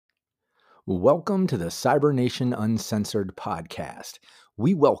Welcome to the Cybernation Uncensored podcast.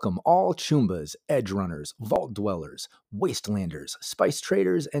 We welcome all Chumbas, Edge Runners, Vault Dwellers, Wastelanders, Spice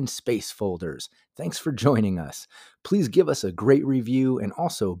Traders, and Space Folders. Thanks for joining us. Please give us a great review and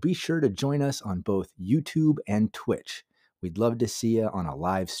also be sure to join us on both YouTube and Twitch. We'd love to see you on a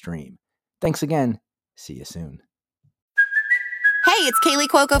live stream. Thanks again. See you soon. Hey, it's Kaylee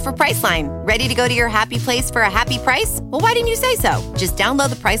Cuoco for Priceline. Ready to go to your happy place for a happy price? Well, why didn't you say so? Just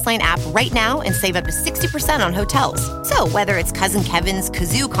download the Priceline app right now and save up to 60% on hotels. So whether it's Cousin Kevin's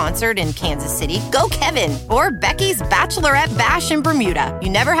Kazoo Concert in Kansas City, go Kevin, or Becky's Bachelorette Bash in Bermuda,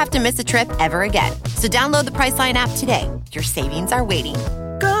 you never have to miss a trip ever again. So download the Priceline app today. Your savings are waiting.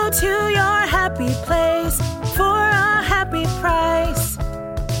 Go to your happy place for a happy price.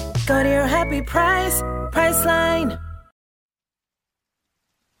 Go to your happy price, Priceline.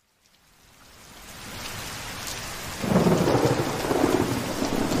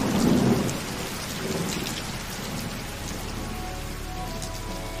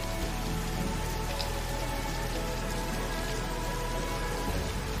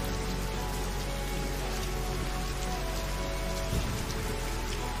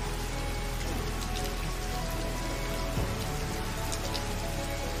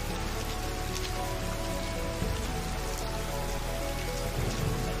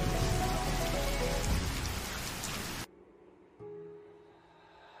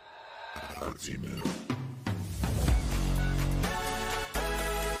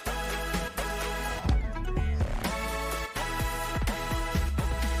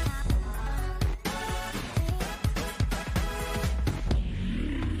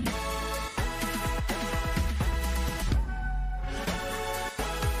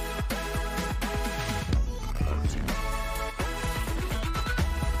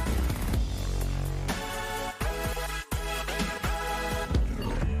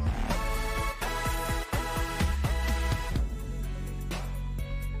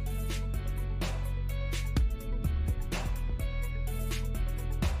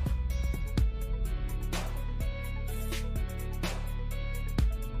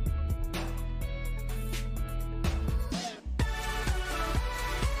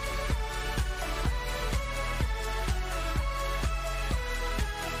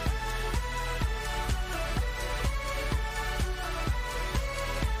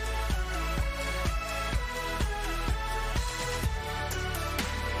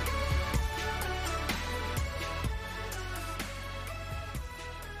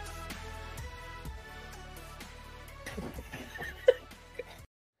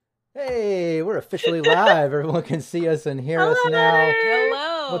 Hey, we're officially live. Everyone can see us and hear us now.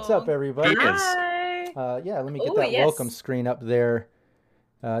 Hello. What's up, everybody? Hi. Let me get that welcome screen up there.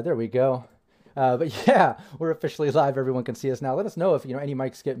 There we go. But yeah, we're officially live. Everyone can see us now. Let us know if any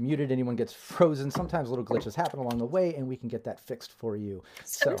mics get muted, anyone gets frozen. Sometimes little glitches happen along the way, and we can get that fixed for you.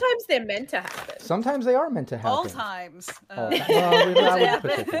 Sometimes they're meant to happen. Sometimes they are meant to happen. All times.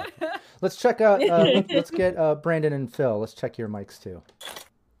 Let's check out. Let's get Brandon and Phil. Let's check your mics too.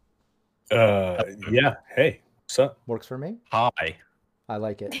 Yeah. Hey, what's up? Works for me. Hi. I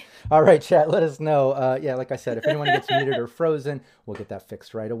like it. All right, chat, let us know. Like I said, if anyone gets muted or frozen, we'll get that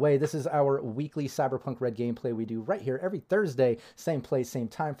fixed right away. This is our weekly Cyberpunk Red gameplay we do right here every Thursday, same place, same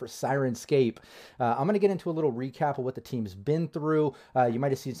time for Sirenscape. I'm going to get into a little recap of what the team's been through. You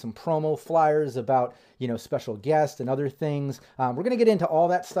might have seen some promo flyers about, special guests and other things. We're going to get into all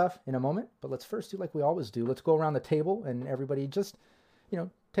that stuff in a moment, but let's first do like we always do. Let's go around the table and everybody just,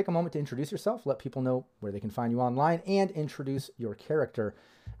 take a moment to introduce yourself, let people know where they can find you online, and introduce your character.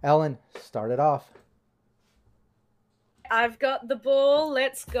 Ellen, start it off. I've got the ball.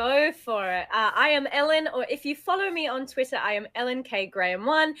 Let's go for it. I am Ellen, or if you follow me on Twitter, I am Ellen K Graham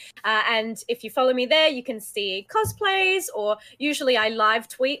 1. And if you follow me there, you can see cosplays, or usually I live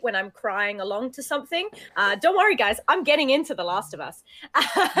tweet when I'm crying along to something. Don't worry, guys. I'm getting into The Last of Us.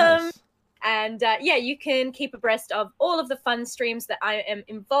 Nice. And you can keep abreast of all of the fun streams that I am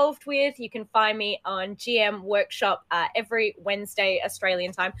involved with. You can find me on GM Workshop every Wednesday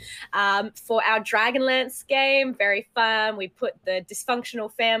Australian time for our Dragonlance game. Very fun. We put the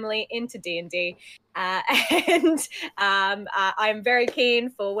dysfunctional family into D&D. I'm very keen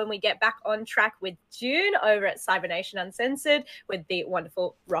for when we get back on track with June over at Cybernation Uncensored with the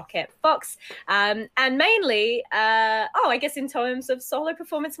wonderful Rocket Fox. And mainly, I guess in terms of solo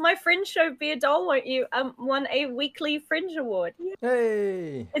performance, my Fringe show, Be a Doll, Won't You, won a weekly Fringe Award.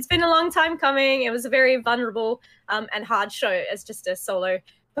 Hey! It's been a long time coming. It was a very vulnerable and hard show as just a solo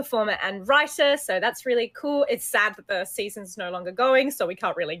performer and writer, so that's really cool. It's sad that the season's no longer going, so we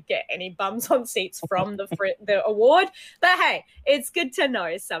can't really get any bums on seats from the award, but hey, it's good to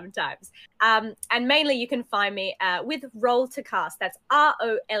know sometimes. And mainly you can find me with Roll to Cast. That's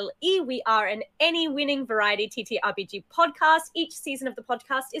ROLE. We are an any winning variety TTRPG podcast. Each season of the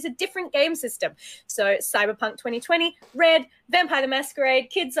podcast is a different game system. So Cyberpunk 2020, Red, Vampire the Masquerade,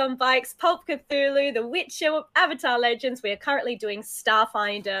 Kids on Bikes, Pulp Cthulhu, The Witcher, Avatar Legends. We are currently doing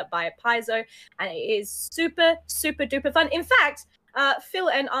Starfinder by Paizo, and it is super, super duper fun. In fact, Phil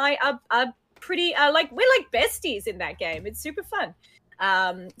and I are pretty, we're like besties in that game. It's super fun.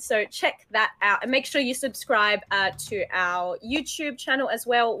 So check that out, and make sure you subscribe to our YouTube channel as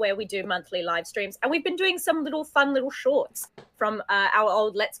well, where we do monthly live streams. And we've been doing some fun little shorts from our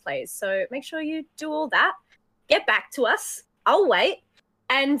old Let's Plays. So make sure you do all that. Get back to us. I'll wait.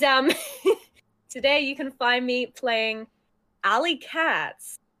 And today you can find me playing Alley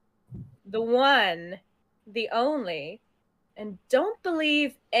Katz, the one, the only, and don't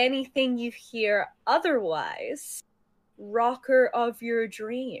believe anything you hear otherwise, rocker of your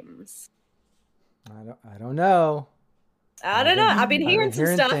dreams. I don't know. I don't know. I've been hearing some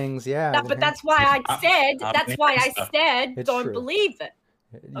stuff. Things, yeah. But that's why I said, don't true. believe it.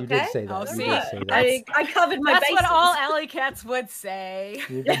 You did say that. Oh, You see, did say that. I covered my bases. That's what all alley cats would say.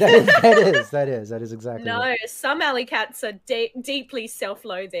 That is exactly No, right. some alley cats are deeply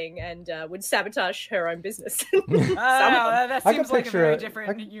self-loathing and would sabotage her own business. That I can seems like a picture very a-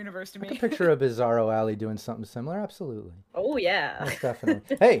 different universe to I me. can picture a Bizarro Alley doing something similar. Absolutely. Oh, yeah. Most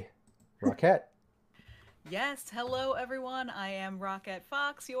definitely. Hey, Rockette. Yes, hello everyone. I am Rocket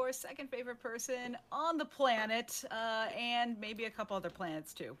Fox, your second favorite person on the planet, and maybe a couple other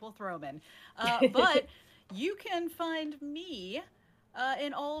planets too. We'll throw them in. But you can find me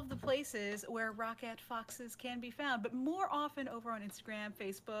in all of the places where Rocket Foxes can be found, but more often over on Instagram,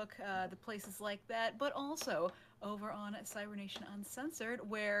 Facebook, the places like that, but also over on Cyber Nation Uncensored,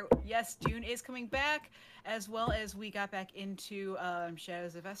 where, yes, Dune is coming back, as well as we got back into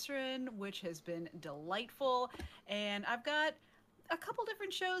Shadows of Estrin, which has been delightful. And I've got a couple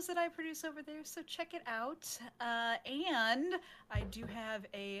different shows that I produce over there, so check it out. And I do have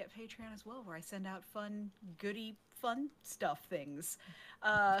a Patreon as well, where I send out fun stuff things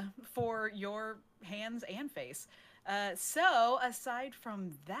for your hands and face. So aside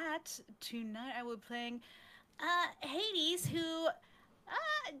from that, tonight I will be playing Hades, who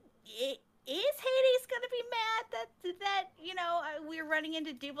is Hades gonna be mad that we're running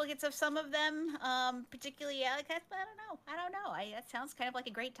into duplicates of some of them, particularly Alex? I don't know. That sounds kind of like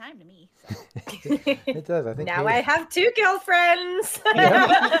a great time to me. So. It does. I think Now Hades- I have two girlfriends.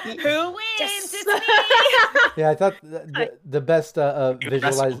 Who wins? Yes. It's me. Yeah, I thought the best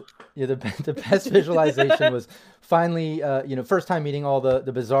the best visualization was finally first time meeting all the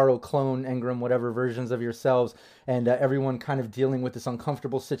Bizarro clone Engram whatever versions of yourselves, and everyone kind of dealing with this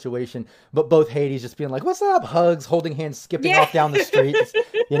uncomfortable situation, but both Hades just being like, "What's up?" Hugs, holding hands, skipping off down the street.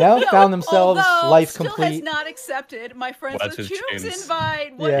 Found themselves life still complete. has not accepted my Friends Words with with Chooms Chooms.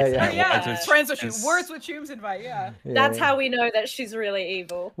 invite. Yeah. Words with Friends with Chooms. Chooms. Words with Chooms invite, yeah. That's how we know that she's really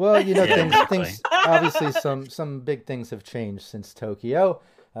evil. Well, Yeah, things obviously some big things have changed since Tokyo.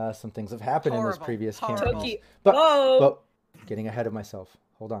 Some things have happened in this Horrible. previous Horrible. campaign. Whoa. But getting ahead of myself.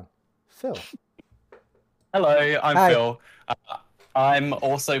 Hold on. Phil. Hello, I'm Hi. Phil. I'm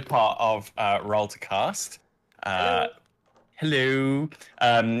also part of Roll to Cast. Hello.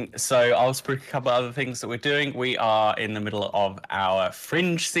 So I'll speak a couple other things that we're doing. We are in the middle of our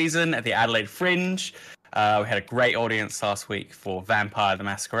Fringe season at the Adelaide Fringe. We had a great audience last week for Vampire the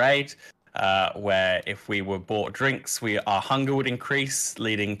Masquerade, where if we were bought drinks, our hunger would increase,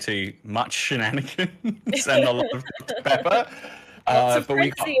 leading to much shenanigans and a lot of pepper. Lots of but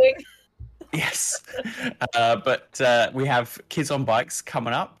we got, frenzying. yes, but we have Kids on Bikes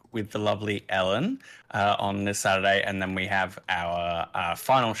coming up with the lovely Ellen on this Saturday, and then we have our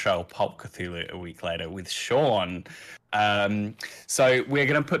final show, Pulp Cthulhu, a week later with Sean. So we're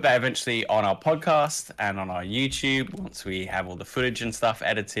going to put that eventually on our podcast and on our YouTube once we have all the footage and stuff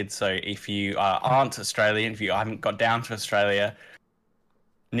edited. So if you aren't Australian, if you haven't got down to Australia,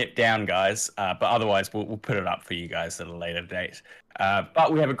 nip down, guys. But otherwise, we'll put it up for you guys at a later date.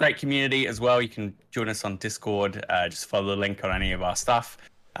 But we have a great community as well. You can join us on Discord. Just follow the link on any of our stuff,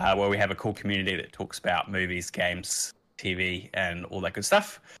 where we have a cool community that talks about movies, games, TV, and all that good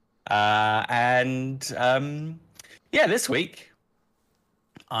stuff. Yeah, this week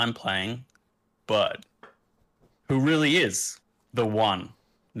I'm playing Bud, who really is the one,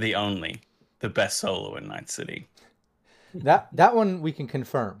 the only, the best solo in Night City. That one we can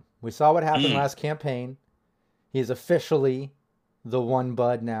confirm. We saw what happened last campaign. He is officially the one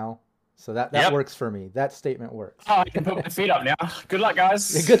bud now. So that works for me. That statement works. Oh, I can put my feet up now. Good luck,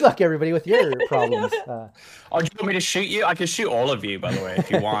 guys. Good luck, everybody, with your problems. Oh, do you want me to shoot you? I can shoot all of you, by the way,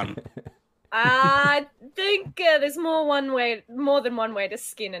 if you want. I think there's more than one way to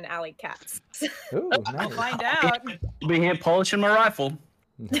skin an alley cat. Ooh, nice. I'll find out. I'll be here polishing my rifle.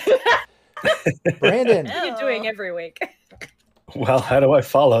 Brandon. What are you doing every week? Well, how do I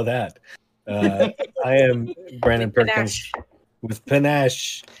follow that? I am Brandon Perkins with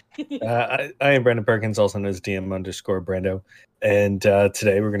Panache. I am Brandon Perkins, also known as DM_Brando. And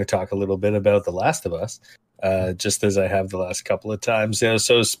today we're going to talk a little bit about The Last of Us, just as I have the last couple of times.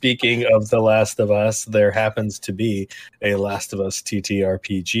 So speaking of The Last of Us, there happens to be a Last of Us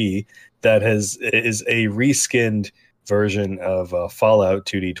TTRPG that is a reskinned version of Fallout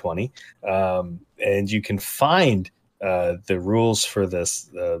 2D20. And you can find the rules for this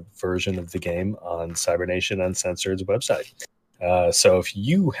version of the game on Cybernation Uncensored's website. So if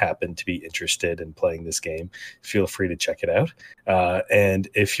you happen to be interested in playing this game, feel free to check it out. And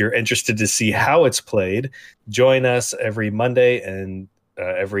if you're interested to see how it's played, join us every Monday and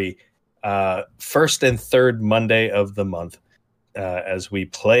every first and third Monday of the month as we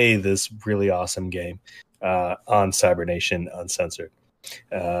play this really awesome game on Cybernation Uncensored.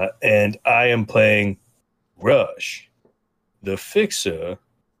 And I am playing Rush, the Fixer,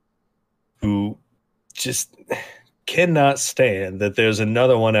 who just cannot stand that there's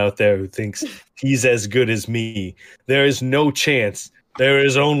another one out there who thinks he's as good as me. There is no chance. There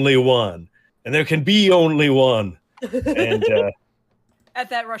is only one. And there can be only one. And At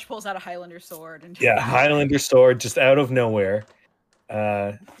that, Rush pulls out a Highlander sword. And Highlander sword just out of nowhere.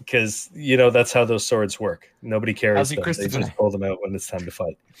 Because, that's how those swords work. Nobody carries them. They just pull them out when it's time to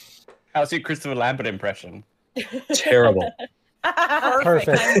fight. How's your Christopher Lambert impression? Terrible.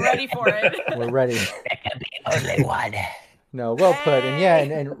 Perfect. I'm ready for it. We're ready. Only one. No, well put.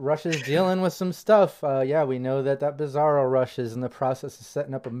 And Rush is dealing with some stuff. We know that Bizarro Rush is in the process of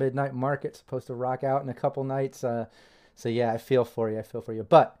setting up a midnight market, supposed to rock out in a couple nights. I feel for you.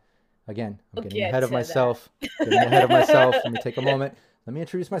 But again, I'm getting ahead of myself. Let me take a moment. Let me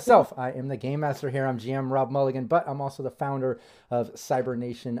introduce myself. I am the Game Master here. I'm GM Rob Mulligan, but I'm also the founder of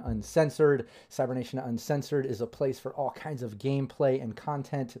Cybernation Uncensored. Cybernation Uncensored is a place for all kinds of gameplay and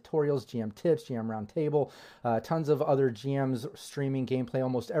content, tutorials, GM tips, GM roundtable, tons of other GMs streaming gameplay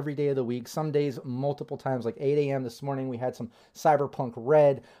almost every day of the week. Some days, multiple times, like 8 a.m. this morning, we had some Cyberpunk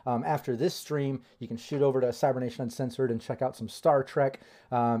Red. After this stream, you can shoot over to Cybernation Uncensored and check out some Star Trek.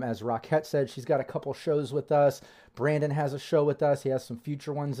 As Rockette said, she's got a couple shows with us. Brandon has a show with us. He has some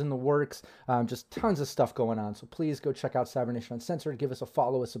future ones in the works. Just tons of stuff going on. So please go check out Cybernation Uncensored. Give us a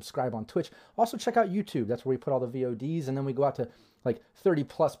follow, a subscribe on Twitch. Also check out YouTube. That's where we put all the VODs. And then we go out to like 30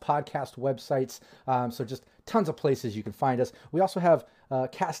 plus podcast websites. So just tons of places you can find us. We also have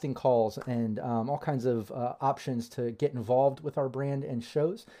casting calls and all kinds of options to get involved with our brand and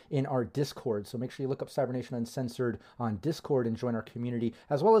shows in our Discord. So make sure you look up Cybernation Uncensored on Discord and join our community,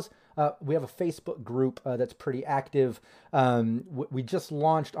 as well as we have a Facebook group that's pretty active. We just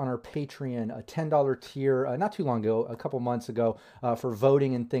launched on our Patreon a $10 tier not too long ago, a couple months ago, for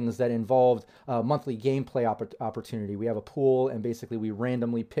voting and things that involved monthly gameplay opportunity. We have a pool, and basically we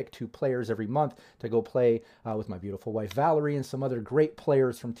randomly pick 2 players every month to go play with my beautiful wife Valerie and some other great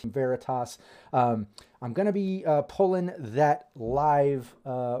players from Team Veritas. I'm going to be pulling that live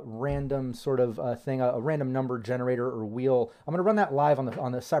random sort of thing, a random number generator or wheel. I'm going to run that live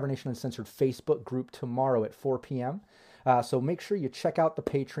on the Cybernation Uncensored Facebook group tomorrow at 4 p.m. So make sure you check out the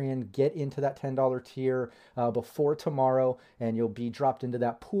Patreon, get into that $10 tier before tomorrow, and you'll be dropped into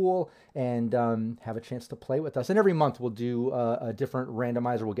that pool and have a chance to play with us. And every month we'll do a different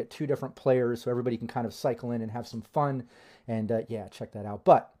randomizer. We'll get 2 different players so everybody can kind of cycle in and have some fun. And check that out.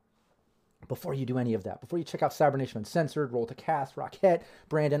 But before you do any of that, before you check out Cybernation Uncensored, Roll to Cast, Rockette,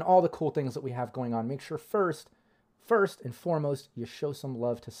 Brandon, all the cool things that we have going on, make sure first and foremost, you show some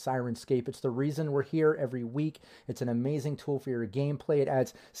love to Sirenscape. It's the reason we're here every week. It's an amazing tool for your gameplay. It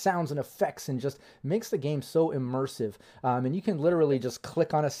adds sounds and effects and just makes the game so immersive. And you can literally just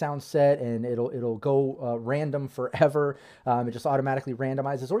click on a sound set and it'll go random forever. It just automatically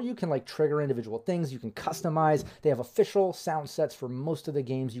randomizes. Or you can like trigger individual things. You can customize. They have official sound sets for most of the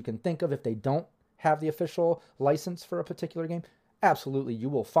games you can think of if they don't have the official license for a particular game. Absolutely, you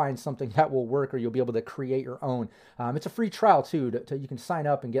will find something that will work, or you'll be able to create your own. It's a free trial too. You can sign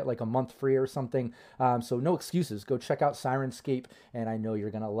up and get like a month free or something. So no excuses. Go check out Sirenscape, and I know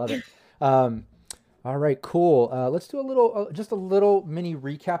you're gonna love it. All right, cool. Let's do a little, just a little mini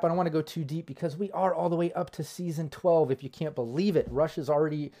recap. I don't want to go too deep because we are all the way up to season 12. If you can't believe it, Rush is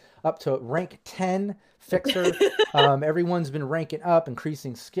already up to rank 10 fixer. Everyone's been ranking up,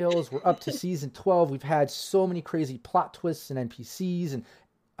 increasing skills. We're up to season 12. We've had so many crazy plot twists and NPCs, and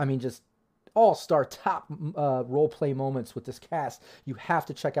I mean, just all-star top role play moments with this cast. You have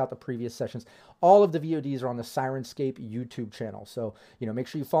to check out the previous sessions. All of the VODs are on the Sirenscape YouTube channel. So, make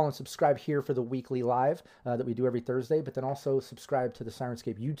sure you follow and subscribe here for the weekly live that we do every Thursday, but then also subscribe to the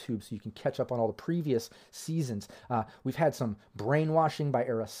Sirenscape YouTube so you can catch up on all the previous seasons. We've had some brainwashing by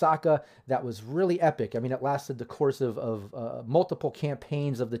Arasaka that was really epic. I mean, it lasted the course of multiple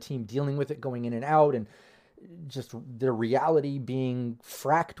campaigns of the team dealing with it, going in and out, and just their reality being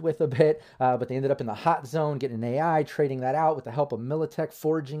fracked with a bit, but they ended up in the hot zone, getting an AI, trading that out with the help of Militech,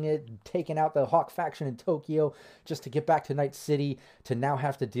 forging it, taking out the Hawk faction in Tokyo, just to get back to Night City to now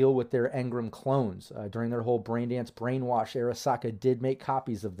have to deal with their Engram clones. During their whole brainwash, Arasaka did make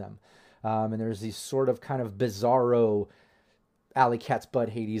copies of them. And there's these sort of kind of bizarro Alley Cat's Bud,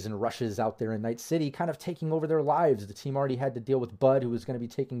 Hades, and Rushes out there in Night City, kind of taking over their lives. The team already had to deal with Bud, who was going to be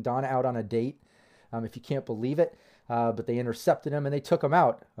taking Donna out on a date. If you can't believe it, but they intercepted him and they took him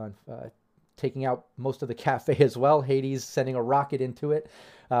out, taking out most of the cafe as well. Hades sending a rocket into it,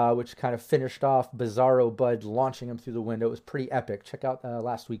 which kind of finished off Bizarro Bud launching him through the window. It was pretty epic. Check out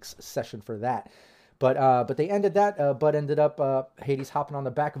last week's session for that. But they ended that. Bud ended up Hades hopping on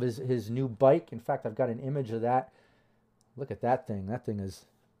the back of his new bike. In fact, I've got an image of that. Look at that thing. That thing is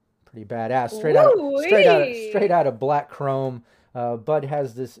pretty badass. Straight out of black chrome. Bud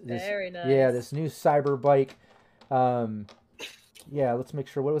has this very nice. Yeah, this new cyber bike. Yeah, let's make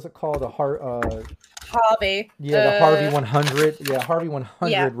sure. What was it called? Harvey. Yeah, the Harvey 100. Yeah, Harvey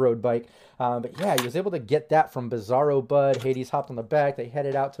 100 road bike. But yeah, he was able to get that from Bizarro Bud. Hades hopped on the back. They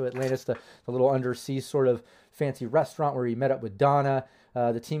headed out to Atlantis, the little undersea sort of fancy restaurant where he met up with Donna.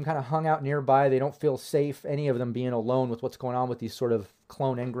 The team kind of hung out nearby. They don't feel safe, any of them being alone with what's going on with these sort of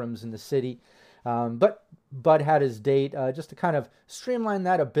clone Engrams in the city. But Bud had his date. Just to kind of streamline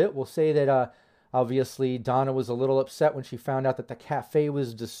that a bit, we'll say that obviously Donna was a little upset when she found out that the cafe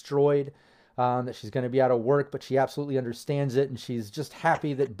was destroyed, that she's going to be out of work, but she absolutely understands it, and she's just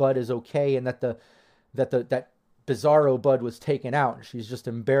happy that Bud is okay and that that Bizarro Bud was taken out. She's just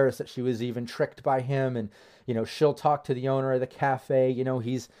embarrassed that she was even tricked by him, and she'll talk to the owner of the cafe.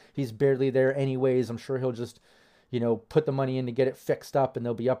 He's barely there anyways. I'm sure he'll just put the money in to get it fixed up, and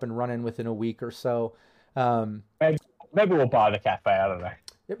they'll be up and running within a week or so. Maybe we'll buy the cafe. I don't know.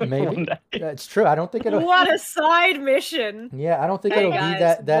 Maybe it's true. I don't think it'll. What a side mission! Yeah, I don't think it'll be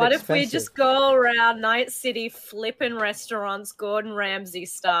that What expensive. if we just go around Night City flipping restaurants, Gordon Ramsay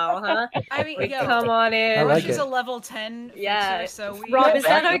style, huh? I mean, come on in. I like Rush is it. a level 10 Yeah. feature, so we Rob, is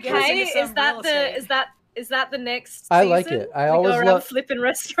that get us okay? into some Is that real the estate. is that the next? I like season? it. I We always go around love flipping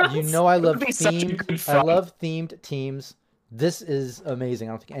restaurants. I love It'd be such a themed. good I fun. love themed teams. This is amazing.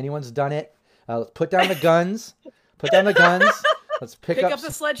 I don't think anyone's done it. Let's put down the guns. Let's pick up the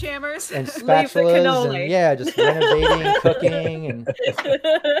sledgehammers and Leave the spatulas cannoli. and just renovating, cooking, and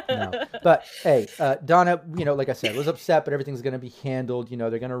no. But hey, Donna, like I said, was upset, but everything's going to be handled. They're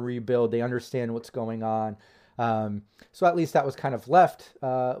going to rebuild. They understand what's going on. So at least that was kind of left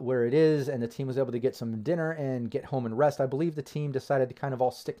where it is, and the team was able to get some dinner and get home and rest. I believe the team decided to kind of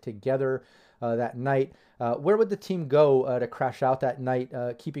all stick together that night. Where would the team go to crash out that night?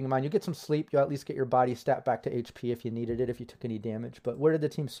 Keeping in mind, you get some sleep. You'll at least get your body stat back to HP if you needed it, if you took any damage. But where did the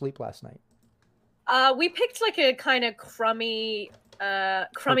team sleep last night? We picked like a kind of crummy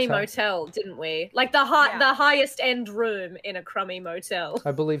Hotel? motel, didn't we? Like the highest end room in a crummy motel.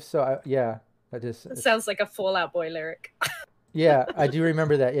 I believe so. Yeah, that is. It sounds like a Fall Out Boy lyric. Yeah, I do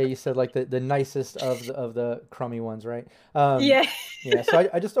remember that. Yeah, you said like the nicest of the crummy ones, right? Yeah. Yeah. So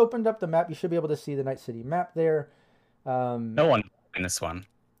I just opened up the map. You should be able to see the Night City map there. No one died in this one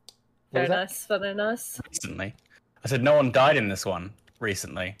What Very was that? nice, very nice. recently. I said no one died in this one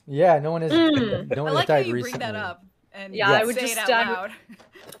recently. Yeah, no one has. No I one has like how died you recently. bring that up and Yeah, I would say just it out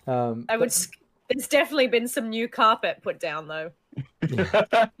loud. There's definitely been some new carpet put down though. Yeah.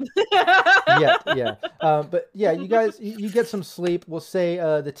 But yeah, you guys, you get some sleep. We'll say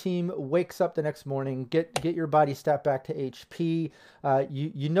the team wakes up the next morning. Get your body stat back to HP.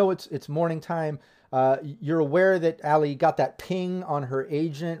 You know it's morning time. You're aware that Allie got that ping on her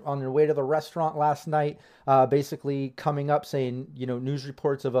agent on their way to the restaurant last night, basically coming up saying, news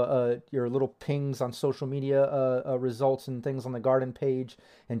reports of your little pings on social media results and things on the garden page,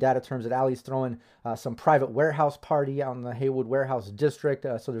 and data terms that Allie's throwing some private warehouse party out in the Haywood Warehouse District.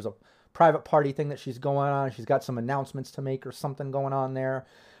 So there's a private party thing that she's going on. She's got some announcements to make or something going on there.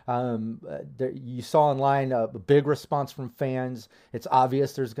 You saw online a big response from fans. It's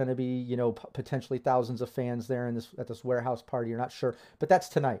obvious there's going to be, potentially thousands of fans there at this warehouse party. You're not sure, but that's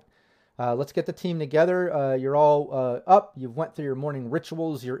tonight. Let's get the team together. You're all up. You've went through your morning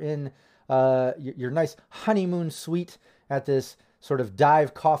rituals. You're in your nice honeymoon suite at this sort of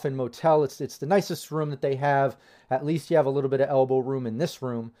dive coffin motel. It's the nicest room that they have. At least you have a little bit of elbow room in this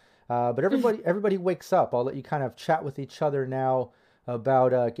room. But everybody wakes up. I'll let you kind of chat with each other now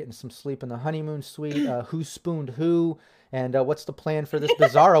about getting some sleep in the honeymoon suite. Who spooned who, and what's the plan for this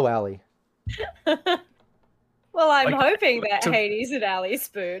Bizarro alley? Well, I'm hoping that Hades and Ali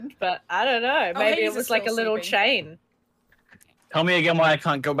spooned, but I don't know. Maybe it was like a little chain. Tell me again why I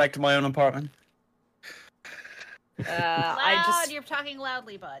can't go back to my own apartment. You're talking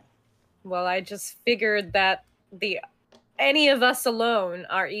loudly, bud. Well, I just figured that any of us alone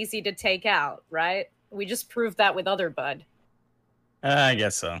are easy to take out, right? We just proved that with other bud. I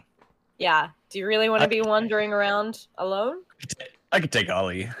guess so. Yeah. Do you really want to be wandering around alone? I could take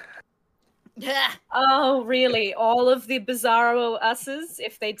Ollie. Oh, really? All of the Bizarro us's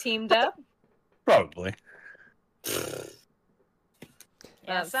if they teamed up? Probably.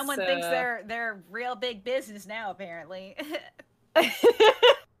 Yeah, someone thinks they're real big business now, apparently.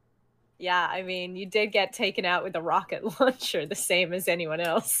 Yeah, I mean, you did get taken out with a rocket launcher, the same as anyone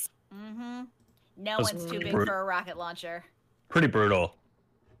else. Mm-hmm. No one's too big for a rocket launcher. Pretty brutal.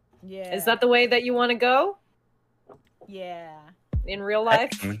 Yeah. Is that the way that you want to go? Yeah. In real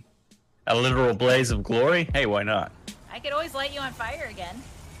life? A literal blaze of glory? Hey, why not? I could always light you on fire again.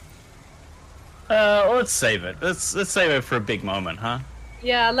 Let's save it. Let's save it for a big moment, huh?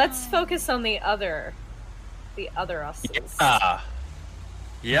 Yeah, let's focus on the other us's.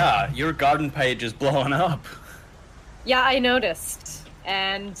 Yeah, your garden page is blowing up. Yeah, I noticed.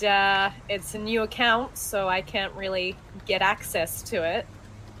 And it's a new account, so I can't really get access to it.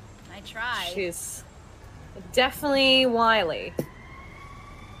 I tried. She's definitely wily.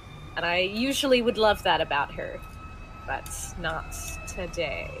 And I usually would love that about her. But not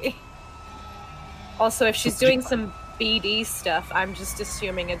today. Also, if she's doing some BD stuff, I'm just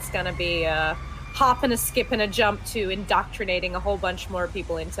assuming it's gonna be a hop and a skip and a jump to indoctrinating a whole bunch more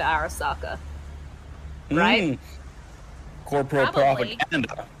people into Arasaka. Right? Corporal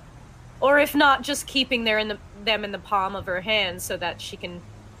propaganda. Or if not, just keeping them in the palm of her hand so that she can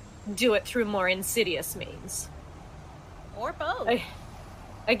do it through more insidious means. Or both.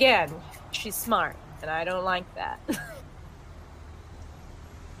 Again, she's smart, and I don't like that.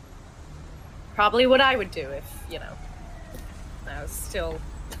 Probably what I would do if, I was still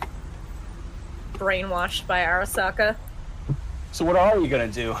brainwashed by Arasaka. So what are you gonna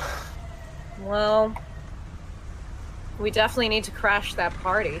do? Well, we definitely need to crash that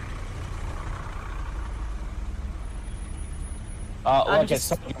party. Like I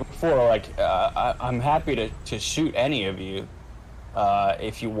said before, I'm happy to shoot any of you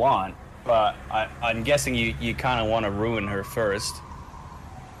if you want, but I'm guessing you kind of want to ruin her first.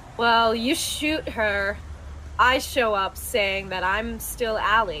 Well, you shoot her, I show up saying that I'm still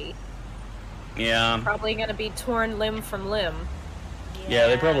Allie. Yeah. Probably gonna be torn limb from limb. Yeah,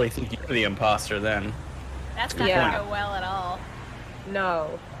 they probably think you're the imposter then. That's not gonna go well at all.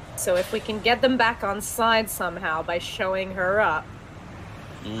 No. So if we can get them back on side somehow by showing her up,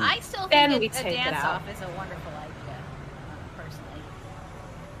 I still then think we a take it dance-off out. is a wonderful idea, personally.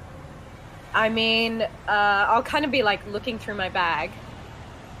 I mean, I'll kind of be looking through my bag.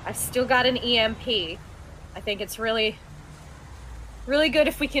 I've still got an EMP. I think it's really, really good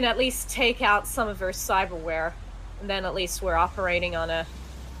if we can at least take out some of her cyberware, and then at least we're operating on a.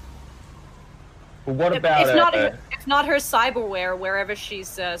 But what about if not her cyberware, wherever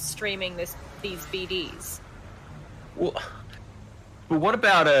she's streaming these BDs? Well, but what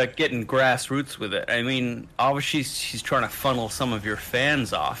about getting grassroots with it? I mean, obviously she's trying to funnel some of your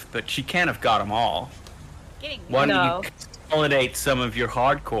fans off, but she can't have got them all. Why don't you consolidate some of your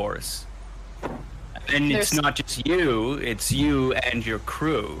hardcores? And it's not just you; it's you and your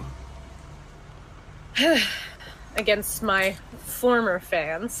crew. Against my former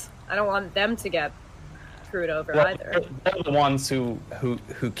fans. I don't want them to get screwed over either. They're the ones who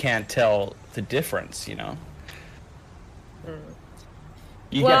can't tell the difference, You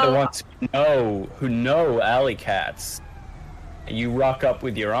get the ones who know alley cats, and you rock up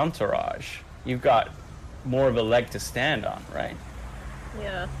with your entourage. You've got more of a leg to stand on, right?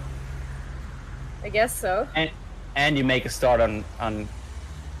 Yeah. I guess so. And you make a start on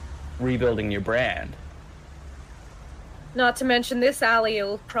rebuilding your brand. Not to mention this alley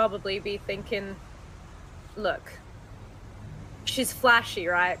will probably be thinking, look, she's flashy,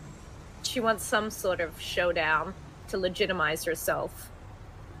 right? She wants some sort of showdown to legitimize herself.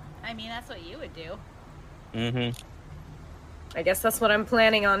 I mean, that's what you would do. Mm-hmm. I guess that's what I'm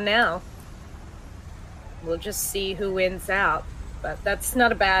planning on now. We'll just see who wins out. But that's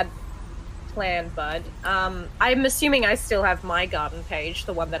not a bad plan, bud. I'm assuming I still have my garden page,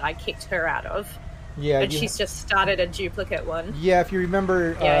 the one that I kicked her out of. Yeah, and she's just started a duplicate one. Yeah, if you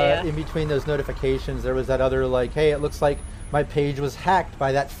remember, in between those notifications, there was that other like, hey, it looks like my page was hacked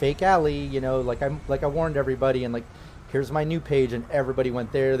by that fake alley. You know, like I warned everybody, and like, here's my new page, and everybody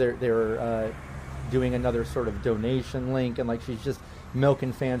went there. They were doing another sort of donation link, and like she's just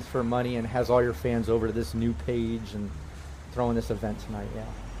milking fans for money and has all your fans over to this new page and throwing this event tonight.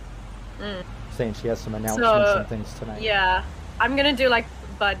 Yeah, saying she has some announcements and things tonight. Yeah, I'm gonna do like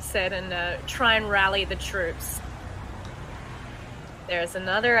Bud said and try and rally the troops. There's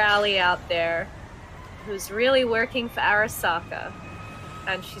another alley out there who's really working for Arasaka,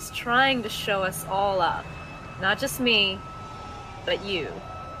 and she's trying to show us all up. Not just me, but you.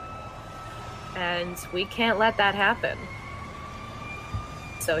 And we can't let that happen.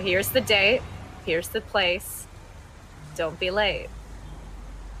 So here's the date, here's the place. Don't be late.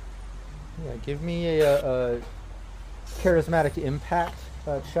 Yeah, give me a charismatic impact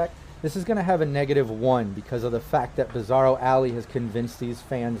check. This is going to have a -1 because of the fact that Bizarro Alley has convinced these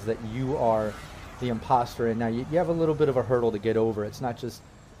fans that you are the imposter, and now you have a little bit of a hurdle to get over. It's not just,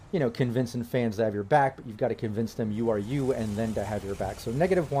 you know, convincing fans to have your back, but you've got to convince them you are you and then to have your back. So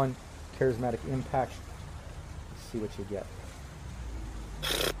 -1 charismatic impact. Let's see what you get.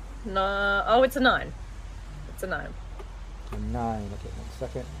 No, oh, it's a 9. It's a 9. A 9. Okay, 1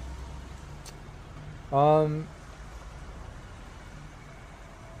 second.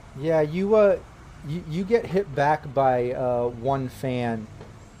 Yeah, you get hit back by one fan.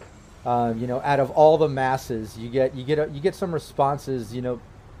 You know, out of all the masses, you get some responses. You know,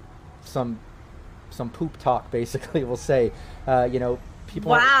 some poop talk, basically. We'll say, you know,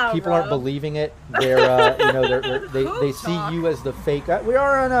 people aren't believing it. They're you know, they see you as the fake. We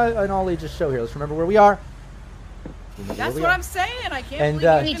are on an all ages show here. Let's remember where we are. That's what I'm saying. I can't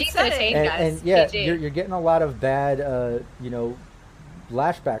believe you even said it. And yeah, you're getting a lot of bad, you know,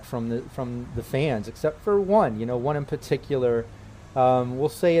 lashback from the fans, except for one. You know, one in particular. We'll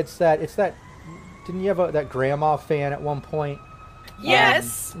say it's that. Didn't you have that grandma fan at one point?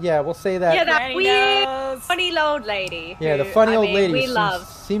 Yes. Yeah, we'll say that. Yeah, that weird, funny old lady. Yeah, the funny old lady. We love.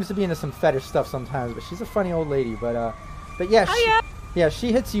 Seems to be into some fetish stuff sometimes, but she's a funny old lady. But yeah,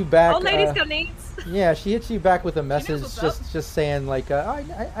 she hits you back. Old ladies got needs. Yeah, she hits you back with a message, just saying like,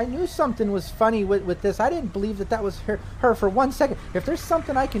 I knew something was funny with this. I didn't believe that was her for 1 second. If there's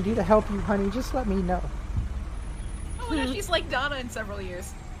something I can do to help you, honey, just let me know. Oh, no, she's like Donna in several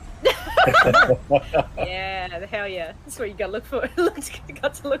years. Yeah, the hell yeah. That's what you got to look for.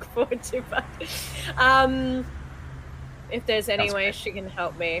 Got to look forward to. But if there's any way she can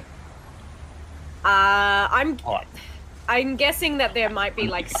help me, I'm guessing that there might be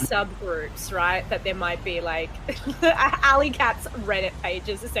like subgroups, right? That there might be like Alley Cat's Reddit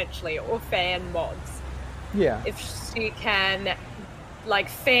pages essentially, or fan mods. Yeah. If she can, like,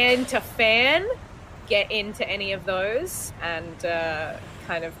 fan to fan, get into any of those and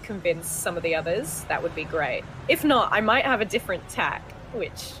kind of convince some of the others, that would be great. If not, I might have a different tack,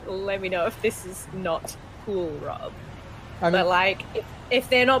 which let me know if this is not cool, Rob. But like, if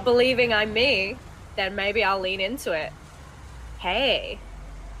they're not believing I'm me, then maybe I'll lean into it. Hey,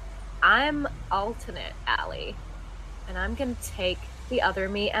 I'm alternate Alley, and I'm gonna take the other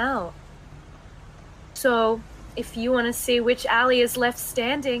me out. So, if you want to see which Alley is left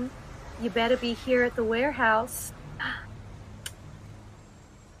standing, you better be here at the warehouse.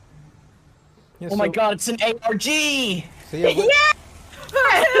 Yeah, my god, it's an ARG! So yeah!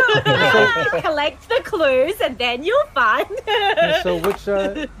 Collect the clues and then you'll find. Yeah, so which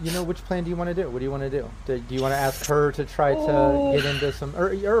plan do you want to do? What do you want to do? Do you want to ask her to try to get into some,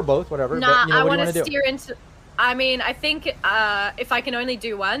 or both, whatever? Nah, but, I want to steer into. I mean, I think if I can only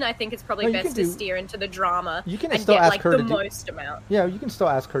do one, I think it's probably best to steer into the drama. You can and still get, ask like, her the to do most amount. Yeah, you can still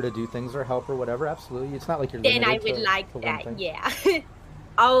ask her to do things or help or whatever. Absolutely, it's not like you're. Then I would like that. Yeah.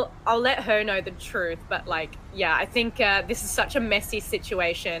 I'll let her know the truth, but like, yeah, I think this is such a messy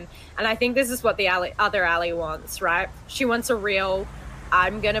situation, and I think this is what the other Alley wants, right? She wants a real,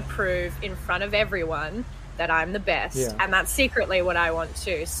 I'm gonna prove in front of everyone that I'm the best, and that's secretly what I want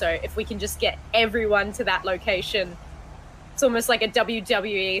too. So if we can just get everyone to that location, it's almost like a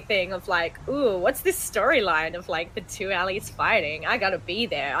WWE thing of like, ooh, what's this storyline of like the two Alleys fighting? I gotta be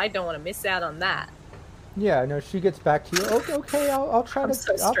there. I don't want to miss out on that. Yeah, no, she gets back to you. Okay, I'll try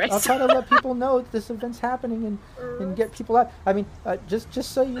I'll try to let people know that this event's happening and get people out. I mean,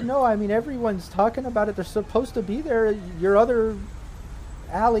 just so you know, I mean, everyone's talking about it. They're supposed to be there. Your other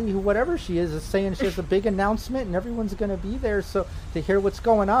Allie, who whatever she is saying she has a big announcement and everyone's going to be there so to hear what's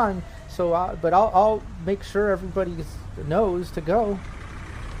going on. So, but I'll make sure everybody knows to go.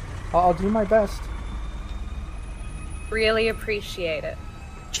 I'll do my best. Really appreciate it.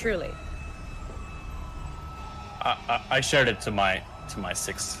 Truly. I shared it to my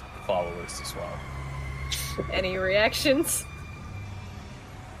 6 followers as well. Any reactions?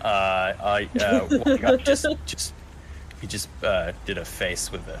 He just did a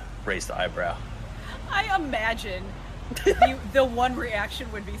face with a raised eyebrow. I imagine the one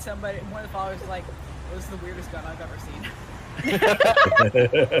reaction would be somebody, one of the followers is like, "This is the weirdest gun I've ever seen."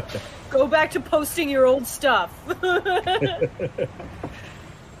 Go back to posting your old stuff.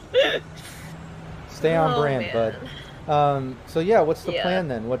 Stay on brand, man. bud. So yeah, what's the plan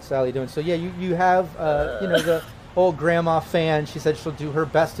then? What's Sally doing? So yeah, you have the old grandma fan. She said she'll do her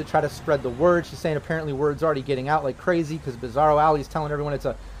best to try to spread the word. She's saying apparently word's already getting out like crazy because Bizarro Alley's telling everyone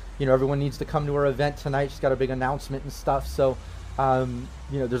everyone needs to come to her event tonight. She's got a big announcement and stuff. So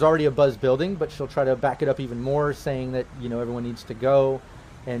there's already a buzz building, but she'll try to back it up even more, saying that everyone needs to go.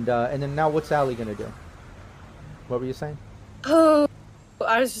 And then now what's Allie gonna do? What were you saying? Oh,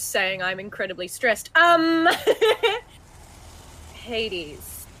 I was just saying I'm incredibly stressed.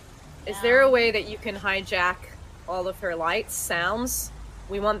 Hades, is there a way that you can hijack all of her lights, sounds?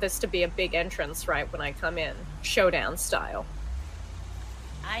 We want this to be a big entrance right when I come in, showdown style.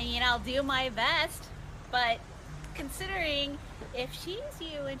 I mean, I'll do my best, but considering if she's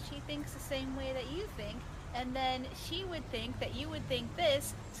you and she thinks the same way that you think, and then she would think that you would think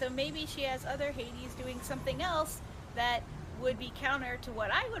this, so maybe she has other Hades doing something else that would be counter to what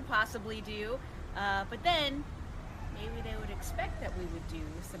I would possibly do, but then maybe they would expect that we would do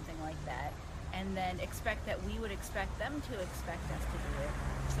something like that, and then expect that we would expect them to expect us to do it,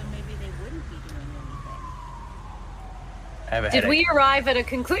 so maybe they wouldn't be doing anything. Did we arrive at a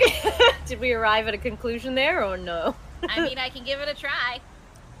conclusion? Did we arrive at a conclusion there, or no? I mean, I can give it a try.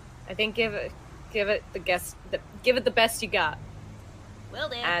 I think give it the best you got. Will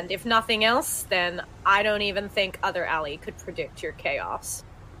do. And if nothing else, then I don't even think other Alley could predict your chaos.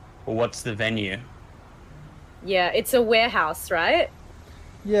 Well, what's the venue? Yeah, it's a warehouse, right?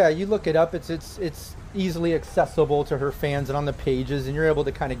 Yeah, you look it up. It's easily accessible to her fans and on the pages, and you're able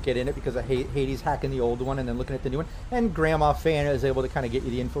to kind of get in it because of Hades hacking the old one and then looking at the new one. And Grandma Fan is able to kind of get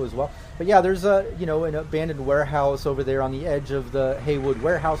you the info as well. But yeah, there's an abandoned warehouse over there on the edge of the Haywood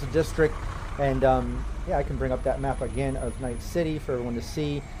Warehouse District. And I can bring up that map again of Night City for everyone to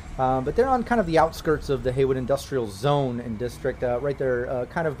see. But they're on kind of the outskirts of the Haywood Industrial Zone and District, right there,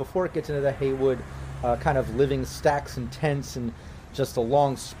 kind of before it gets into the Haywood kind of living stacks and tents and just a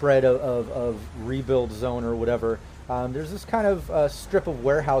long spread of rebuild zone or whatever. There's this kind of strip of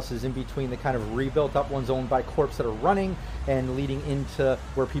warehouses in between the kind of rebuilt up ones owned by corps that are running and leading into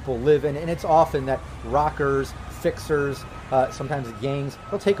where people live. And it's often that rockers, fixers, sometimes gangs,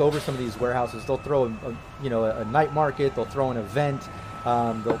 they'll take over some of these warehouses. They'll throw a night market, they'll throw an event,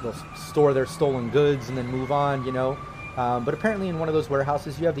 they'll store their stolen goods and then move on, But apparently in one of those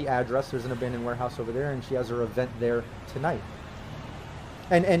warehouses, you have the address. There's an abandoned warehouse over there, and she has her event there tonight.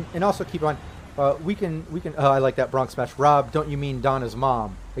 And also keep on. We can. Oh, I like that Bronx Smash. Rob, don't you mean Donna's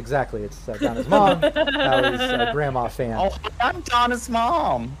mom? Exactly, it's Donna's mom. Allie's Grandma Fan. Oh, I'm Donna's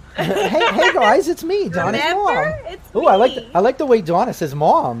mom. hey guys, it's me, Donna's mom. Oh, I like the way Donna says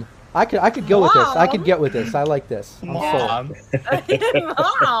mom. I could go with this. I could get with this. I like this. Mom.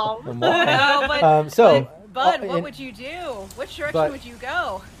 Mom. No, but, Bud, what would you do? Which direction would you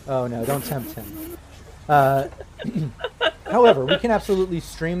go? Oh no, don't tempt him. However, we can absolutely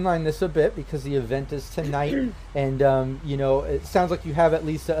streamline this a bit because the event is tonight, and it sounds like you have at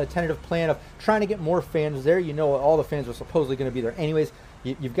least a tentative plan of trying to get more fans there. All the fans are supposedly going to be there anyways.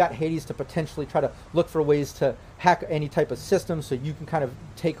 You've got Hades to potentially try to look for ways to hack any type of system so you can kind of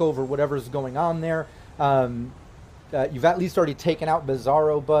take over whatever's going on there. You've at least already taken out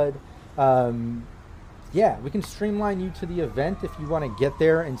Bizarro Bud. Yeah, we can streamline you to the event if you want to get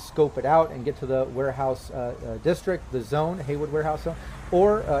there and scope it out and get to the warehouse district, the zone, Haywood Warehouse Zone,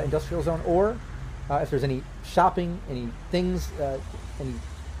 or Industrial Zone, or if there's any shopping, any things,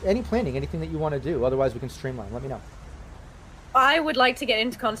 any planning, anything that you want to do. Otherwise, we can streamline. Let me know. I would like to get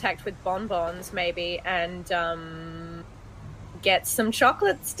into contact with Bonbons, maybe, and get some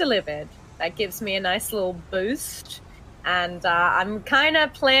chocolates delivered. That gives me a nice little boost. And I'm kind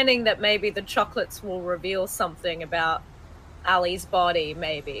of planning that maybe the chocolates will reveal something about Allie's body,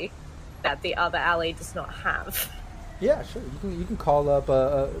 maybe, that the other Allie does not have. Yeah, sure. You can call up.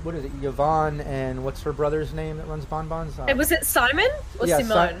 What is it? Yvonne and what's her brother's name that runs Bonbons? Was it Simon or yeah,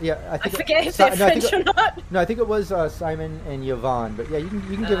 Simone? I I forget if they're French or not. No, I think it was Simon and Yvonne. But yeah, you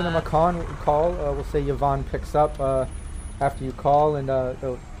can give them a call. We'll say Yvonne picks up after you call, and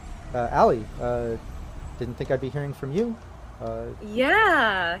Allie, didn't think I'd be hearing from you.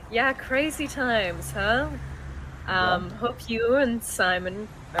 Yeah, crazy times, huh? Hope you and Simon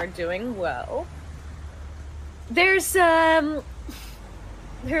are doing well. There's an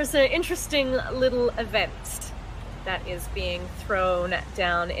interesting little event that is being thrown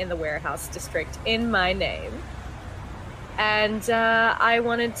down in the warehouse district in my name. And I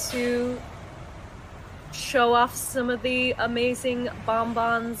wanted to show off some of the amazing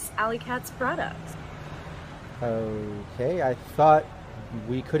Bonbons Alley Cats products. Okay, I thought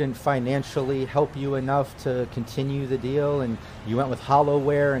we couldn't financially help you enough to continue the deal, and you went with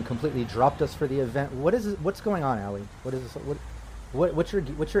Hollowware and completely dropped us for the event. What's going on, Allie? What is this? What's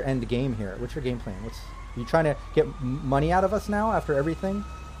your end game here? What's your game plan? You trying to get money out of us now after everything?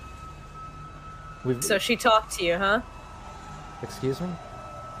 So she talked to you, huh? Excuse me?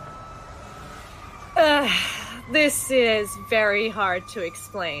 This is very hard to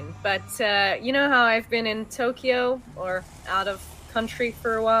explain, but you know how I've been in Tokyo or out of country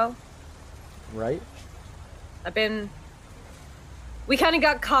for a while? Right. We kind of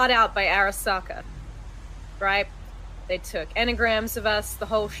got caught out by Arasaka, right? They took enneagrams of us, the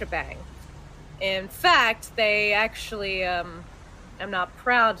whole shebang. In fact, they actually, I'm not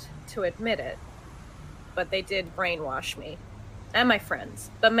proud to admit it, but they did brainwash me. And my friends,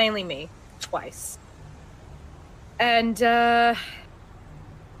 but mainly me, twice. And, they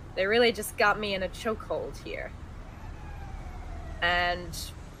really just got me in a chokehold here. And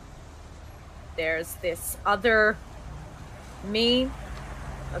there's this other me,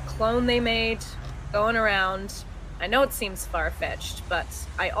 a clone they made, going around. I know it seems far-fetched, but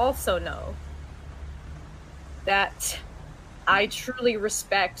I also know that I truly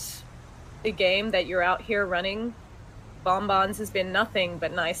respect the game that you're out here running. Bonbons has been nothing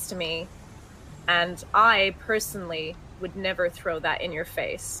but nice to me, and I personally would never throw that in your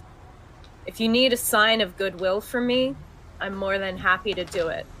face. If you need a sign of goodwill from me, I'm more than happy to do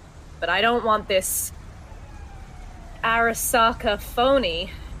it. But I don't want this Arasaka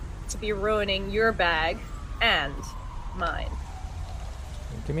phony to be ruining your bag and mine.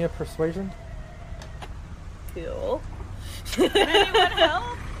 Give me a persuasion. Cool. Can anyone help?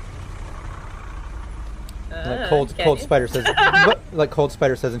 Like Cold Spider says, like Cold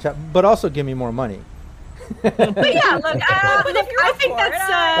Spider says in chat, but also give me more money. But yeah, look, I think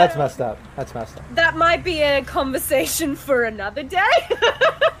that's messed up. That might be a conversation for another day.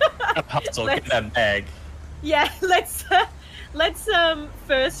 Hustle, get that bag. Yeah, let's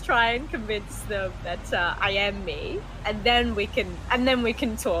first try and convince them that I am me, and then we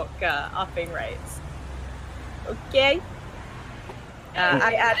can talk upping rates. Okay.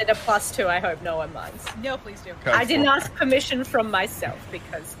 I added a +2. I hope no one minds. No, please do. I didn't ask permission from myself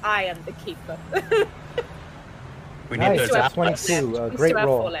because I am the keeper. We need nice. those 22. Great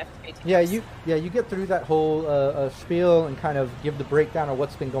roll. Yeah, you get through that whole spiel and kind of give the breakdown of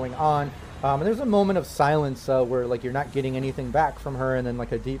what's been going on. And there's a moment of silence where like you're not getting anything back from her, and then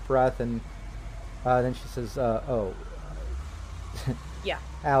like a deep breath, and then she says, "Oh, yeah,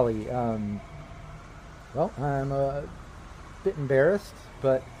 Allie. Well, I'm a bit embarrassed,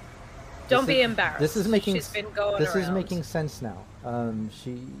 but don't be embarrassed. This is making She's been going this around. Is making sense now.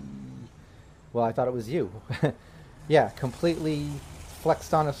 Well, I thought it was you. Yeah, completely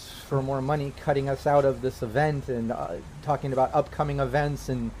flexed on us for more money, cutting us out of this event, and talking about upcoming events,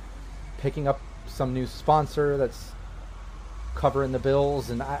 and picking up some new sponsor that's covering the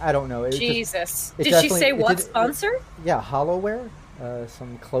bills, and I don't know. Jesus. Did she say what sponsor? Yeah, Hollowware,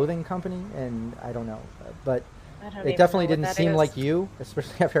 some clothing company, and I don't know. But it definitely didn't seem like you,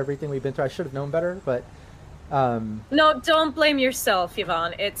 especially after everything we've been through. I should have known better, but... No, don't blame yourself,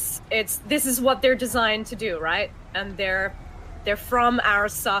 Yvonne. It's this is what they're designed to do, right? And they're from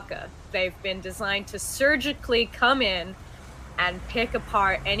Arasaka. They've been designed to surgically come in and pick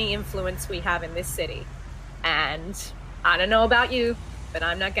apart any influence we have in this city. And I don't know about you, but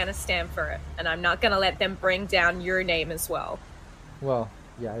I'm not gonna stand for it, and I'm not gonna let them bring down your name as well. Well,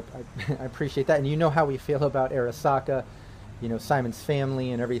 yeah, I appreciate that, and you know how we feel about Arasaka. You know, Simon's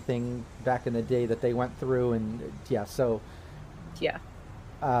family and everything back in the day that they went through, and yeah, so... Yeah.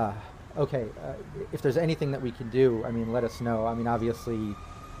 Okay, if there's anything that we can do, I mean, let us know. I mean, obviously,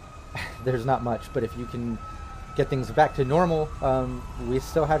 there's not much, but if you can get things back to normal, we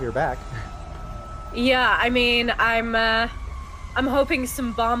still have your back. Yeah, I mean, I'm I'm hoping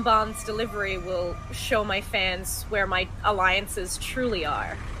some bonbons delivery will show my fans where my alliances truly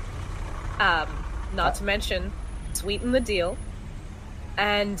are. Not to mention, sweeten the deal.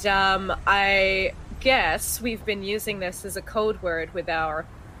 And I guess we've been using this as a code word with our,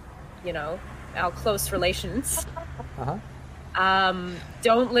 our close relations.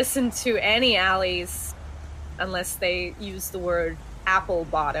 Don't listen to any allies unless they use the word apple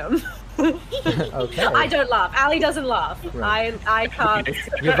bottom. Okay. I don't laugh. Ali doesn't laugh. Right. I can't.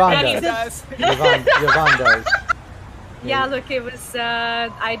 Yvonne does. Yvonne does. Yeah, look, it was.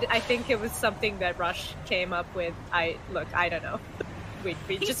 I think it was something that Rush came up with. I don't know.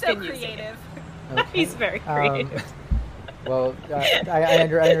 We've just so been using it. creative. Okay. He's very creative. Well, I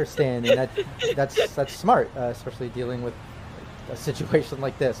understand, and that's smart, especially dealing with a situation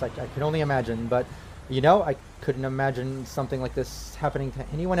like this. I can only imagine, but I couldn't imagine something like this happening to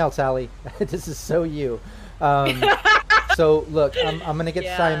anyone else, Allie. This is so you. So look, I'm gonna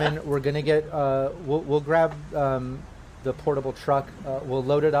get Simon. We're gonna get we'll grab the portable truck. We'll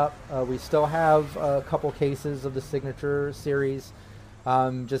load it up. We still have a couple cases of the signature series.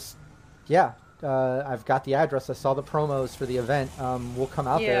 I've got the address. I saw the promos for the event. We'll come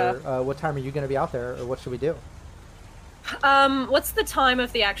out there. What time are you going to be out there, or what should we do? What's the time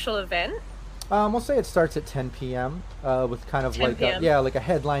of the actual event? We'll say it starts at 10 p.m. With kind of like a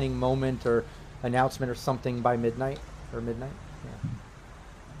headlining moment or announcement or something by midnight.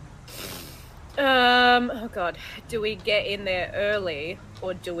 Oh god, do we get in there early,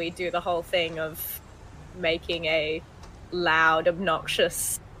 or do we do the whole thing of making a loud,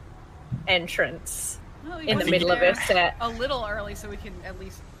 obnoxious entrance in the middle of a set? A little early so we can at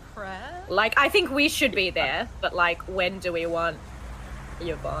least prep. Like, I think we should be there, but like, when do we want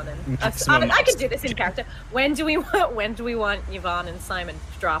Yvonne and I can do this in character. When do we want Yvonne and Simon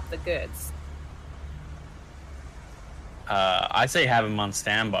to drop the goods? I say have them on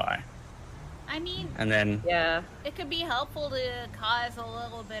standby. I mean, And then it could be helpful to cause a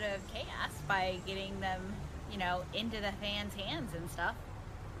little bit of chaos by getting them, into the fans' hands and stuff.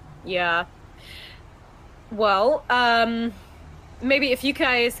 Yeah. Well, maybe if you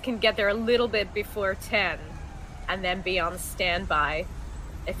guys can get there a little bit before 10 and then be on standby.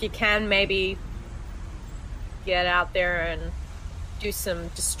 If you can, maybe get out there and do some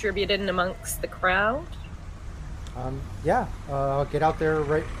distributing amongst the crowd. I'll get out there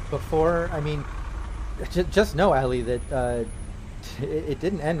right before. I mean, just know, Allie, that it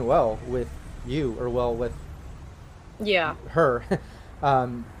didn't end well with you, or with her.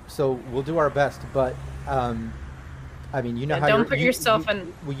 So we'll do our best, but I mean, how don't put yourself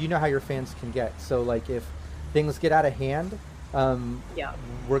in. Well, you know how your fans can get. So like, if things get out of hand,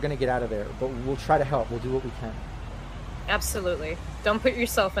 we're gonna get out of there, but we'll try to help. We'll do what we can. Absolutely. Don't put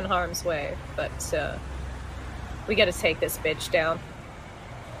yourself in harm's way, but we got to take this bitch down.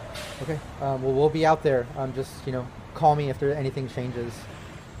 Okay. Well, we'll be out there. Just call me if there anything changes.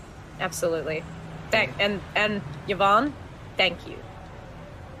 Absolutely. And Yvonne, thank you.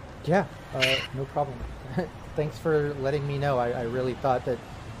 Yeah. No problem. Thanks for letting me know. I really thought that.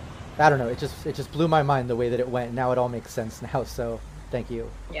 I don't know. It just blew my mind the way that it went. Now it all makes sense now. So thank you.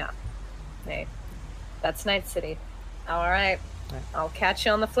 Yeah. Hey, that's Night City. All right. I'll catch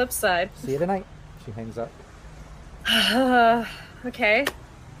you on the flip side. See you tonight. She hangs up. Okay.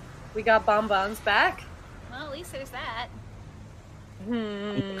 We got bonbons back. Well, at least there's that.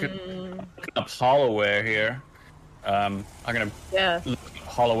 Looking up Hollowware here. I'm gonna look up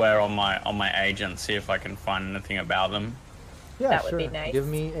Hollowware on my agent, see if I can find anything about them. Yeah, that sure. would be nice. Give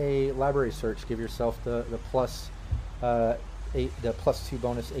me a library search. Give yourself the plus 8, the +2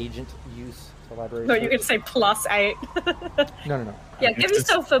 bonus agent use to library. No, search. you could say +8. No. Yeah, give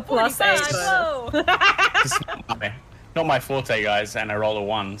yourself a +8. Whoa! It's not my forte, guys, and I rolled a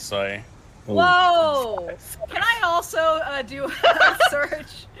 1, so. Whoa! Can I also do a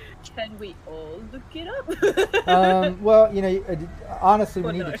search? Can we all look it up? Well, honestly,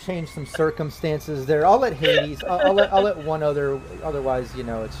 we need to change some circumstances there. I'll let Hades. I'll let one other. Otherwise,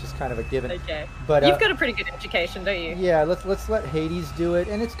 it's just kind of a given. Okay. But you've got a pretty good education, don't you? Yeah. Let's let Hades do it,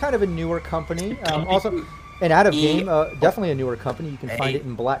 and it's kind of a newer company. Also, an out of game, definitely a newer company. You can find it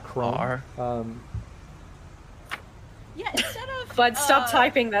in Black Chrome. Yeah, instead of. But stop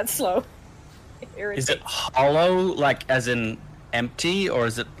typing that slow. Is it hollow, like as in empty, or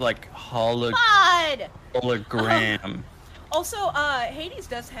is it like hologram? Also, Hades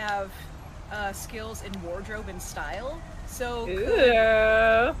does have skills in wardrobe and style, so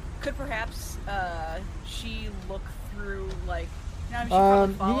could perhaps she look through like? She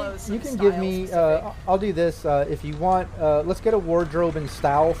probably follows you some can give me. style-specific- I'll do this if you want. Let's get a wardrobe and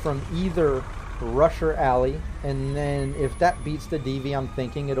style from either Rusher Alley, and then if that beats the DV, I'm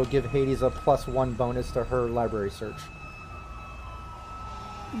thinking it'll give Hades a +1 bonus to her library search.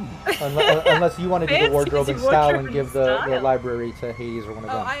 Unless you want to do the wardrobe and style and give the library to Hades or one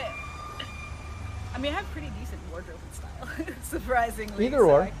of them. I mean, I have pretty decent wardrobe and style, surprisingly. Either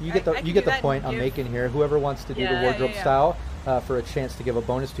or, you get the point I'm making here. Whoever wants to do the wardrobe style for a chance to give a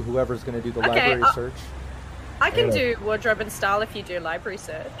bonus to whoever's going to do the library search. I can do wardrobe and style if you do library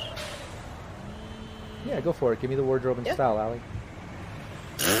search. Yeah, go for it. Give me the wardrobe and style, Allie.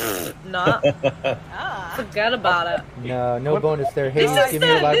 Nah. Forget about it. No bonus there. Hades, give me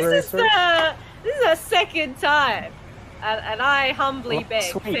the library search. This is our second time. And I humbly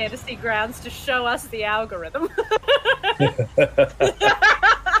beg Fantasy Grounds to show us the algorithm.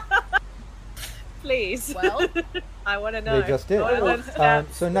 Please. Well, I want to know. They just did.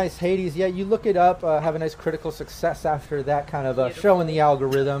 So nice, Hades. Yeah, you look it up, have a nice critical success after that, kind of showing the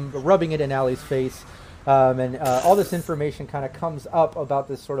algorithm, rubbing it in Allie's face. And all this information kind of comes up about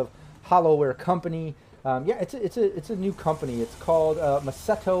this sort of hollowware company. It's a new company. It's called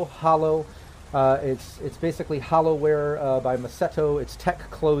Maceto Hollow. It's basically hollowware by Maceto. It's tech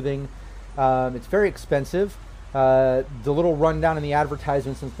clothing. It's very expensive. The little rundown in the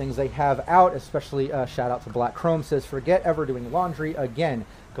advertisements and things they have out, especially shout out to Black Chrome, says, forget ever doing laundry again.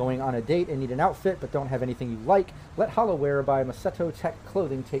 Going on a date and need an outfit but don't have anything you like? Let hollowware by Maceto Tech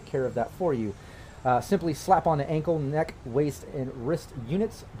Clothing take care of that for you. Simply slap on the ankle, neck, waist, and wrist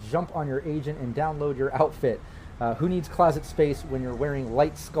units, jump on your agent, and download your outfit. Who needs closet space when you're wearing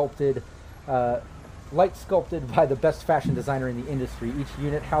light sculpted by the best fashion designer in the industry? Each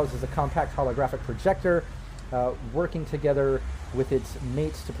unit houses a compact holographic projector, working together with its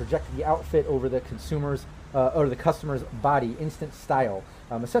mates to project the outfit over the customer's body. Instant style.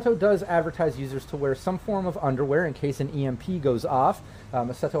 Maceto does advertise users to wear some form of underwear in case an EMP goes off.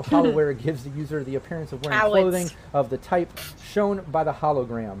 Maceto Hollowware gives the user the appearance of wearing clothing of the type shown by the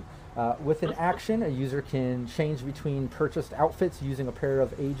hologram. With an action, a user can change between purchased outfits using a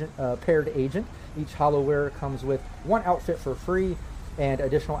paired agent. Each Hollowware comes with one outfit for free, and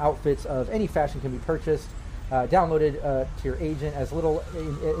additional outfits of any fashion can be purchased, downloaded to your agent in as little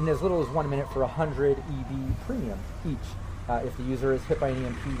as 1 minute for 100 EB premium each. If the user is hit by an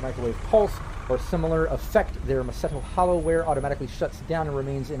EMP, microwave pulse, or similar effect, their Maceto Hollowware automatically shuts down and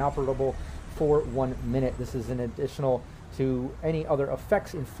remains inoperable for 1 minute. This is an additional to any other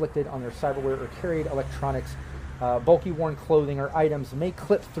effects inflicted on their cyberware or carried electronics. Bulky worn clothing or items may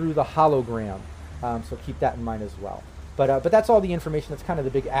clip through the hologram, so keep that in mind as well. But that's all the information. That's kind of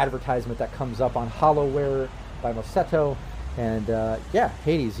the big advertisement that comes up on Hollowware by Maceto. And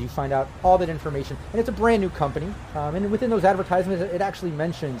Hades, you find out all that information, and it's a brand new company. And within those advertisements, it actually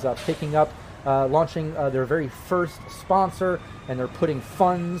mentions picking up, launching their very first sponsor, and they're putting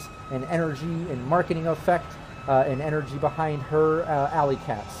funds and energy and marketing effect and energy behind her alley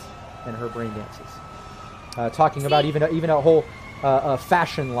cats and her brain dances. Talking about even a whole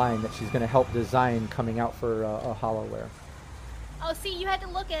fashion line that she's going to help design coming out for Hollowware. Oh, see, you had to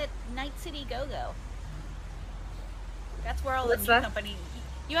look at Night City Go-Go. That's where all the new companies...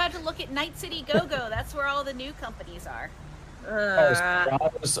 You had to look at Night City Go-Go. That's where all the new companies are.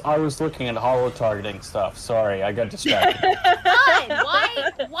 I was looking at holo targeting stuff. Sorry, I got distracted.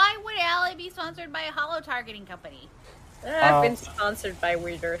 Why would Allie be sponsored by a holo targeting company? I've been sponsored by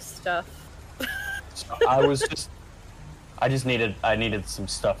weirder stuff. I needed some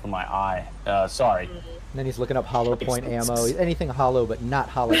stuff for my eye. Sorry. And then he's looking up hollow point ammo. Anything hollow, but not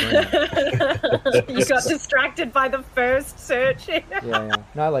hologram. You got distracted by the first search. Yeah.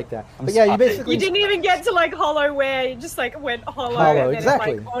 No, I like that. But yeah, you basically... You didn't even get to like hollowware. You just like went hollow and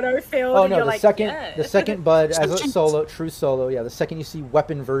exactly. then it, like auto-filled. Oh no, and the second Bud as a true solo. Yeah, the second you see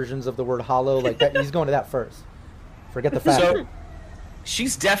weapon versions of the word hollow like that, he's going to that first. Forget the fact. So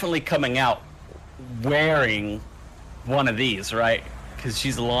she's definitely coming out wearing one of these, right? Because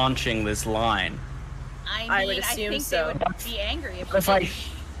she's launching this line. I would assume so. They would be angry if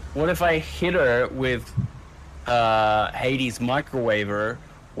What if I hit her with Hades' microwaver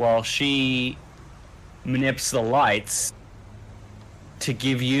while she manips the lights to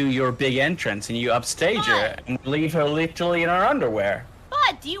give you your big entrance, and you upstage her and leave her literally in her underwear?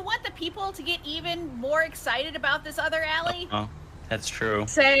 But do you want the people to get even more excited about this other alley? Oh, that's true.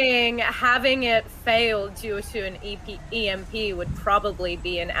 Saying having it fail due to an EMP would probably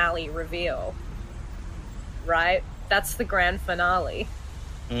be an alley reveal. Right? That's the grand finale.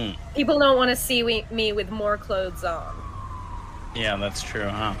 People don't want to see me with more clothes on. Yeah, that's true,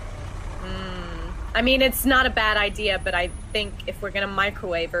 huh? I mean, it's not a bad idea, but I think if we're going to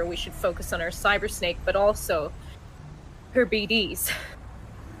microwave her, we should focus on her cyber snake, but also her BDs.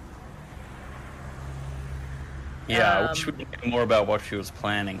 Yeah, I wish we knew more about what she was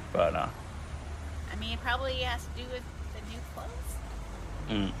planning, but I mean, it probably has to do with the new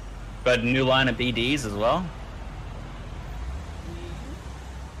clothes. But new line of BDs as well.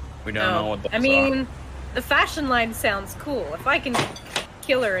 We don't know what those I mean, the fashion line sounds cool. If I can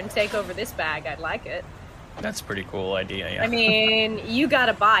kill her and take over this bag, I'd like it. That's a pretty cool idea, yeah. I mean, you got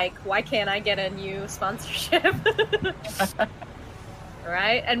a bike. Why can't I get a new sponsorship?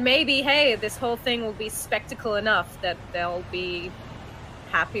 Right? And maybe, hey, this whole thing will be spectacle enough that they'll be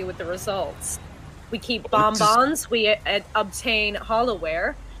happy with the results. We keep bonbons, we obtain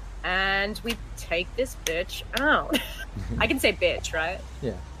hollowware, and we take this bitch out. I can say bitch, right?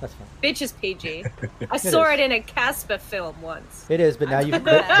 Yeah, that's fine. Bitch is PG. I saw it in a Casper film once. It is, but now you.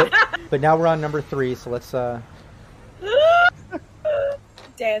 But now we're on number 3, so let's.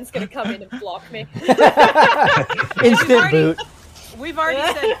 Dan's gonna come in and block me. Instant boot. We've already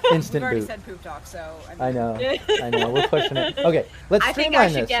said Instant boot. said poop talk, so I know. We're pushing it. Okay, let's I think streamline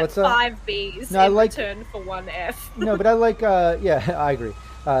I should this. get Let's 5 B's no, in return for 1 F. No, but I like. Yeah, I agree.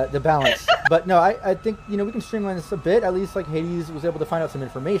 The balance. But no, I think, we can streamline this a bit. At least, like, Hades was able to find out some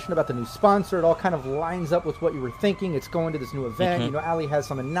information about the new sponsor. It all kind of lines up with what you were thinking. It's going to this new event. Allie has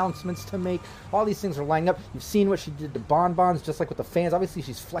some announcements to make. All these things are lining up. You've seen what she did to bonbons, just like with the fans. Obviously,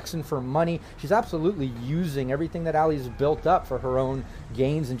 she's flexing for money. She's absolutely using everything that Allie's built up for her own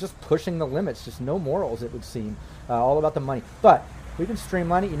gains and just pushing the limits. Just no morals, it would seem. All about the money. But we can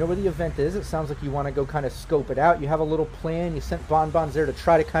streamline it. You know where the event is. It sounds like you want to go kind of scope it out. You have a little plan. You sent bonbons there to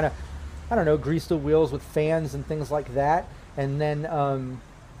try to kind of, I don't know, grease the wheels with fans and things like that. And then,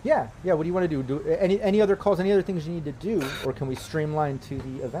 yeah. What do you want to do? Any other calls? Any other things you need to do, or can we streamline to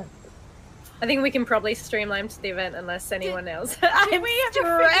the event? I think we can probably streamline to the event unless anyone else. Did we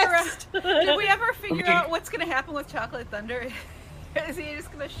ever figure out what's going to happen with Chocolate Thunder? Is he just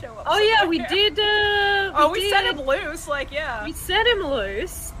gonna show up? Oh yeah, we did. We set him loose. We set him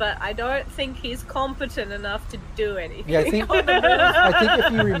loose, but I don't think he's competent enough to do anything. Yeah, I think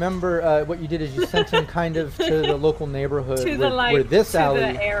if you remember, what you did is you sent him kind of to the local neighborhood where this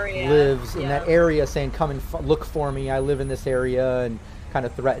alley lives in that area, saying, "Come and look for me. I live in this area," and kind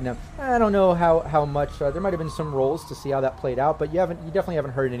of threaten him. I don't know how much. There might have been some rolls to see how that played out, but you definitely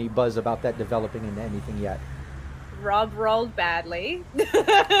haven't heard any buzz about that developing into anything yet. Rob rolled badly.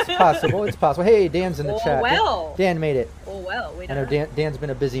 It's possible. Hey, Dan's in the chat. Well. Dan made it. We I know Dan's been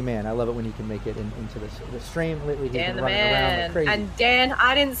a busy man. I love it when he can make it into the stream. Lately he's Dan been the running man. around like crazy. And Dan,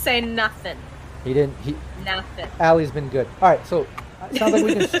 I didn't say nothing. Nothing. Allie's been good. All right, so it sounds like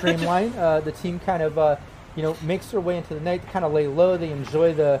we can streamline. The team kind of makes their way into the night, kind of lay low. They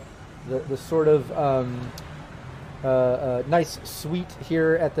enjoy the sort of nice suite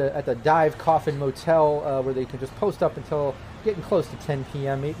here at the Dive Coffin Motel, where they can just post up until getting close to 10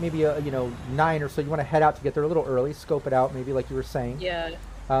 p.m. Maybe 9 or so. You want to head out to get there a little early, scope it out, maybe like you were saying. Yeah.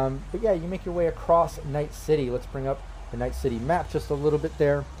 But yeah, you make your way across Night City. Let's bring up the Night City map just a little bit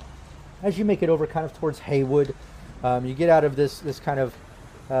there. As you make it over kind of towards Haywood, you get out of this kind of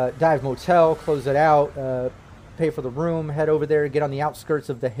Dive Motel, close it out, pay for the room, head over there, get on the outskirts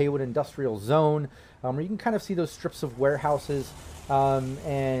of the Haywood Industrial Zone, where you can kind of see those strips of warehouses.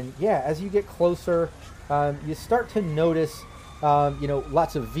 And yeah, as you get closer, you start to notice,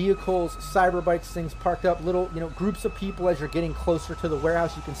 lots of vehicles, cyberbikes, things parked up, little, groups of people as you're getting closer to the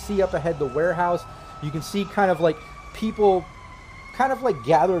warehouse. You can see up ahead the warehouse. You can see kind of like people kind of like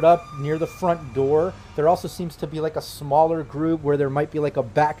gathered up near the front door. There also seems to be like a smaller group where there might be like a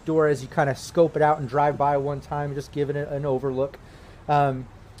back door as you kind of scope it out and drive by one time, just giving it an overlook.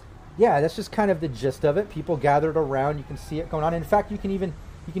 Yeah, that's just kind of the gist of it. People gathered around. You can see it going on. In fact, you can even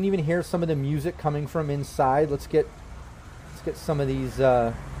hear some of the music coming from inside. Let's get some of these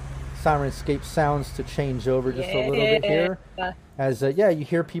Sirenscape sounds to change over just a little bit here. As you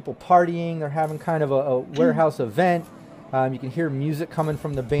hear people partying. They're having kind of a warehouse event. You can hear music coming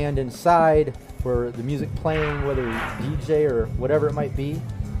from the band inside, or the music playing, whether it's DJ or whatever it might be.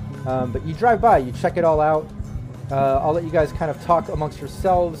 But you drive by, you check it all out. I'll let you guys kind of talk amongst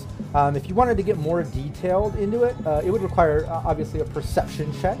yourselves. If you wanted to get more detailed into it, it would require obviously a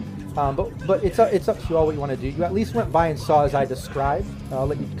perception check. But it's up to you all what you want to do. You at least went by and saw as I described. I'll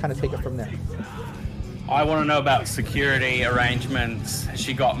let you kind of take it from there. I want to know about security arrangements. Has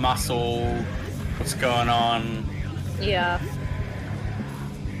she got muscle? What's going on? Yeah.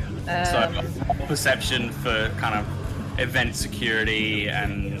 So perception for kind of event security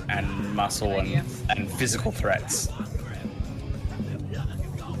and muscle and physical threats.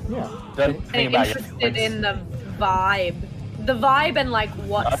 Yeah. I'm interested in the vibe. The vibe and like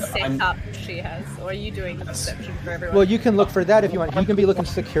what setup she has. Or are you doing the perception for everyone? Well, you can look for that if you want. You can be looking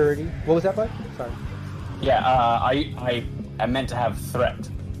security. What was that, bud? Sorry. I meant to have threat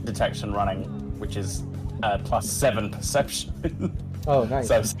detection running, which is +7 perception. Oh, nice.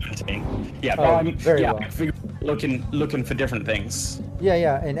 So 17. Yeah, very well. Looking for different things.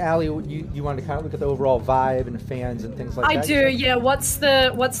 Yeah. And Allie, you wanted to kind of look at the overall vibe and fans and things like that? I do, yeah. What's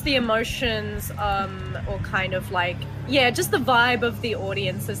the emotions, or kind of like, just the vibe of the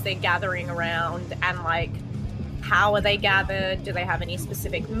audience as they're gathering around, and like, how are they gathered? Do they have any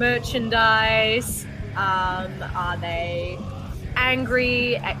specific merchandise? Are they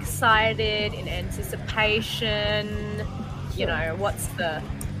angry, excited, in anticipation? You know, what's the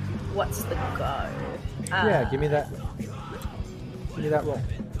go? Yeah, give me that roll.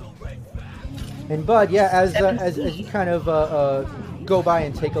 And Bud, as you kind of go by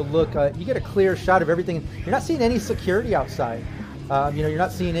and take a look, you get a clear shot of everything. You're not seeing any security outside. You're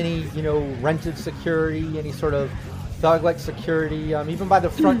not seeing any rented security, any sort of thug-like security. Even by the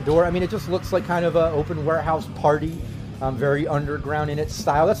front door, it just looks like kind of an open warehouse party. Very underground in its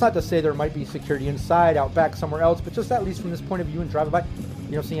style. That's not to say there might be security inside, out back, somewhere else, but just at least from this point of view and driving by,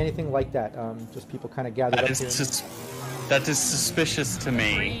 you don't see anything like that. Just people kind of gathered up here. That is suspicious to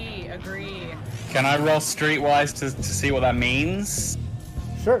me. Agree. Can I roll streetwise to see what that means?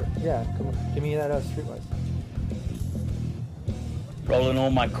 Sure, yeah. Come on, give me that streetwise. Rolling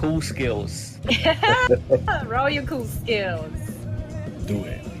all my cool skills. Roll your cool skills. Do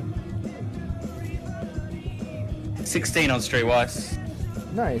it. 16 on streetwise.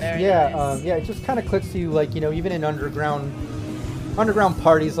 Nice. Very yeah. nice. It just kind of clicks to you, like, even in underground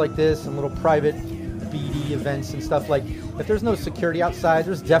parties like this and little private BD events and stuff, like, if there's no security outside,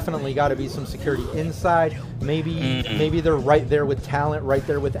 there's definitely got to be some security inside. Maybe they're right there with Talent, right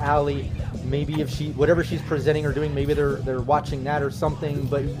there with Allie. Maybe if whatever she's presenting or doing, maybe they're watching that or something.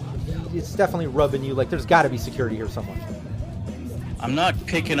 But it's definitely rubbing you like there's got to be security here somewhere. I'm not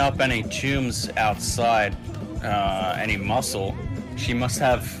picking up any tombs outside. Any muscle. She must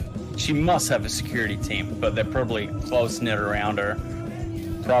have a security team, but they're probably close knit around her.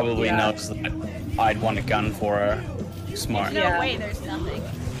 Probably knows that I'd want a gun for her. Smart. There's no way there's nothing.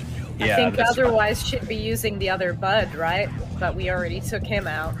 Yeah, I think otherwise she'd be using the other Bud, right? But we already took him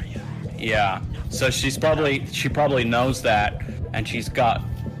out. Yeah. So she probably knows that, and she's got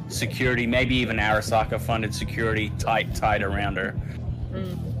security, maybe even Arasaka funded security tight around her.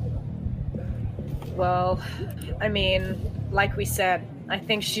 Well, like we said, I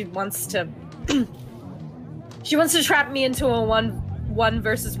think she wants to trap me into a one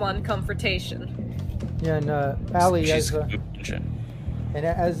versus one confrontation. Yeah, and Allie, as Bud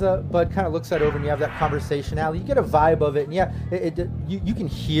kind of looks that over and you have that conversation, Allie, you get a vibe of it, and you can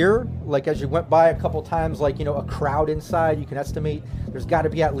hear, like, as you went by a couple times, like, a crowd inside. You can estimate there's got to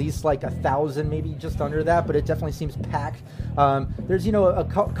be at least like 1,000, maybe just under that, but it definitely seems packed. There's a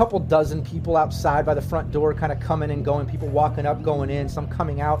couple dozen people outside by the front door, kind of coming and going, people walking up, going in, some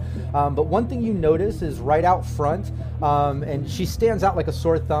coming out. But one thing you notice is right out front, and she stands out like a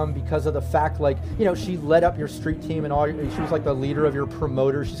sore thumb because of the fact, like, she led up your street team and she was like the leader of your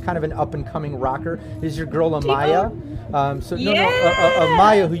promoter. She's kind of an up and coming rocker. Is your girl Amaya?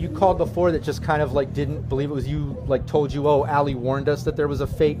 Amaya, who you called before, that just kind of like didn't believe it was you, like told you, oh, Allie warned us that there was a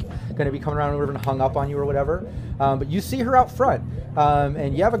fake going to be coming around or whatever and hung up on you or whatever. But you see her out front,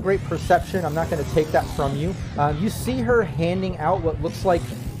 and you have a great perception. I'm not going to take that from you. You see her handing out what looks like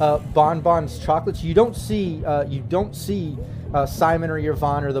bonbons, chocolates. You don't see Simon or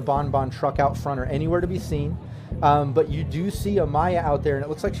Yvonne or the bonbon truck out front or anywhere to be seen. But you do see Amaya out there, and it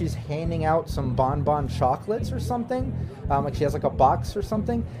looks like she's handing out some bonbon chocolates or something. Like she has like a box or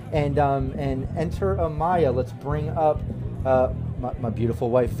something. And enter Amaya. Let's bring up my beautiful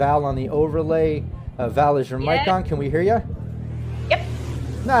wife Val on the overlay. Val, is your mic on? Can we hear you? Yep.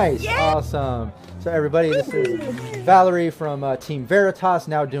 Nice. Yeah. Awesome. So everybody, this is Valerie from Team Veritas,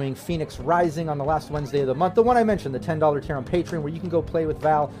 now doing Phoenix Rising on the last Wednesday of the month. The one I mentioned, the $10 tier on Patreon, where you can go play with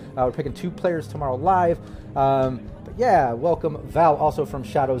Val. We're picking 2 players tomorrow live. But yeah, welcome Val, also from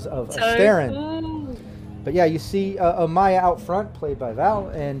Shadows of Astaren. Cool. But yeah, you see Amaya out front, played by Val,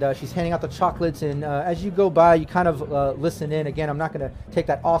 and she's handing out the chocolates. And as you go by, you kind of listen in. Again, I'm not going to take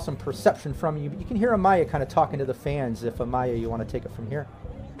that awesome perception from you, but you can hear Amaya kind of talking to the fans. If Amaya, you want to take it from here.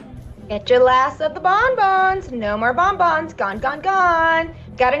 Get your last of the bonbons. No more bonbons. Gone, gone, gone.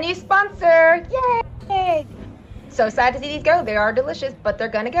 Got a new sponsor. Yay! So sad to see these go. They are delicious, but they're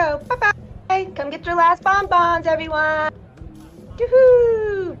gonna go. Bye-bye. Come get your last bonbons, everyone.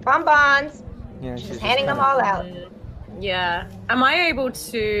 Yoo-hoo! Bonbons. Yeah, She's handing them all out. Yeah. Am I able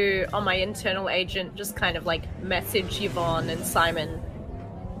to, on my internal agent, just kind of like message Yvonne and Simon,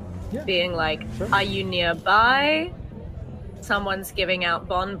 being like, sure. Are you nearby? someone's giving out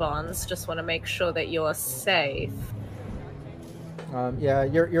bonbons. Just want to make sure that you're safe. Yeah,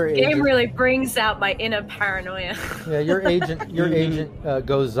 your Game agent really brings out my inner paranoia. Yeah, your agent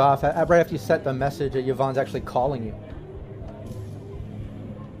goes off right after you set the message. Yvonne's actually calling you.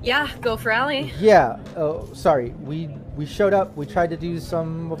 Yeah, go for Allie. Yeah. Oh, sorry. We showed up. We tried to do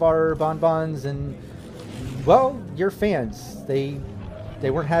some of our bonbons, and well, your fans they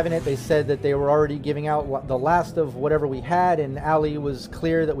weren't having it. They said that they were already giving out the last of whatever we had, and Allie was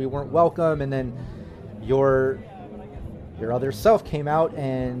clear that we weren't welcome. And then your other self came out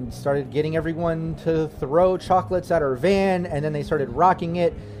and started getting everyone to throw chocolates at our van, and then they started rocking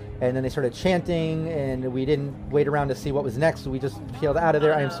it, and then they started chanting, and we didn't wait around to see what was next. So we just peeled out of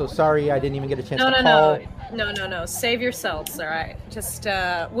there. I am so sorry. I didn't even get a chance to call. No. Save yourselves, all right? Just,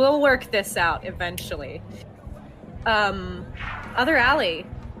 we'll work this out eventually. Other Allie,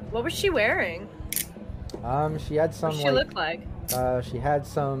 what was she wearing? She had some, what did she look like? She had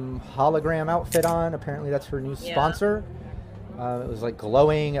some hologram outfit on. Apparently that's her new sponsor. It was like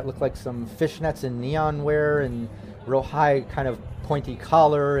glowing. It looked like some fishnets and neon wear and real high kind of pointy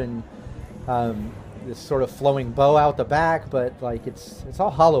collar and this sort of flowing bow out the back. But like it's all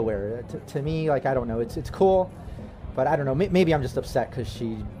hollow-wear. To me, like, I don't know. It's cool, but I don't know. Maybe I'm just upset because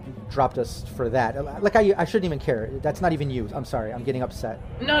she dropped us for that. Like I shouldn't even care. That's not even you. I'm sorry. I'm getting upset.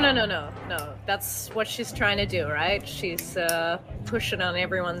 No. That's what she's trying to do, right? She's pushing on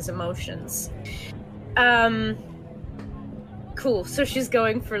everyone's emotions. Cool. So she's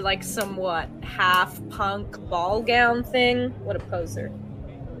going for like some half punk ball gown thing. What a poser.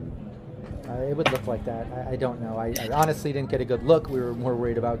 It would look like that. I don't know. I honestly didn't get a good look. We were more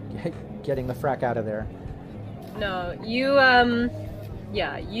worried about getting the frack out of there. No, you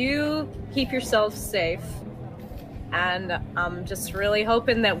you keep yourself safe, and I'm just really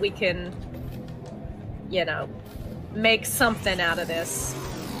hoping that we can, make something out of this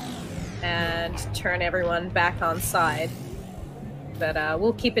and turn everyone back on side. But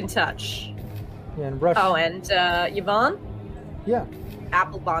we'll keep in touch. Yeah, and Rush. Oh, and Yvonne? Yeah.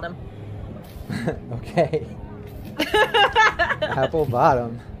 Apple bottom. Okay. Apple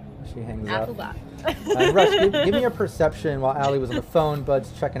bottom. She hangs Apple up. bottom. Rush, give me your perception while Allie was on the phone.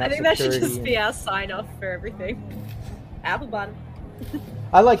 Bud's checking out I think security. that should just be our sign off for everything. Apple bottom.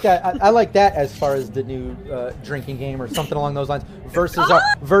 I like that. I like that as far as the new drinking game or something along those lines versus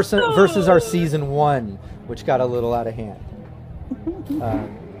versus our season 1, which got a little out of hand.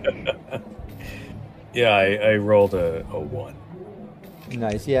 Yeah, I rolled a 1.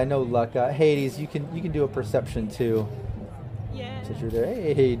 Nice. Yeah, no luck. Hades, you can do a perception too. Yeah. Since you're there.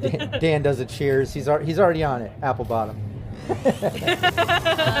 Hey, Dan does a cheers. He's already on it. Apple bottom.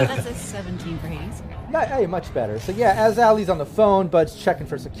 That's a 17 for Hades. Hey, much better. So yeah, as Allie's on the phone, Bud's checking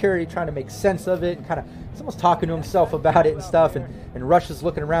for security, trying to make sense of it, and kind of he's almost talking to himself about it and stuff. And Rush is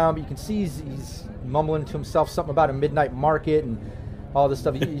looking around, but you can see he's mumbling to himself something about a midnight market and all this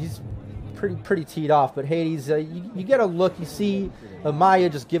stuff. He's pretty teed off. But Hades, you get a look. You see Maya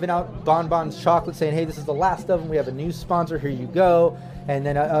just giving out bonbons, chocolate, saying, "Hey, this is the last of them. We have a new sponsor. Here you go." And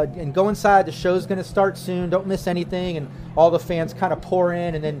then and go inside. The show's going to start soon. Don't miss anything. And all the fans kind of pour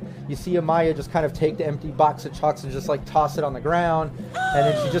in. And then you see Amaya just kind of take the empty box of chocolates and just like toss it on the ground. And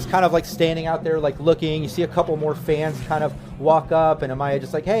then she's just kind of like standing out there like looking. You see a couple more fans kind of walk up. And Amaya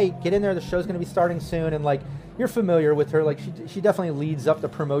just like, "Hey, get in there. The show's going to be starting soon." And like, you're familiar with her. Like she definitely leads up the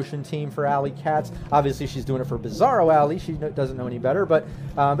promotion team for Alley Cats. Obviously, she's doing it for Bizarro Alley. She doesn't know any better. But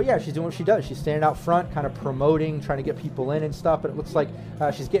yeah, she's doing what she does. She's standing out front, kind of promoting, trying to get people in and stuff. But it looks like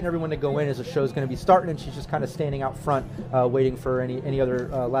she's getting everyone to go in as the show's going to be starting, and she's just kind of standing out front, waiting for any other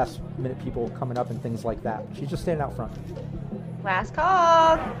last-minute people coming up and things like that. She's just standing out front. Last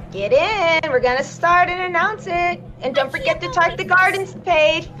call. Get in. We're going to start and announce it. And don't forget to check the Gardens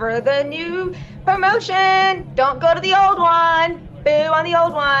page for the new promotion. Don't go to the old one. Boo on the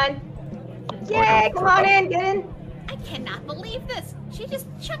old one. Yay, come on in. Get in. I cannot believe this. She just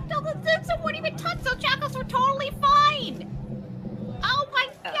chucked all the zips and wouldn't even touch those chocolates. Were totally fine. Oh my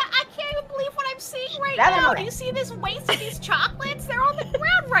god, I can't even believe what I'm seeing right now. Do you see this waste of these chocolates? They're on the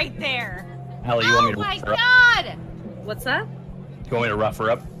ground right there. Allie, you want me to rough her up? God. What's that? You want me to rough her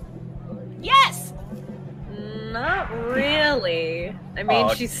up? Yes. Not really. I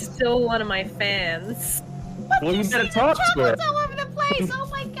mean, she's still one of my fans. But well, you gotta talk to her. Chocolates all over the place. Oh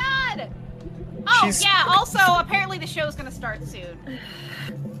my god. Oh yeah. Also, apparently the show's gonna start soon.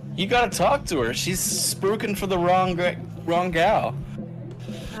 You gotta talk to her. She's spooking for the wrong gal.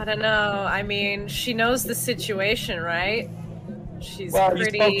 I don't know. I mean, she knows the situation, right? She's well,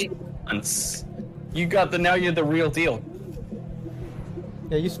 pretty. You spoke to her once. You got now you're the real deal.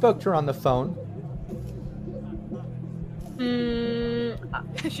 Yeah, you spoke to her on the phone.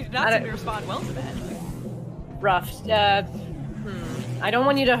 She did not seem to respond well to that. Rough. I don't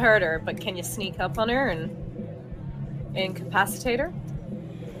want you to hurt her, but can you sneak up on her and incapacitate her?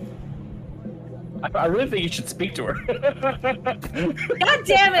 I really think you should speak to her. God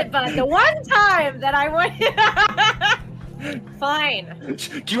damn it, bud! The one time that I want. Fine.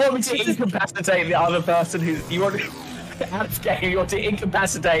 Do you want me to incapacitate the other person who you want to abscate? You want to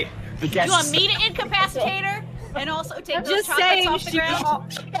incapacitate the guest? You want me to incapacitate her? And also take those Just chocolates saying, off the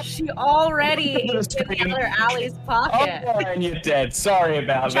ground? she already is in the other Allie's pocket. Oh, and you're dead. Sorry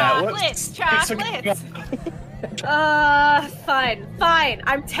about Chocolates, that. chocolates. Fine.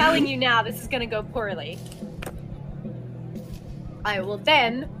 I'm telling you now, this is gonna go poorly. I will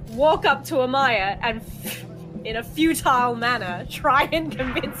then walk up to Amaya and, in a futile manner, try and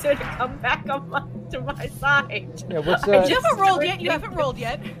convince her to come back to my side. Yeah, what's You haven't rolled yet. You haven't rolled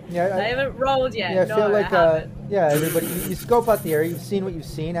yet. Yeah, I haven't rolled yet. Yeah, I no, feel like I haven't. everybody. You scope out the area. You've seen what you've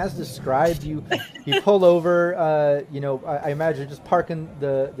seen, as described. You pull over. I imagine just parking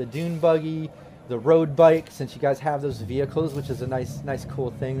the dune buggy, the road bike, since you guys have those vehicles, which is a nice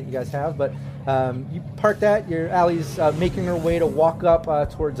cool thing that you guys have. But you park that. Your Allie's making her way to walk up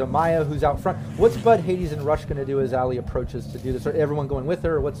towards Amaya, who's out front. What's Bud, Hades, and Rush going to do as Allie approaches to do this? Are everyone going with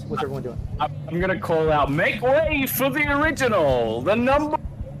her, or what's everyone doing? I'm gonna call out, make way for the original, the number one,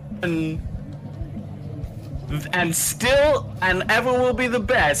 and ever will be the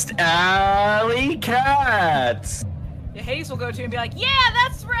best, Alley Cat. Yeah, Hades will go to and be like, yeah,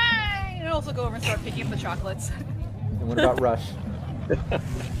 that's right! And also go over and start picking up the chocolates. And what about Rush?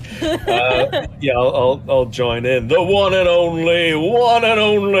 I'll join in. The one and only.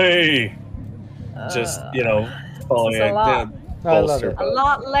 Just following This is a lot. I love it. A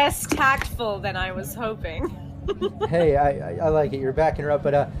lot less tactful than I was hoping. Hey, I like it. You're backing her up,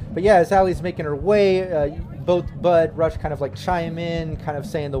 but yeah, as Allie's making her way, both Bud, Rush kind of like chime in, kind of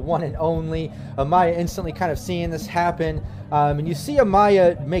saying the one and only. Amaya instantly kind of seeing this happen, and you see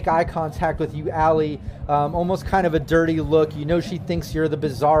Amaya make eye contact with you, Allie, almost kind of a dirty look. You know she thinks you're the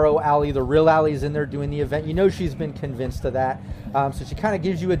bizarro Allie, the real Allie's in there doing the event. You know she's been convinced of that, so she kind of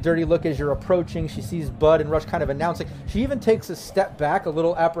gives you a dirty look as you're approaching. She sees Bud and Rush kind of announcing. She even takes a step back, a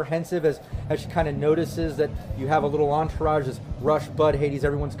little apprehensive, as she kind of notices that you have a little entourage as Rush, Bud, Hades,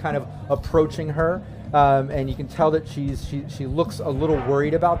 everyone's kind of approaching her. And you can tell that she looks a little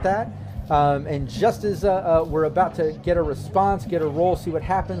worried about that. And just as we're about to get a response, get a roll, see what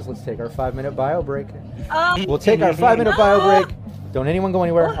happens, let's take our 5-minute bio break. We'll take our 5-minute bio break. Don't anyone go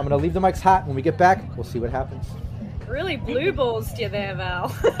anywhere. I'm going to leave the mics hot. When we get back, we'll see what happens. Really blue balls you there, Val.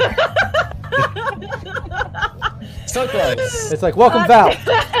 So close. It's like, welcome, Val.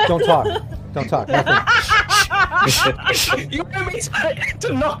 Don't talk. Nothing. You want me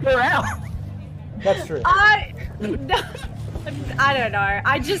to knock her out? That's true. I don't know.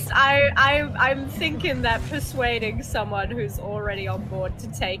 I'm thinking that persuading someone who's already on board to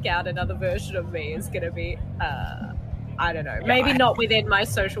take out another version of me is going to be, I don't know, maybe not within my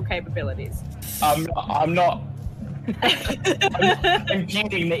social capabilities. I'm not. I'm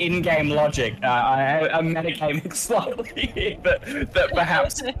imputing the in-game logic. I'm metagaming slightly that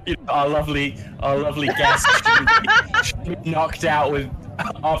perhaps our lovely guest should be knocked out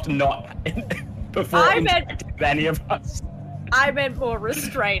after not before interacting with any of us. I meant more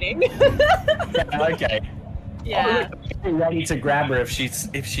restraining. Yeah, okay. Yeah. I'm ready to grab her if she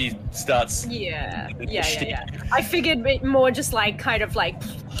starts. Yeah. I figured more just like kind of like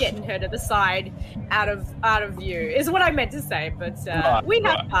getting her to the side, out of view is what I meant to say. But we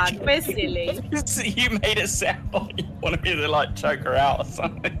have fun. We're silly. You made it sound like you wanted me to like choke her out or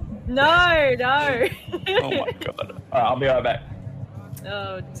something. No. Oh my god! All right, I'll be right back.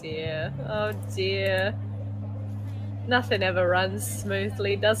 Oh dear. Nothing ever runs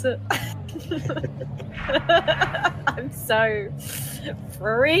smoothly, does it? I'm so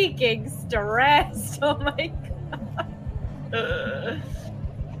freaking stressed. Oh my god.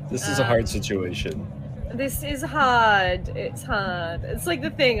 This is a hard situation. This is hard. It's hard. It's like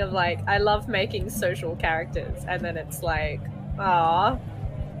the thing of like, I love making social characters, and then it's like, I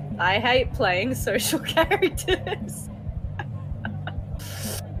hate playing social characters.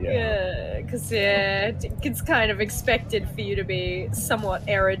 Yeah, because it's kind of expected for you to be somewhat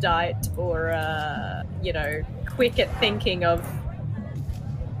erudite or, quick at thinking of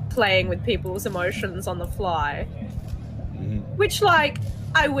playing with people's emotions on the fly. Mm-hmm. Which, like,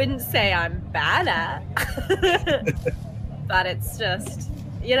 I wouldn't say I'm bad at. But it's just,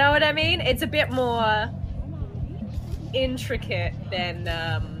 you know what I mean? It's a bit more intricate than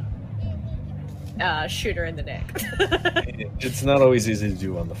shooter in the neck. It's not always easy to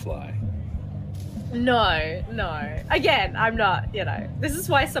do on the fly. No. Again, I'm not, this is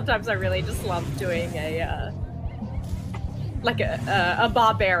why sometimes I really just love doing a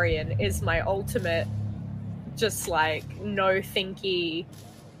barbarian is my ultimate, just like, no thinky,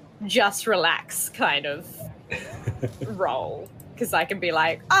 just relax kind of role. Because I can be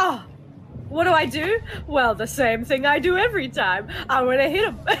like, what do? Well, the same thing I do every time. I'm going to hit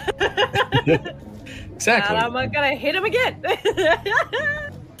him. Exactly. And I'm going to hit him again.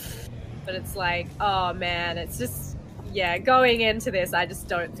 But it's like, oh man, it's just, going into this, I just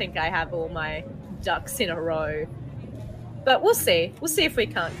don't think I have all my ducks in a row. But we'll see. We'll see if we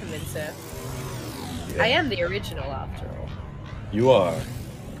can't convince her. Yeah. I am the original, after all. You are.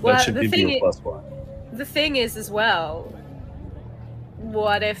 Well, that should give you a +1. The thing is, as well,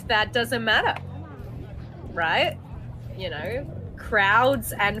 what if that doesn't matter? Right?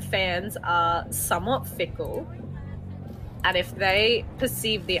 Crowds and fans are somewhat fickle. And if they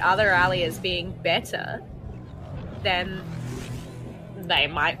perceive the other alley as being better, then they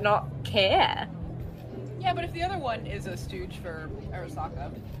might not care. Yeah, but if the other one is a stooge for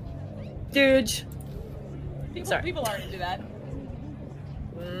Arasaka... Stooge. People aren't into that.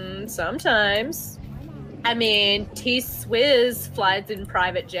 Sometimes. I mean, T-Swizz flies in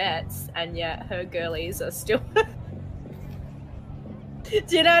private jets, and yet her girlies are still... Do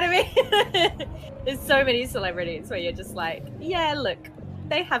you know what I mean? There's so many celebrities where you're just like, yeah, look,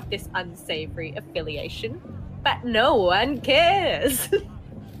 they have this unsavory affiliation, but no one cares.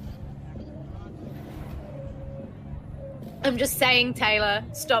 I'm just saying, Taylor,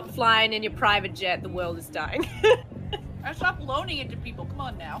 stop flying in your private jet. The world is dying. I stop loaning it to people. Come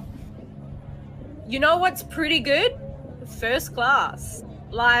on now. You know what's pretty good? First class.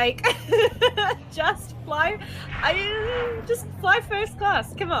 Like, just fly first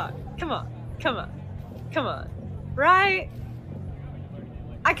class. Come on. Right?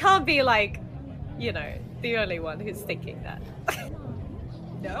 I can't be like, the only one who's thinking that.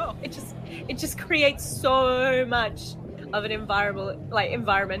 No. It just creates so much of an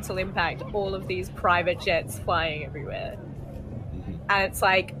environmental impact, all of these private jets flying everywhere. And it's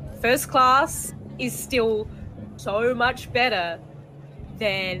like, first class is still so much better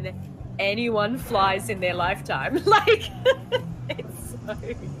than anyone flies in their lifetime. Like, it's so...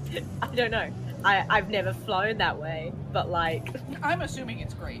 I don't know. I've never flown that way, but like... I'm assuming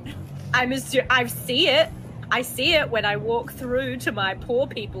it's great. I see it. I see it when I walk through to my poor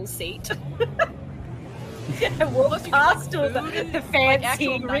people's seat. And walk past all the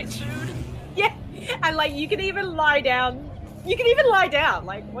fancy rich food. Yeah, and like you can even lie down.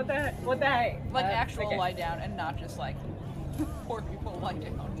 Like what the heck? Like actual lie down, and not just like poor people lie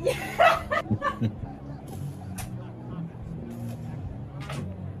down. Yeah.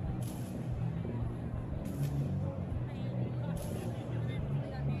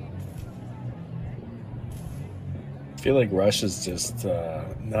 I feel like Rush is just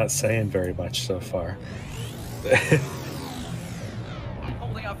not saying very much so far.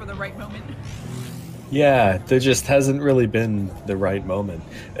 Holding out for the right moment. Yeah, there just hasn't really been the right moment.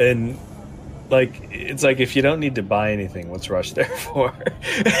 And like, it's like, if you don't need to buy anything, what's Rush there for?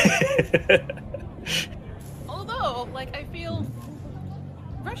 Although, like, I feel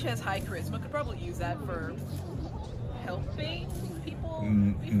Rush has high charisma, could probably use that for helping people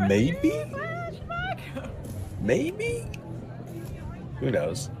be maybe? Maybe? Who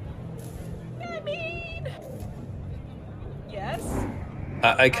knows? I mean... Yes?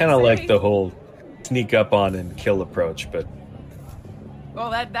 I kind of like the whole sneak up on and kill approach, but...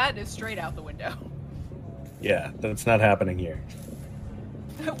 Well, that is straight out the window. Yeah, that's not happening here.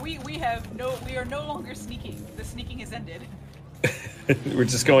 We are no longer sneaking. The sneaking has ended. We're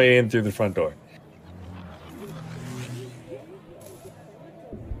just going in through the front door.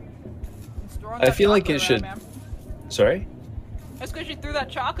 I feel like it should... Ma'am. Sorry? That's because you threw that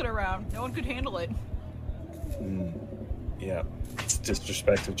chocolate around. No one could handle it. Yeah, it's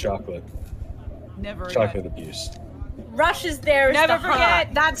disrespect to chocolate. Never Chocolate abuse. Rush is there as Never the forget. heart.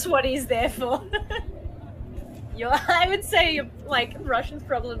 That's what he's there for. I would say, like, Rush is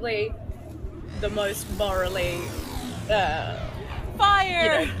probably the most morally...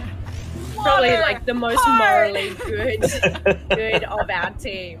 Fire! Probably, Water! like, the most Hard! morally good of our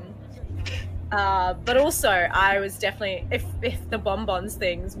team. But also, I was definitely... If the bonbons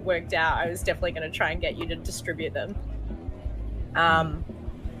things worked out, I was definitely going to try and get you to distribute them.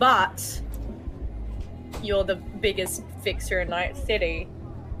 But... You're the biggest fixer in Night City.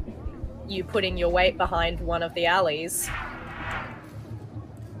 You putting your weight behind one of the alleys.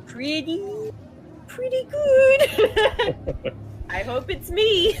 Pretty good. I hope it's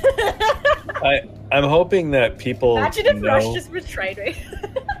me. I'm hoping that people Imagine if know... Rush just betrayed me.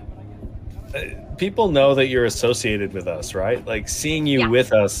 people know that you're associated with us, right? Like seeing you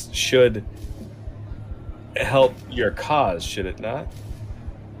with us should help your cause, should it not?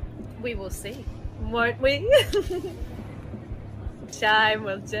 We will see, won't we? Time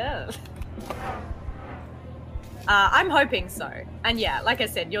will tell. I'm hoping so. And yeah, like I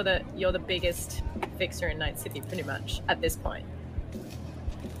said, you're the biggest fixer in Night City pretty much at this point.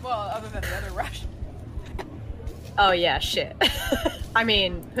 Well, other than the other Rush. Oh yeah, shit. I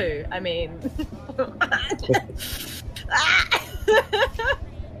mean, who? I mean...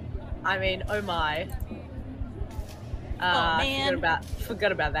 I mean, oh my. Oh man.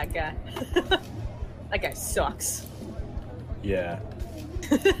 Forgot about that guy. That guy sucks. Yeah.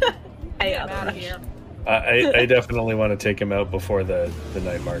 Hey, Get him out of here. I definitely want to take him out before the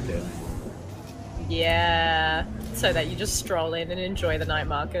night market. Yeah. So that you just stroll in and enjoy the night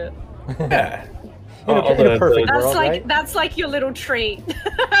market. Yeah. In a perfect That's world, like right? that's like your little treat.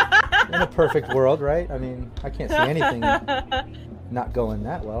 In a perfect world, right? I mean, I can't see anything not going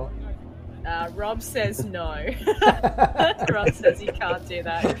that well. Rob says no. Rob says you can't do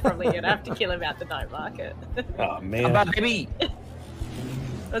that. You're probably gonna have to kill him at the night market. Oh man. I'm back, baby.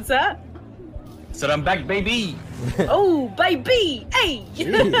 What's that? Said I'm back, baby. Oh, baby! Hey!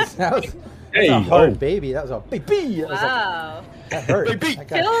 Jeez, that was Hey, a hard oh. baby. That was a baby. That was Wow. that hurt. Baby. That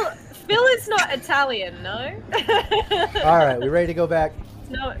got- Phil is not Italian, no? All right, we ready to go back?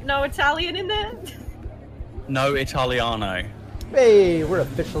 No Italian in there? No Italiano. Hey, we're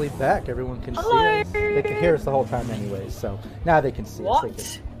officially back. Everyone can see Hello. us. They can hear us the whole time anyways, so now they can see What?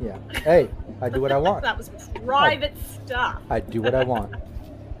 us. They can, yeah. Hey, I do what I want. That was private stuff. I do what I want.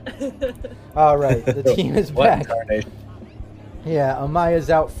 All right, the team is What back. incarnation? Yeah, Amaya's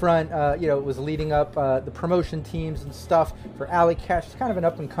out front. It was leading up the promotion teams and stuff for Alley Cat. She's kind of an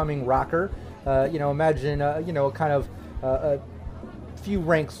up-and-coming rocker. Imagine, kind of a few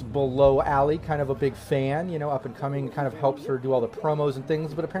ranks below Alley, kind of a big fan, up-and-coming, kind of helps her do all the promos and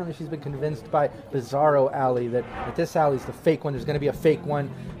things. But apparently she's been convinced by Bizarro Alley that this Alley's the fake one. There's going to be a fake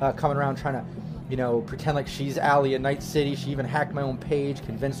one coming around trying to pretend like she's Allie in Night City. She even hacked my own page,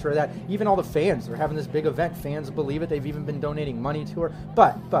 convinced her of that. Even all the fans, they're having this big event. Fans believe it. They've even been donating money to her.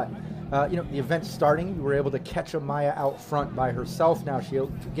 But the event's starting. We were able to catch Amaya out front by herself. Now she'll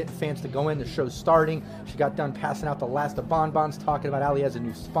get fans to go in. The show's starting. She got done passing out the last of bonbons, talking about Allie as a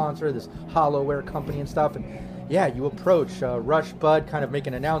new sponsor, this Hollowware company and stuff. And yeah, you approach Rush Bud, kind of make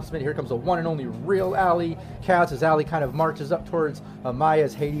an announcement. Here comes the one and only real Alley Cats as Allie kind of marches up towards Amaya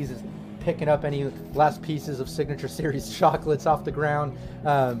as Hades is picking up any last pieces of Signature Series chocolates off the ground.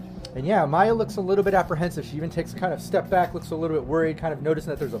 And yeah, Maya looks a little bit apprehensive. She even takes a kind of step back, looks a little bit worried, kind of noticing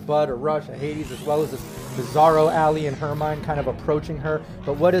that there's a Bud, a Rush, a Hades, as well as this Bizarro Alley in her mind kind of approaching her.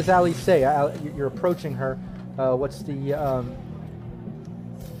 But what does Alley say? You're approaching her. What's the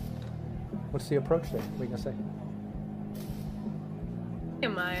approach there? What are you going to say? Hey,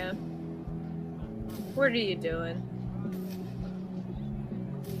 Maya. What are you doing?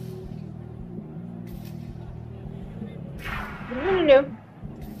 No.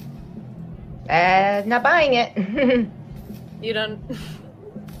 Not buying it. You don't...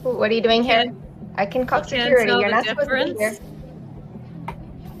 What are you doing here? Can't- I can call you can't security. tell You're the not supposed to be here. difference?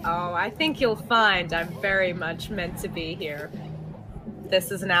 Oh, I think you'll find I'm very much meant to be here.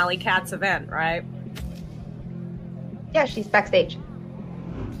 This is an Alley Cats event, right? Yeah, she's backstage.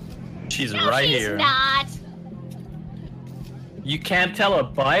 She's No, right she's here. not. You can't tell a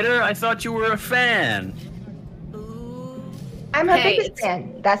biter? I thought you were a fan. Ooh. I'm her Hey, biggest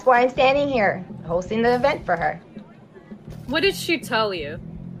fan. That's why I'm standing here, hosting the event for her. What did she tell you?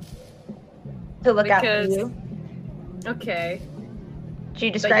 To look out for Because- you. Okay. She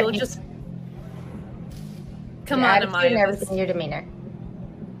But described you'll you, just... Come your on, attitude and Amaya. everything, your demeanor.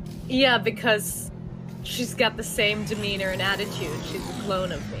 Yeah, because she's got the same demeanor and attitude. She's a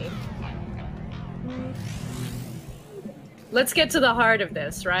clone of me. Let's get to the heart of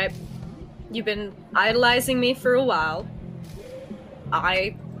this, right? You've been idolizing me for a while.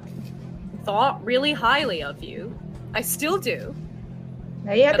 I thought really highly of you. I still do.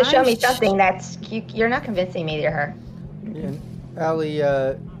 Now you have But to show I'm me sh- something that's you're not convincing me to her. And Allie,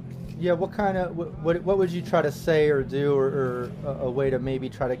 what kind of what would you try to say or do, or a way to maybe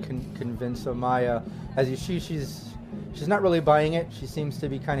try to convince Amaya? She's not really buying it. She seems to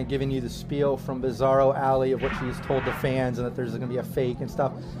be kind of giving you the spiel from Bizarro Alley of what she's told the fans and that there's going to be a fake and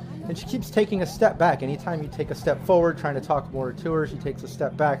stuff. And she keeps taking a step back. Anytime you take a step forward, trying to talk more to her, she takes a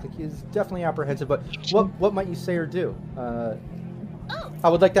step back. Like, she's definitely apprehensive. But what might you say or do? I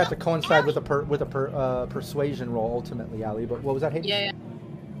would like that to coincide with a persuasion roll ultimately, Allie. But what was that, Hayden? Yeah.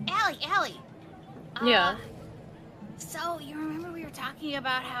 Allie. Yeah. So you remember we were talking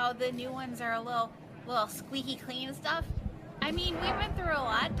about how the new ones are a little squeaky clean and stuff? I mean, we went through a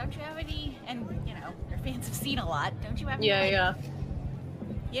lot. Don't you have any? And your fans have seen a lot. Don't you have any? Yeah.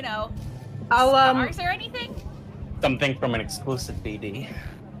 Scars or anything? Something from an exclusive BD.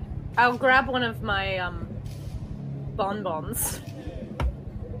 I'll grab one of my bonbons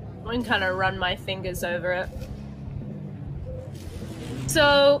and kind of run my fingers over it.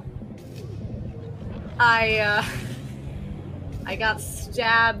 So I got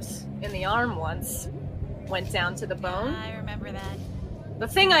stabbed in the arm once. Went down to the bone. I remember that. The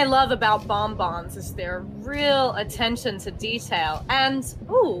thing I love about bonbons is their real attention to detail. And,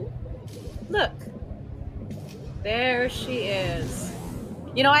 ooh, look. There she is.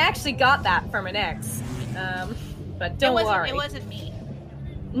 I actually got that from an ex. But don't worry. It wasn't me.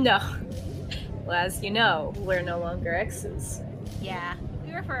 No. Well, as you know, we're no longer exes. Yeah,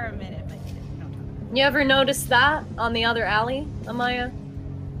 we were for a minute, but You ever notice that on the other alley, Amaya?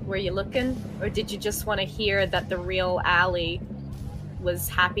 Were you looking? Or did you just want to hear that the real Allie was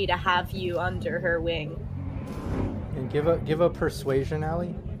happy to have you under her wing? And give a persuasion,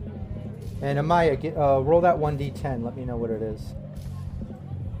 Allie. And Amaya, roll that 1d10. Let me know what it is.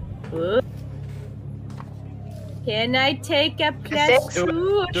 Can I take a plus 2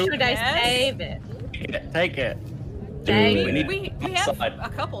 or should I save it? Take it. we have a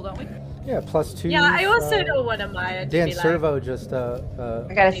couple, don't we? Yeah, +2. Yeah, I also don't want Amaya to Dan be Servo just I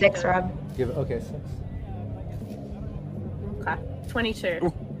got a 6, Rob. okay, 6. Okay,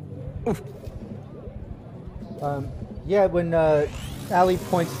 22. Yeah, when Allie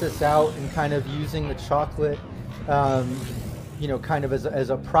points this out and kind of using the chocolate, kind of as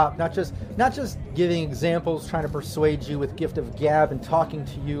a prop, not just giving examples, trying to persuade you with gift of gab and talking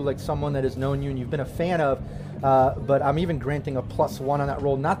to you like someone that has known you and you've been a fan of. But I'm even granting a +1 on that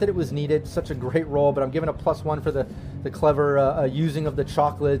roll. Not that it was needed, such a great roll, but I'm giving a +1 for the clever using of the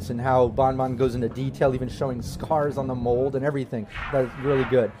chocolates and how Bonbon goes into detail, even showing scars on the mold and everything. That's really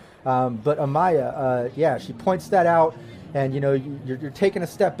good. But Amaya, she points that out, and you're taking a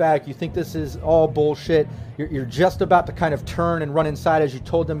step back. You think this is all bullshit. You're just about to kind of turn and run inside as you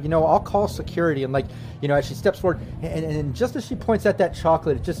told them, I'll call security. And as she steps forward, and just as she points at that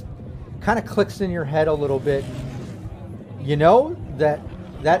chocolate, it just kind of clicks in your head a little bit. That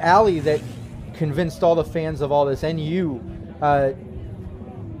Allie that convinced all the fans of all this and you,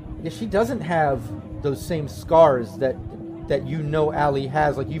 she doesn't have those same scars that Allie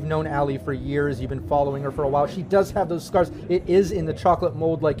has. Like, you've known Allie for years, you've been following her for a while. She does have those scars. It is in the chocolate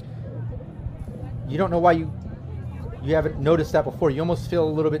mold. Like, you don't know why you haven't noticed that before. You almost feel a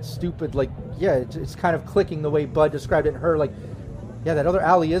little bit stupid. Like, it's kind of clicking the way Bud described it in her. Like, that other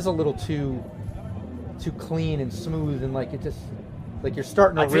Allie is a little too clean and smooth, and it just, you're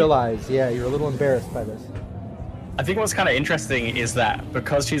starting to realize, you're a little embarrassed by this. I think what's kind of interesting is that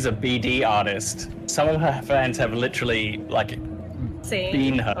because she's a BD artist, some of her fans have literally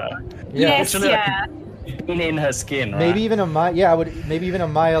been her. Yes, been in her skin, right? Maybe even Amaya, maybe even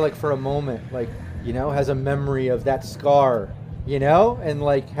Amaya, for a moment, has a memory of that scar, and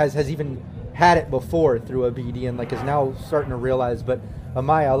has even had it before through a BD and is now starting to realize. But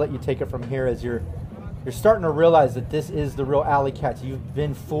Amaya, I'll let you take it from here as you're starting to realize that this is the real Alley Cats. You've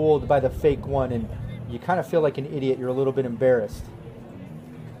been fooled by the fake one, and you kind of feel like an idiot. You're a little bit embarrassed.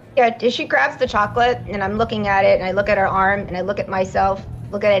 Yeah, she grabs the chocolate, and I'm looking at it, and I look at her arm, and I look at myself,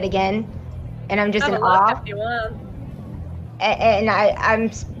 look at it again, and I'm just in awe. If you want. And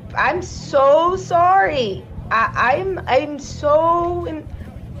I'm so sorry. I'm so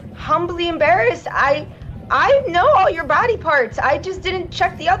humbly embarrassed. I know all your body parts. I just didn't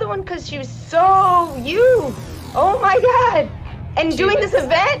check the other one because she was so you. Oh my God. And doing this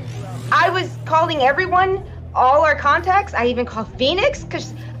event, I was calling everyone, all our contacts. I even called Phoenix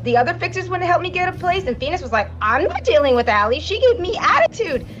because the other fixers wouldn't help me get a place. And Phoenix was like, I'm not dealing with Allie. She gave me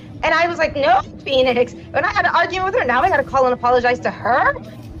attitude. And I was like, no, Phoenix. And I had an argument with her. Now I got to call and apologize to her.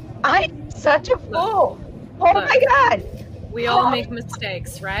 I'm such a fool. Oh my God. We all make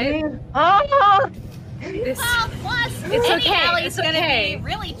mistakes, right? Oh. Well, plus, It's maybe okay, Allie's it's gonna okay. be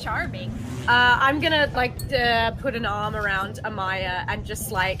really charming. I'm gonna put an arm around Amaya and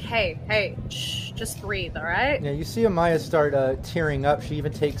just hey, shh, just breathe, all right? Yeah, you see Amaya start tearing up. She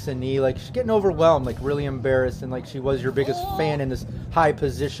even takes a knee, she's getting overwhelmed, really embarrassed, and she was your biggest fan in this high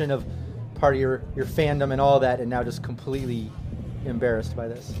position of part of your fandom and all that, and now just completely embarrassed by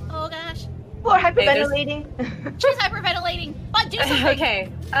this. Oh gosh. Or hyperventilating. She's hyperventilating. But do something. Okay.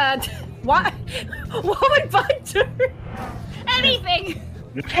 What would Bud do? Anything.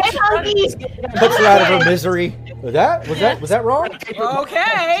 Hey, Monkey. Puts her out of her misery. Was that wrong?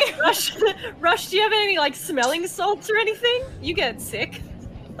 Okay. Rush, do you have any like smelling salts or anything? You get sick.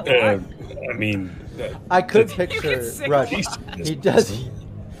 I mean, I could get picture sick Rush. a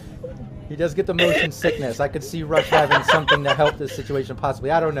He does get the motion sickness. I could see Rush having something to help this situation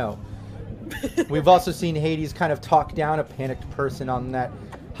possibly. I don't know. We've also seen Hades kind of talk down a panicked person on that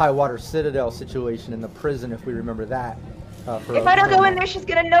High Water Citadel situation in the prison, if we remember that. If I don't go in there, she's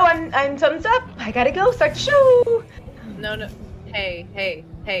gonna know I'm something's up. I gotta go start the show. No. Hey.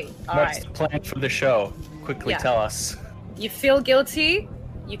 All What's right. the plan for the show? Quickly Yeah. tell us. You feel guilty?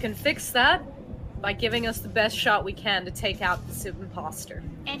 You can fix that by giving us the best shot we can to take out this imposter.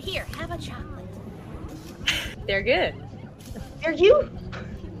 And here, have a chocolate. They're good. Are you?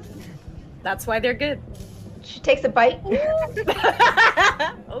 That's why they're good. She takes a bite.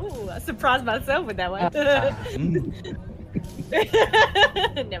 Oh, I surprised myself with that one.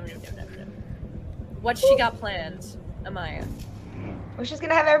 No. What's she got planned, Amaya? Well, she's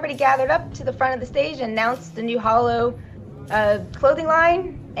gonna have everybody gathered up to the front of the stage and announce the new Hollow clothing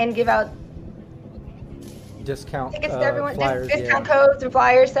line and give out discount tickets to everyone, flyers, discount codes and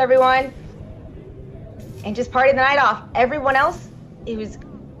flyers to everyone, and just party the night off. Everyone else who's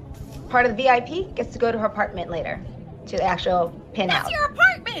part of the VIP gets to go to her apartment later, to the actual penthouse. That's your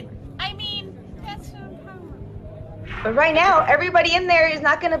apartment. I mean, that's your apartment. But right now, everybody in there is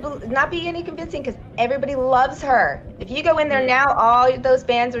not gonna be any convincing because everybody loves her. If you go in there now, all those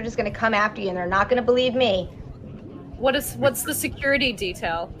fans are just gonna come after you, and they're not gonna believe me. What's the security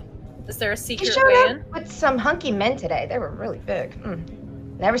detail? Is there a She secret showed way up in? with some hunky men today. They were really big.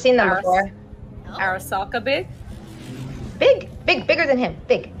 Never seen them before. Arasaka big? Bigger than him.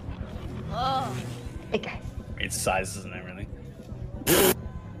 Big Oh. guy. Its sizes and everything.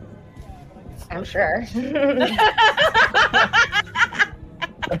 I'm sure.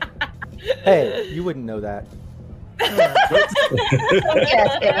 Hey, you wouldn't know that.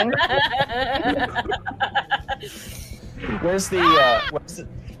 Yes, Kevin. Where's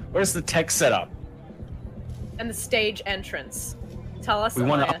the tech setup? And the stage entrance. Tell us, We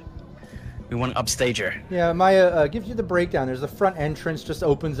want Amaya. an upstager. Yeah, Maya gives you the breakdown. There's the front entrance, just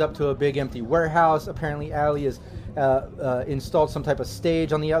opens up to a big empty warehouse. Apparently, Allie has installed some type of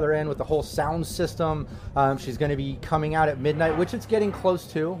stage on the other end with the whole sound system. She's going to be coming out at midnight, which it's getting close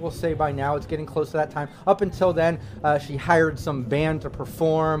to. We'll say by now it's getting close to that time. Up until then, she hired some band to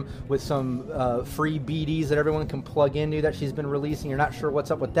perform with some free BDs that everyone can plug into that she's been releasing. You're not sure what's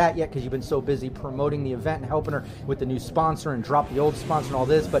up with that yet because you've been so busy promoting the event and helping her with the new sponsor and drop the old sponsor and all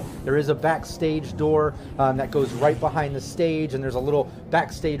this. But there is a backstage door that goes right behind the stage, and there's a little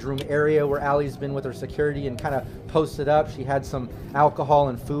backstage room area where Allie's been with her security and kind of posted up. She had some alcohol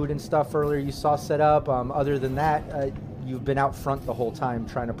and food and stuff earlier you saw set up. Other than that, you've been out front the whole time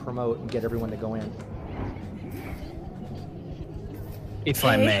trying to promote and get everyone to go in. If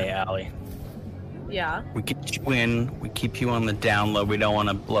I may, Allie. Yeah. We get you in, we keep you on the down low, we don't want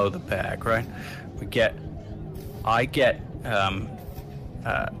to blow the bag, right? I get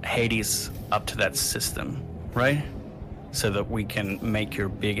Hades up to that system, right? So that we can make your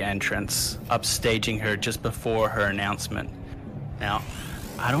big entrance, upstaging her just before her announcement. Now,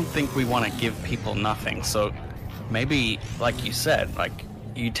 I don't think we want to give people nothing, so maybe, like you said, like,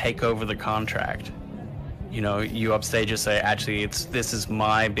 you take over the contract. You know, you upstage and say, actually, this is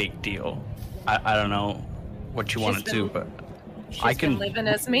my big deal. I don't know what you want to do, but I can... She's been living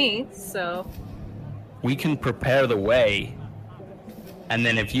as me, so... We can prepare the way, and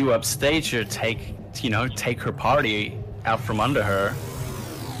then if you upstage her, take her party out from under her,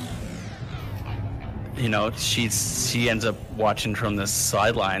 you know, she ends up watching from the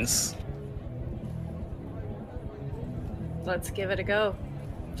sidelines. Let's give it a go.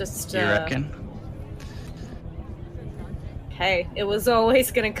 Just, You reckon? Hey, it was always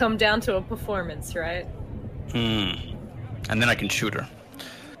gonna come down to a performance, right? And then I can shoot her.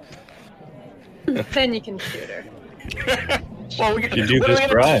 Then you can shoot her. Well, You do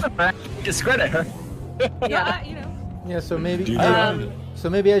this right. Discredit her. Yeah. You know. Yeah, so maybe Do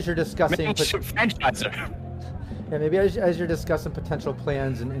maybe as you're discussing Maybe shoot franchise her. yeah, maybe as you're discussing potential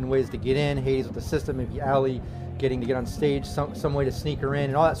plans and ways to get in, Hades with the system, maybe Allie getting to get on stage, some way to sneak her in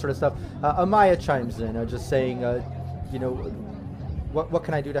and all that sort of stuff. Amaya chimes in, just saying, you know, what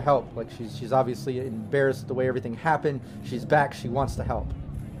can I do to help? Like she's obviously embarrassed the way everything happened. She's back. She wants to help.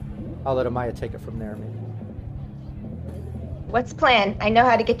 I'll let Amaya take it from there, maybe. What's the plan? I know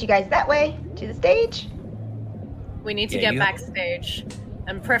how to get you guys that way to the stage. We need to Yeah, get you- backstage,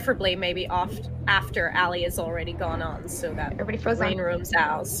 and preferably maybe after Allie has already gone on, so that Everybody frozen. green room's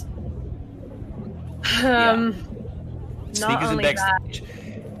ours. Sneakers Not and only that, backstage.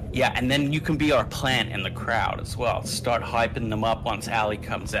 Yeah, and then you can be our plant in the crowd as well. Start hyping them up once Allie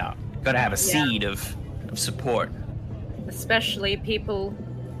comes out. Gotta have a seed of support. Especially people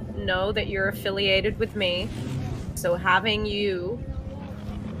know that you're affiliated with me. So having your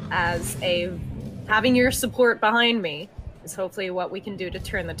support behind me is hopefully what we can do to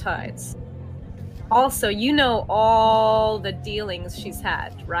turn the tides. Also, you know all the dealings she's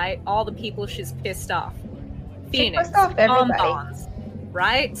had, right? All the people she's pissed off. Phoenix, pissed off everybody. bonbons,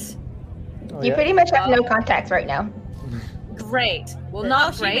 right? You pretty much have no contacts right now. Great. Well, Oh,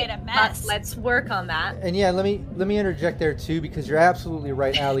 not she great, made a but mess. let's work on that. And yeah, let me interject there too, because you're absolutely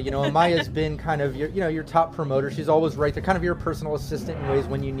right, Allie. You know, Amaya's been kind of your top promoter. She's always right there, kind of your personal assistant in ways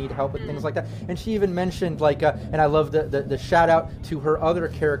when you need help with things like that. And she even mentioned and I love the shout out to her other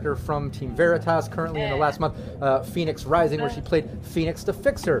character from Team Veritas, currently in the last month, Phoenix Rising, where she played Phoenix the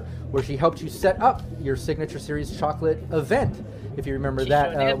Fixer, where she helped you set up your Signature Series chocolate event. If you remember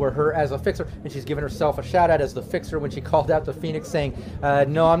that, were her as a fixer, and she's given herself a shout out as the fixer when she called out to Phoenix saying,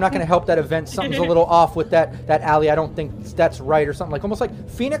 no, I'm not going to help that event. Something's a little off with that alley. I don't think that's right, or something almost like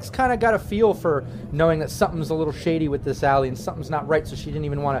Phoenix kind of got a feel for knowing that something's a little shady with this alley and something's not right, so she didn't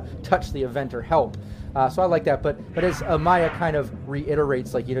even want to touch the event or help. So I like that, but as Amaya kind of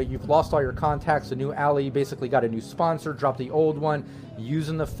reiterates, you've lost all your contacts. The new alley basically got a new sponsor, dropped the old one,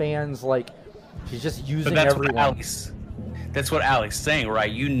 using the fans she's just using everyone. That's what Allie's saying,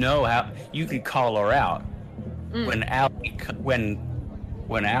 right? You know how you can call her out when Apple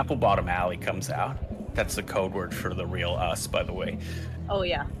Bottom Alley comes out. That's the code word for the real us, by the way. Oh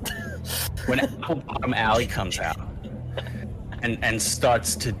yeah. When Apple Bottom Alley comes out and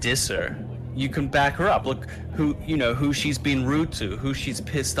starts to diss her, you can back her up. Look who she's been rude to, who she's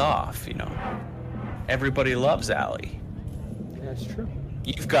pissed off. Everybody loves Allie. That's true.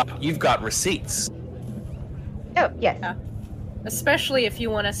 You've got receipts. Oh yes. Yeah. Especially if you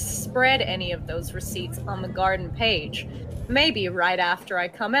want to spread any of those receipts on the garden page, maybe right after I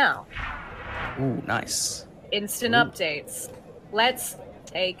come out. Ooh, nice. Instant updates. Let's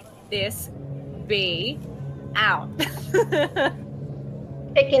take this bee out.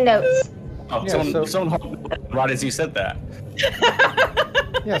 Taking notes. Oh, Yeah, someone right as you said that.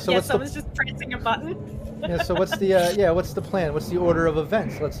 Yeah, so someone's just pressing a button. Yeah, so what's the plan? What's the order of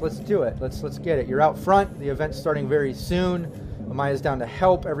events? Let's do it. Let's get it. You're out front. The event's starting very soon. Amaya's down to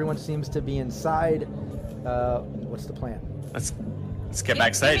help. Everyone seems to be inside. What's the plan? Let's get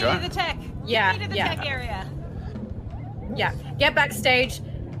backstage, Give me right? the tech. Yeah, Give me to the tech area. Yeah, get backstage.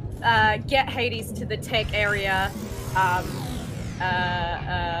 Get Hades to the tech area.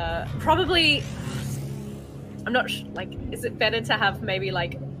 Probably. I'm not is it better to have maybe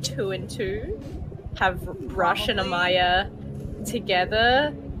 2 and 2? Have Rush and Amaya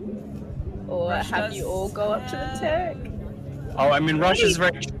together? Or Rush have you all go up to the tech? Oh, I mean, Rush is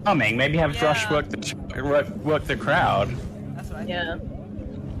very charming. Maybe have Rush work the crowd. That's what I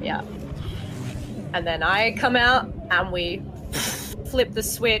Yeah. And then I come out and we flip the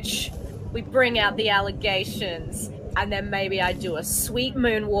switch. We bring out the allegations. And then maybe I do a sweet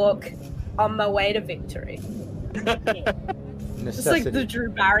moonwalk on my way to victory. It's like the Drew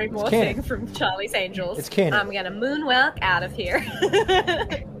Barrymore thing from Charlie's Angels. It's canon. I'm gonna moonwalk out of here.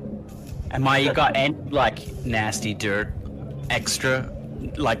 Amaya, you got any nasty dirt extra?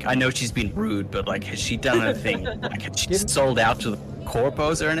 I know she's been rude, but has she done anything? Has she sold out to the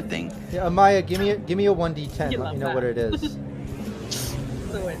corpos or anything? Yeah, Amaya, give me a 1d10. Let me know what it is.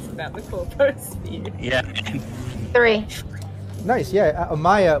 So it's about the corpos for you. Yeah. 3. Nice, yeah.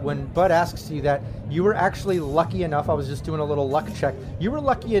 Amaya, when Bud asks you that, you were actually lucky enough. I was just doing a little luck check. You were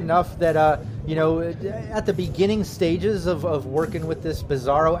lucky enough that, at the beginning stages of working with this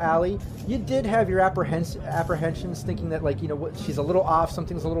Bizarro Alley, you did have your apprehensions, thinking that, she's a little off,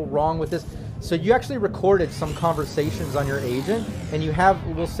 something's a little wrong with this. So you actually recorded some conversations on your agent, and you have,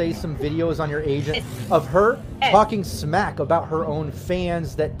 we'll say, some videos on your agent of her talking smack about her own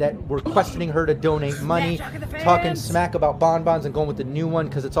fans that were questioning her to donate money, talking smack about bonbons and going with the new one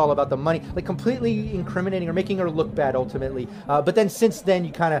because it's all about the money, completely incriminating her, making her look bad ultimately. But then since then,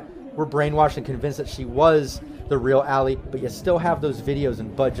 you kind of were brainwashed and convinced that she was the real Allie, but you still have those videos,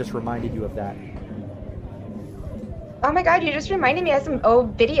 and Bud just reminded you of that. Oh my god, you just reminded me I have some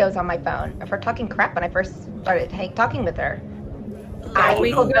old videos on my phone of her talking crap when I first started talking with her. I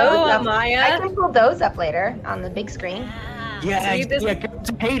can pull those up later on the big screen. Yeah, give them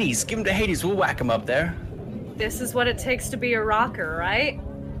to Hades. Give them to Hades. We'll whack them up there. This is what it takes to be a rocker, right?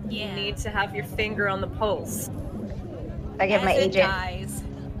 Yeah. You need to have your finger on the pulse. I give my agent. Dies.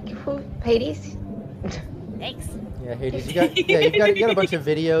 Who? Hades? Thanks. Yeah, Hades. You got a bunch of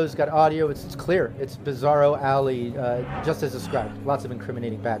videos, got audio. It's clear. It's Bizarro Alley, just as described. Lots of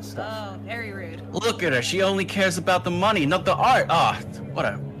incriminating bad stuff. Oh, very rude. Look at her. She only cares about the money, not the art. Ah, what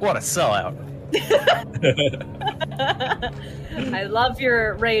a sellout. I love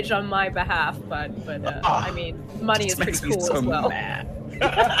your rage on my behalf, but I mean, money is pretty cool so as well. Mad.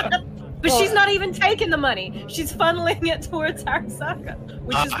 But she's not even taking the money. She's funneling it towards Arasaka,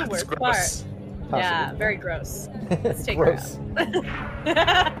 which is the worst part. Gross. Yeah, very gross. Let's take Gross. her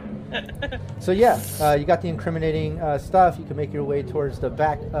out. So yeah, you got the incriminating stuff. You can make your way towards the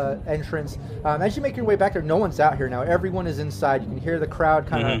back entrance. As you make your way back there, no one's out here now. Everyone is inside. You can hear the crowd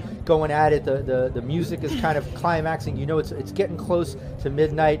kind of going at it. The music is kind of climaxing. You know it's getting close to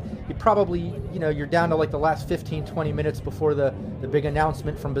midnight. You probably, you're down to like the last 15, 20 minutes before the big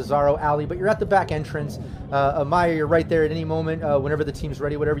announcement from Bizarro Alley. But you're at the back entrance. Amaya, you're right there at any moment. Whenever the team's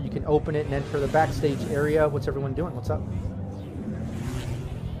ready, whatever, you can open it and enter the backstage area. What's everyone doing? What's up?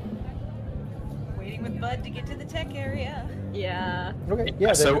 With Bud to get to the tech area. Yeah. Okay.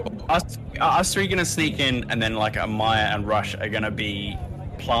 Yeah. So us three gonna sneak in, and then like Amaya and Rush are gonna be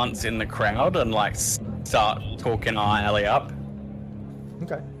plants in the crowd and like start talking our alley up.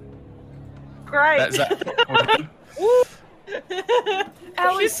 Okay. Great.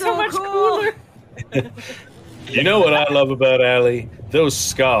 Allie's so much cool. cooler. You know what I love about Allie? Those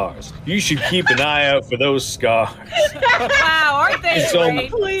scars. You should keep an eye out for those scars. Wow, aren't they It's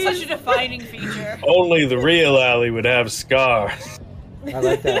great? Such a defining feature. Only the real Allie would have scars. I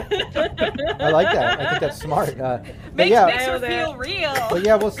like that. I think that's smart. Makes her feel real. But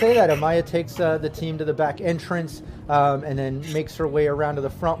yeah, we'll say that. Amaya takes the team to the back entrance and then makes her way around to the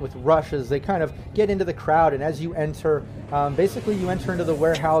front with Rush as they kind of get into the crowd. And as you enter, basically you enter into the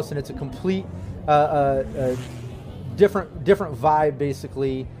warehouse, and it's a complete different vibe,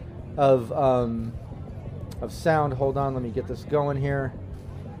 basically, of sound. Hold on, let me get this going here.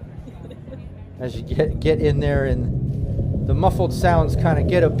 As you get in there, and the muffled sounds kind of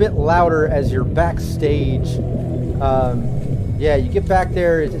get a bit louder as you're backstage. Yeah, you get back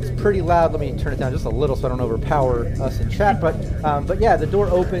there. It's pretty loud. Let me turn it down just a little so I don't overpower us in chat. But yeah, the door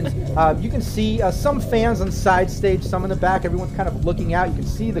opens. You can see some fans on side stage, some in the back. Everyone's kind of looking out. You can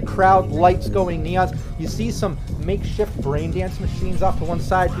see the crowd, lights going, neons. You see some makeshift brain dance machines off to one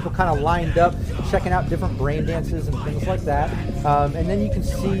side. People kind of lined up, checking out different brain dances and things like that. And then you can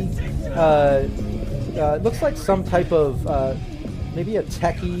see, it looks like some type of, maybe a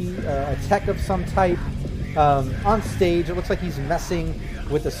tech of some type. On stage, it looks like he's messing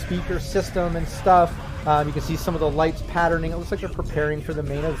with the speaker system and stuff. You can see some of the lights patterning. It looks like they're preparing for the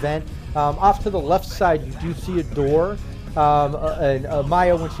main event. Off to the left side, you do see a door. And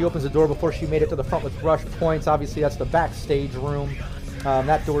Maya, when she opens the door before she made it to the front with Rush, points. Obviously, that's the backstage room.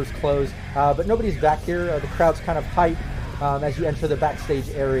 That door's closed. But nobody's back here. The crowd's kind of hype as you enter the backstage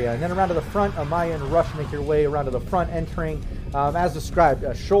area. And then around to the front, Amaya and Rush make your way around to the front, entering, as described,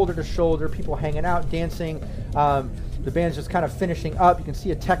 shoulder to shoulder, people hanging out, dancing. The band's just kind of finishing up. You can see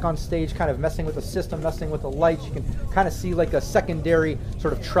a tech on stage kind of messing with the system, messing with the lights. You can kind of see like a secondary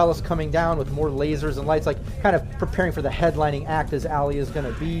sort of trellis coming down with more lasers and lights, like kind of preparing for the headlining act as Ali is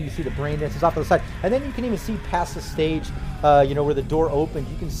going to be. You see the brain dances off to the side. And then you can even see past the stage, where the door opened.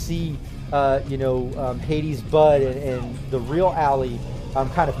 You can see, Hades, Bud, and the real Ali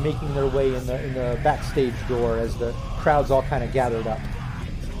kind of making their way in the backstage door as the crowd's all kind of gathered up.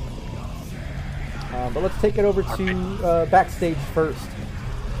 But let's take it over to backstage first,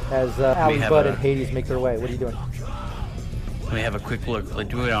 as Ali, Bud, and Hades make their way. What are you doing? Let me have a quick look. Like,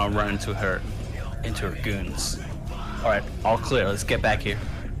 do we want to run into her goons? All right, all clear. Let's get back here.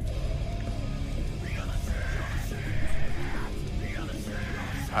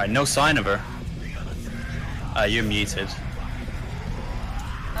 All right, no sign of her. You're muted.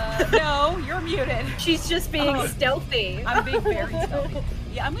 No, you're muted. She's just being stealthy. I'm being very stealthy.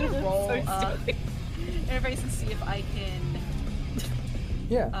 Yeah, I'm gonna roll So stealthy. interface and see if I can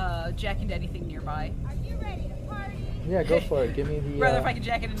jack into anything nearby. Yeah, go for it. Give me the. Rather if I can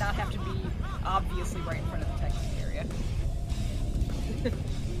jack in and not have to be obviously right in front of the tech area.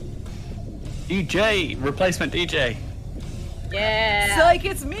 DJ, replacement DJ. Yeah. Psych,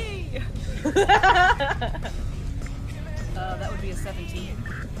 it's me! That would be a 17.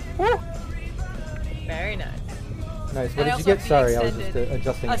 Very nice. Nice. And What I did you also get? have Sorry, the I was just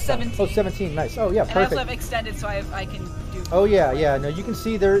adjusting. A the sound. 17. Oh, 17. Nice. Oh, yeah, And I also perfect. have extended, so I can do. Oh yeah. No, you can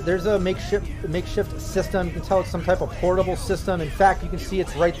see there's a makeshift system. You can tell it's some type of portable system. In fact, you can see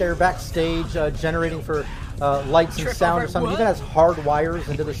it's right there backstage, generating for lights and Trip sound over or something. what? Even has hard wires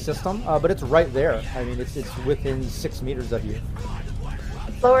into the system, but it's right there. I mean, it's within 6 meters of you.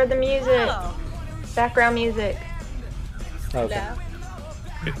 Lower the music. Oh. Background music. Okay. Yeah.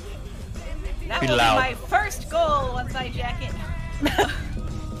 That Be will loud. be my first goal once I jack in.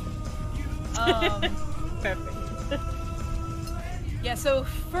 Perfect. Yeah, so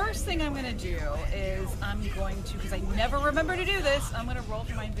first thing I'm gonna do is I'm going to, because I never remember to do this, I'm gonna roll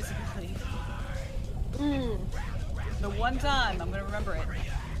for my invisibility. The one time I'm gonna remember it.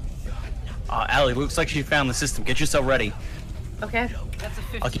 Allie, looks like she found the system. Get yourself ready. Okay. That's a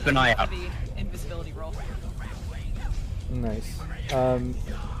 15 I'll keep an eye out. for the invisibility roll. Nice.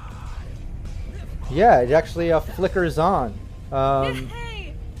 Yeah, it actually flickers on.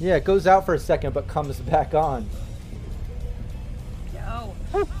 Hey! Yeah, it goes out for a second, but comes back on. Yo.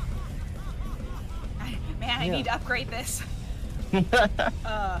 Man, I Yeah. need to upgrade this.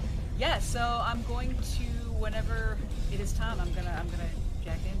 Yeah, so I'm going to, whenever it is time, I'm gonna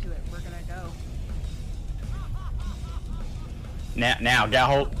jack into it. We're gonna go.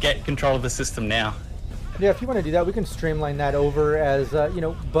 Now, get control of the system now. Yeah, if you want to do that, we can streamline that over as,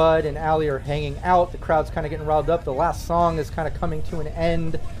 Bud and Allie are hanging out. The crowd's kind of getting riled up. The last song is kind of coming to an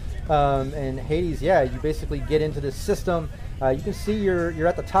end. And Hades, yeah, you basically get into this system. You can see you're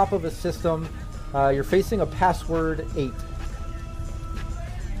at the top of a system. You're facing a password 8.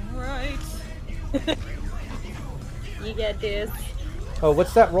 Right. You get this. Oh,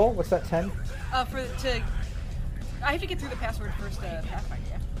 what's that roll? What's that 10? I have to get through the password first, Pathfinder.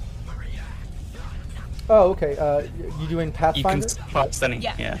 Yeah. Oh, okay. You doing You can Pathfinder? start sending.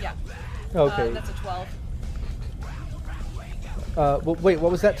 Yeah. Okay. That's a 12. Well, wait,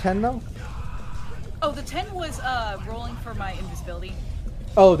 what was that 10 though? Oh, the 10 was rolling for my invisibility.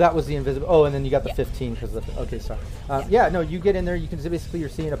 Oh, that was the invisible. Oh, and then you got the Yeah. 15 because of the. Okay, sorry. Yeah, no, you get in there. You can see basically you're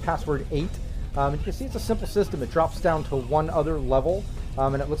seeing a password 8. And you can see it's a simple system. It drops down to one other level,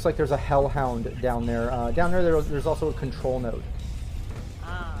 and it looks like there's a hellhound down there. Down there's also a control node.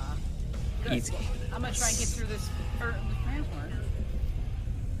 Ah. Good. Easy. I'm gonna try and get through this password.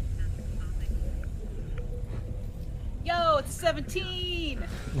 Yo, it's 17.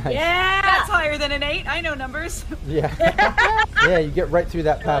 Nice. Yeah. That's higher than an 8. I know numbers. Yeah. Yeah, you get right through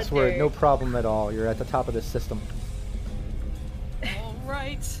that password, dude. no problem at all. You're at the top of the system. All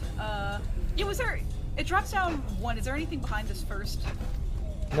right. Yeah, was there? It drops down 1. Is there anything behind this first?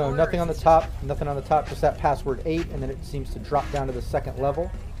 No, Or nothing is on the this top. Nothing on the top. Just that password 8, and then it seems to drop down to the second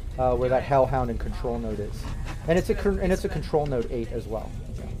level, where that hellhound and control node is, and it's a control node 8 as well.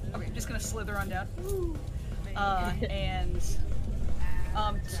 Okay, I'm just gonna slither on down. And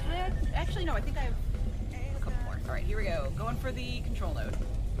 10. Actually, no. I think I have a couple more. All right, here we go. Going for the control node.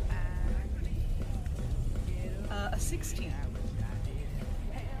 A 16.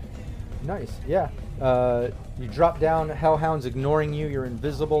 Nice, yeah. You drop down, Hellhound's ignoring you, you're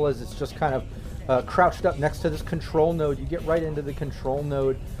invisible as it's just kind of crouched up next to this control node. You get right into the control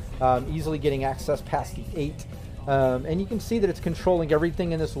node, easily getting access past the 8. And you can see that it's controlling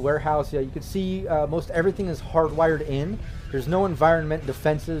everything in this warehouse. Yeah, you can see most everything is hardwired in. There's no environment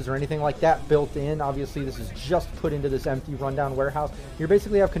defenses or anything like that built in. Obviously, this is just put into this empty rundown warehouse. You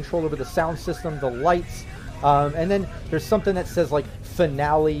basically have control over the sound system, the lights, and then there's something that says like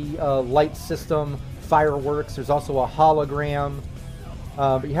finale light system, fireworks. There's also a hologram,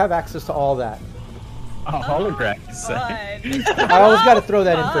 but you have access to all that. Oh, holograms. Fun. I always got to throw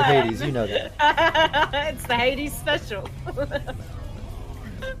that in for Hades, you know that. It's the Hades special.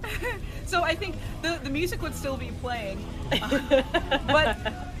 So I think the music would still be playing, but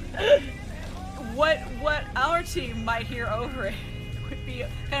what our team might hear over it would be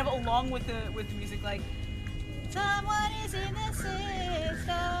kind of along with the music, like someone is in the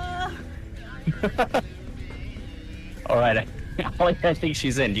system. All right. I think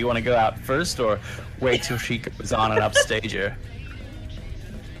she's in. Do you want to go out first or wait till she goes on and upstage her?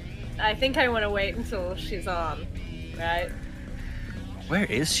 I think I want to wait until she's on, right? Where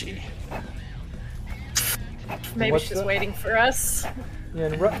is she? Maybe What's she's the- waiting for us. Yeah,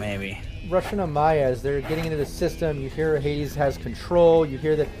 and Maybe. Russian and Maya, as they're getting into the system, you hear Hades has control. You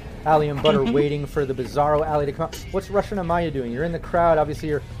hear that Ali and Bud are waiting for the Bizarro Alley to come out. What's Russian and Maya doing? You're in the crowd. Obviously,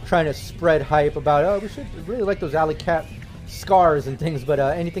 you're trying to spread hype about, oh, we should really like those Alley Cat scars and things, but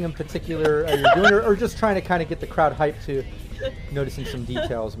anything in particular you're doing, or just trying to kind of get the crowd hyped to noticing some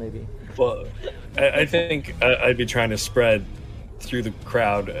details, maybe? Well, I think I'd be trying to spread through the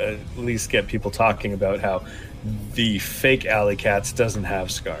crowd, at least get people talking about how the fake Alley Cats doesn't have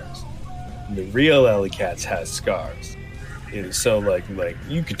scars. The real Alley Cats has scars. So like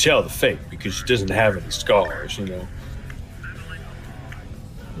you could tell the fake because she doesn't have any scars, you know.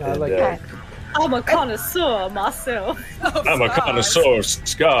 No, I like that. I'm a connoisseur myself. I'm a connoisseur of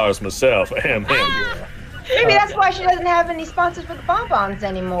scars myself. Ahem. Maybe that's why she doesn't have any sponsors for the bonbons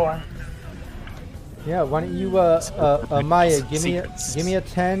anymore. Yeah, why don't you, Maya, give me a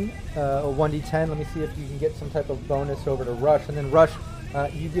 10, a 1d10. Let me see if you can get some type of bonus over to Rush, and then Rush,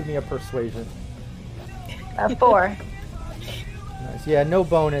 you give me a persuasion. 4. Nice. Yeah, no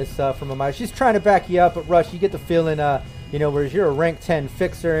bonus from Amaya. She's trying to back you up, but Rush, you get the feeling, whereas you're a rank 10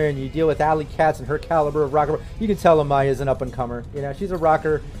 fixer and you deal with Alley Katz and her caliber of rocker, you can tell Amaya's an up-and-comer. She's a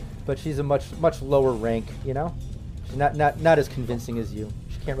rocker, but she's a much lower rank, She's not as convincing as you.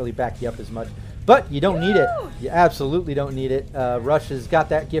 She can't really back you up as much. But you don't need it. You absolutely don't need it. Rush has got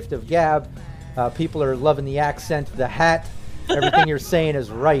that gift of gab. People are loving the accent, the hat. Everything you're saying is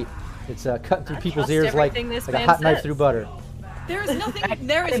right. It's cutting through people's ears like a hot knife through butter. There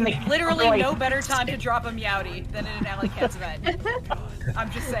is literally no better time to drop a Meowdy than in an Alley Cats event. I'm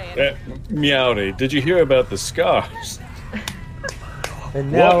just saying. Meowdy, did you hear about the scars?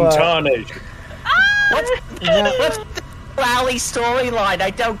 And now, what tarnation? What's the Alley storyline? I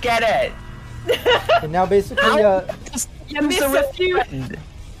don't get it. And now basically, you miss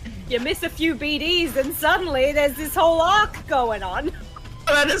a few BDs and suddenly there's this whole arc going on.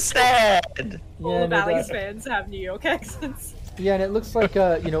 I don't understand. All of Alley's fans have New York accents. Yeah, and it looks like,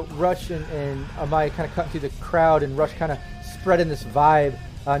 Rush and Amaya kind of cut through the crowd, and Rush kind of spreading this vibe.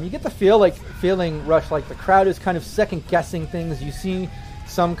 You get the feeling, Rush, like the crowd is kind of second-guessing things. You see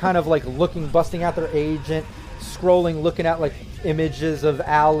some kind of, busting out their agent, scrolling, looking at, images of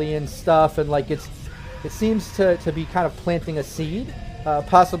Alley and stuff, and, it seems to be kind of planting a seed,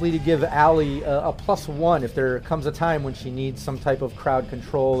 possibly to give Alley a +1 if there comes a time when she needs some type of crowd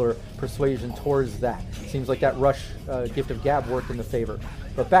control or persuasion towards that. Seems like that Rush gift of gab worked in the favor.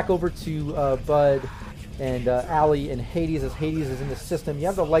 But back over to Bud and Alley and Hades, as Hades is in the system. You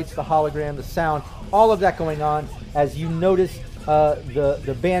have the lights, the hologram, the sound, all of that going on as you notice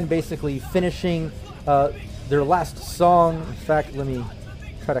the band basically finishing their last song. In fact, let me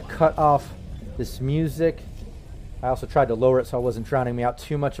try to cut off this music. I also tried to lower it so I wasn't drowning me out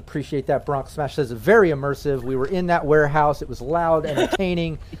too much. Appreciate that. Bronx Smash says very immersive. We were in that warehouse. It was loud,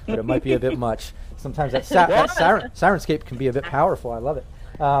 entertaining, but it might be a bit much. Sometimes that Sirenscape can be a bit powerful. I love it.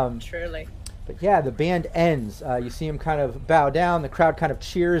 Truly. But yeah, the band ends. You see them kind of bow down. The crowd kind of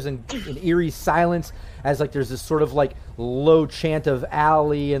cheers in eerie silence as there's this sort of low chant of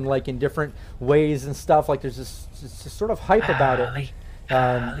Alley and in different ways and stuff. There's this sort of hype about it.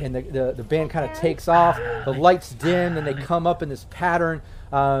 And the band kind of takes off. The lights dim, and they come up in this pattern.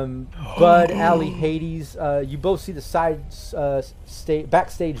 Bud, Alley, Hades, you both see the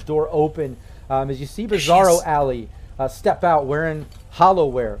backstage door open as you see Bizarro Alley step out wearing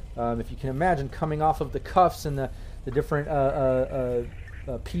Hollowware. If you can imagine, coming off of the cuffs and the different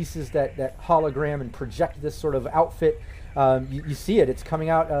pieces that hologram and project this sort of outfit. You see it. It's coming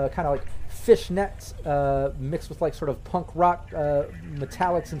out kind of fishnets mixed with sort of punk rock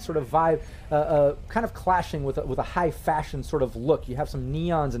metallics and sort of vibe, kind of clashing with a high fashion sort of look. You have some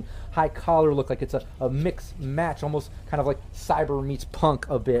neons and high collar look, like it's a mix match, almost kind of like cyber meets punk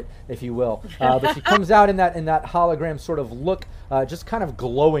a bit, if you will. But she comes out in that hologram sort of look, just kind of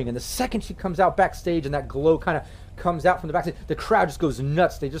glowing. And the second she comes out backstage and that glow kind of comes out from the backstage, the crowd just goes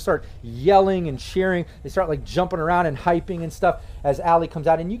nuts. They just start yelling and cheering. They start jumping around and hyping and stuff as Alley comes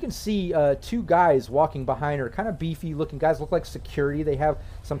out. And you can see two guys walking behind her, kind of beefy looking guys, look like security. They have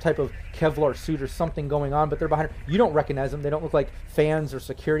some type of Kevlar suit or something going on, but they're behind her. You don't recognize them. They don't look like fans or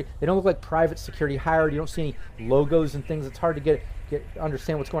security. They don't look like private security hired. You don't see any logos and things. It's hard to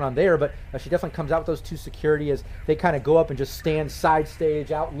understand what's going on there, but she definitely comes out with those two security as they kind of go up and just stand side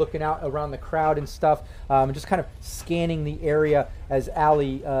stage out, looking out around the crowd and stuff, and just kind of scanning the area as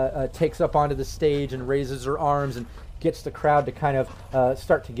Alley takes up onto the stage and raises her arms and gets the crowd to kind of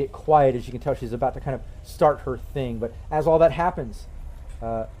start to get quiet. As you can tell, she's about to kind of start her thing. But as all that happens,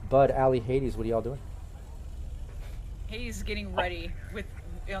 Bud, Alley, Hades, what are y'all doing? Hades is getting ready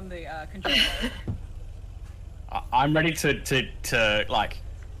on the control board. I'm ready to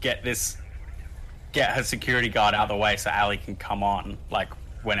get her security guard out of the way so Alley can come on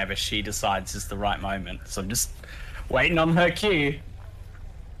whenever she decides is the right moment. So I'm just waiting on her cue.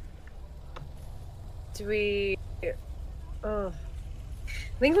 Do we? I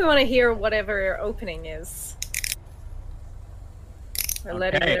think we want to hear whatever her opening is. Or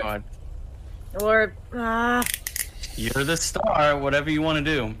let Okay, her. Or you're the star. Whatever you want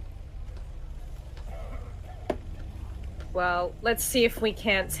to do. Well, let's see if we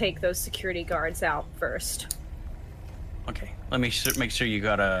can't take those security guards out first. Okay, let me make sure you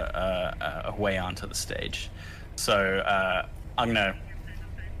got a way onto the stage. So I'm gonna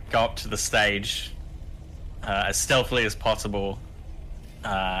go up to the stage as stealthily as possible,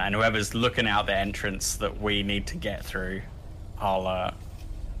 and whoever's looking out the entrance that we need to get through, I'll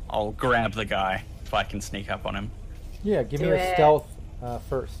grab the guy if I can sneak up on him. Yeah, give me a stealth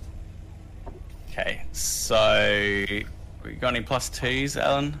first. Okay, so we got any +2s,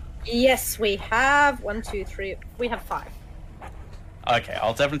 Ellen? Yes, we have 1, 2, 3. We have 5. Okay,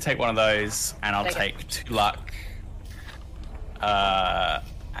 I'll definitely take one of those, and I'll take 2 luck.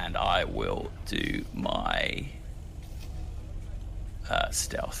 And I will do my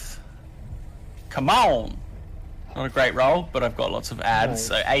stealth. Come on! Not a great roll, but I've got lots of ads,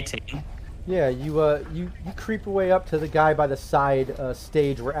 so 18. Yeah, you creep your way up to the guy by the side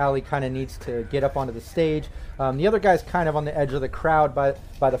stage where Allie kind of needs to get up onto the stage. The other guy's kind of on the edge of the crowd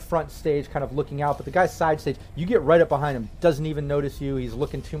by the front stage, kind of looking out. But the guy's side stage, you get right up behind him, doesn't even notice you. He's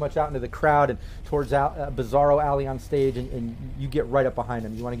looking too much out into the crowd and towards Bizarro Alley on stage, and you get right up behind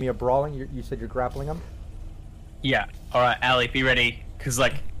him. You want to give me a brawling? You said you're grappling him? Yeah. All right, Allie, be ready, because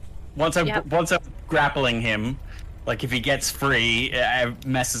like once I'm grappling him, like if he gets free,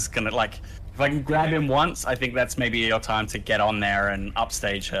 Mess is gonna like. If I can grab him once, I think that's maybe your time to get on there and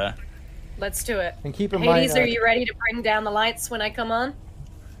upstage her. Let's do it. And keep in Hades, mind, are you ready to bring down the lights when I come on?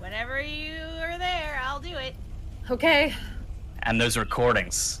 Whenever you are there, I'll do it. Okay. And those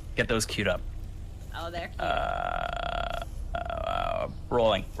recordings, get those queued up. Oh, there.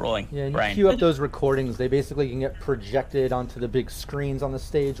 Rolling. Yeah, and you brain. queue up those recordings. They basically can get projected onto the big screens on the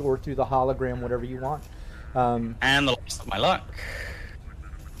stage or through the hologram, whatever you want. And the last of my luck.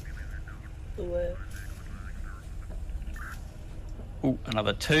 Ooh,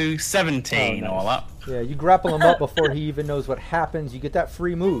 another 2, 17 all up. Yeah, you grapple him up before he even knows what happens. You get that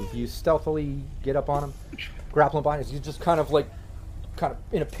free move. You stealthily get up on him, grapple him behind us. You just kind of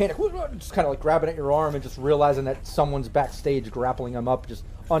in a panic, just kind of like grabbing at your arm and just realizing that someone's backstage grappling him up, just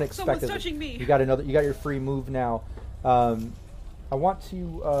unexpectedly. Someone's touching me. You got your free move now. I want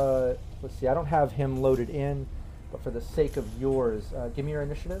to let's see. I don't have him loaded in, but for the sake of yours, give me your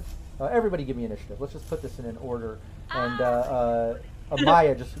initiative. Everybody give me initiative. Let's just put this in an order. And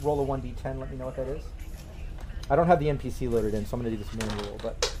Amaya, just roll a 1d10. Let me know what that is. I don't have the NPC loaded in, so I'm going to do this manual,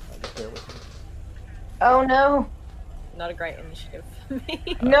 but just bear with me. Oh, no. Not a great initiative for me.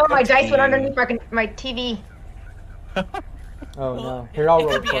 No, my dice went underneath my TV. Oh, no. Here, I'll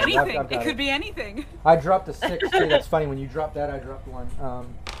roll It could be for anything. I've got It could be anything. I dropped a 6, too. That's funny. When you dropped that, I dropped 1.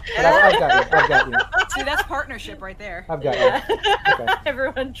 But I've got you. See, that's partnership right there. I've got you. Okay.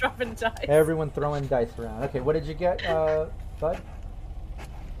 Everyone dropping dice. Everyone throwing dice around. Okay, what did you get, Bud?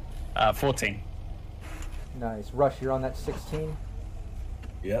 14. Nice. Rush, you're on that 16?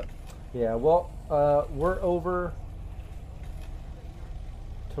 Yep. Yeah, well, we're over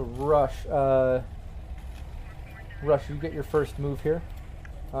to Rush. Rush, you get your first move here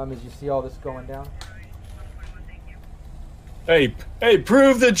as you see all this going down. Hey,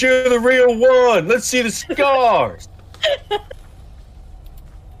 prove that you're the real one. Let's see the scars.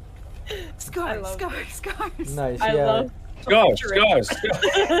 Scars. Nice, I yeah. love Scars.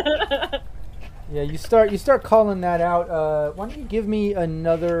 Yeah, you start calling that out. Why don't you give me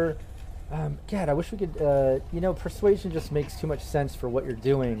another... God, I wish we could... persuasion just makes too much sense for what you're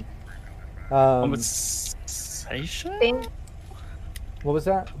doing. Conversation? What was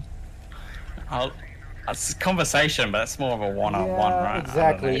that? It's conversation, but that's more of a one-on-one, right?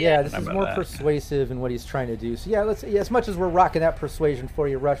 Exactly. Yeah, this is more persuasive in what he's trying to do. So yeah, as much as we're rocking that persuasion for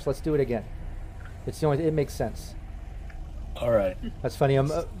you, Rush, let's do it again. It makes sense. All right. That's funny.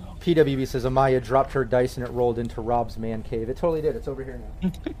 PWB says Amaya dropped her dice and it rolled into Rob's man cave. It totally did. It's over here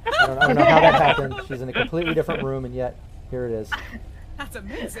now. I don't know how that happened. She's in a completely different room, and yet here it is. That's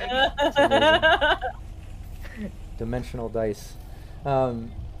amazing. It's amazing. Dimensional dice.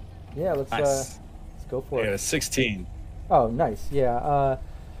 Yeah, let's go for it. Yeah, 16. Oh, nice. Yeah.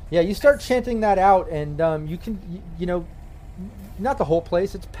 You start chanting that out, and you can, not the whole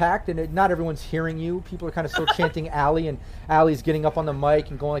place. It's packed, and not everyone's hearing you. People are kind of still chanting Allie, and Allie's getting up on the mic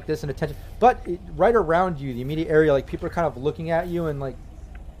and going like this and attention. But right around you, the immediate area, like people are kind of looking at you and like,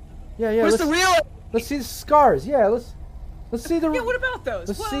 yeah. Where's the real? Let's see the scars. Yeah, let's see the. Yeah, what about those?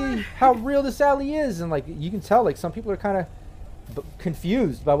 Let's see how real this Allie is, and like you can tell, like some people are kind of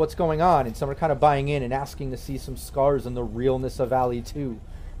confused by what's going on, and some are kind of buying in and asking to see some scars and the realness of Allie too.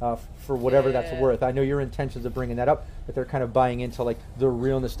 For whatever that's worth. I know your intentions of bringing that up, but they're kind of buying into like the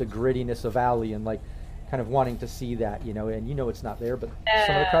realness, the grittiness of Allie, and like kind of wanting to see that, and it's not there, but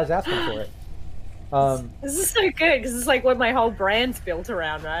some of the crowd's asking for it. This is so good because it's like what my whole brand's built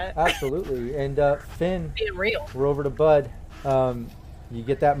around, right? Absolutely. And Finn, being real. We're over to Bud. You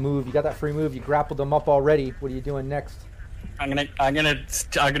get that move. You got that free move. You grappled them up already. What are you doing next? I'm gonna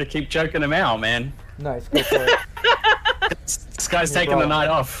keep choking him out, man. Nice. Go for it. This guy's taking the night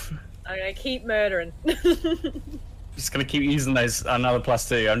off. I'm gonna keep murdering. just gonna keep using those another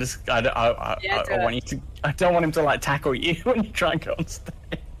 +2. I'm just I want you to. I don't want him to like tackle you when you try and go on stage.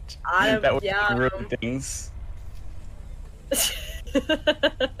 That would ruin things.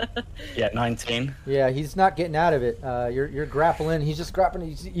 Yeah, 19. Yeah, he's not getting out of it. You're grappling. He's just grappling.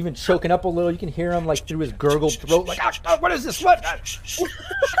 He's even choking up a little. You can hear him like through his gurgled throat, like, what is this? What?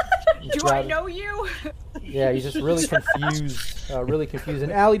 Do I know you? Yeah, he's just really confused.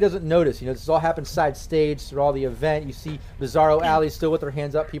 And Allie doesn't notice. You know, this all happens side stage through all the event. You see Bizarro Allie still with her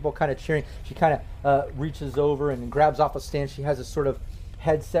hands up, people kind of cheering. She kind of reaches over and grabs off a stand. She has a sort of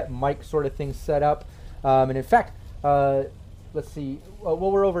headset mic sort of thing set up. And in fact, let's see. Well,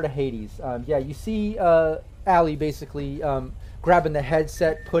 we're over to Hades. Yeah, you see Allie basically grabbing the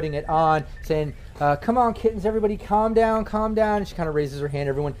headset, putting it on, saying, come on, kittens, everybody calm down, calm down. And she kind of raises her hand.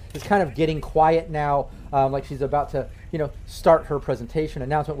 Everyone is kind of getting quiet now, like she's about to, start her presentation,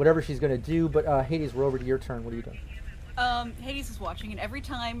 announcement, whatever she's going to do. But Hades, we're over to your turn. What are you doing? Hades is watching, and every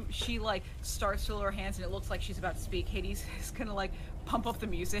time she starts to lower her hands and it looks like she's about to speak, Hades is gonna pump up the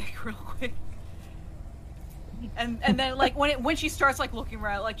music real quick. And then when she starts looking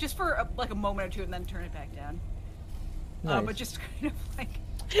around, just for a moment or two, and then turn it back down. Nice. But just kind of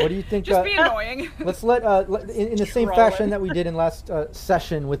what do you think? Just be annoying. Let's let in the same fashion that we did in last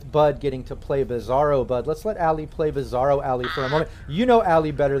session with Bud getting to play Bizarro Bud. Let's let Allie play Bizarro Allie for a moment. You know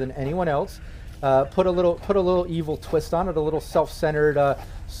Allie better than anyone else. Put a little evil twist on it, a little self-centered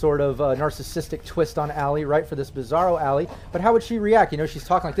sort of narcissistic twist on Allie, right, for this Bizarro Allie. But how would she react? She's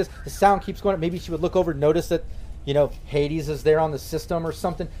talking like this. The sound keeps going up. Maybe she would look over, notice that, Hades is there on the system or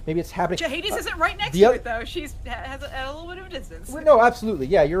something. Maybe it's happening. Hades isn't right next to it, though. She's has a little bit of a distance. Well, no, absolutely.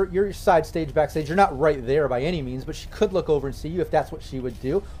 Yeah, you're side stage, backstage. You're not right there by any means, but she could look over and see you if that's what she would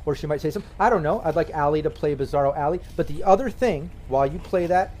do. Or she might say something. I don't know. I'd like Allie to play Bizarro Allie. But the other thing, while you play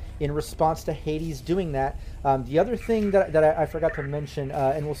that, in response to Hades doing that, the other thing that I forgot to mention,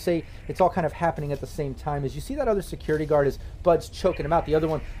 and we'll say it's all kind of happening at the same time, is you see that other security guard as Bud's choking him out. The other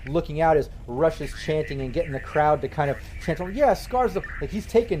one looking out as Rush is chanting and getting the crowd to kind of chant, yeah, Scar's he's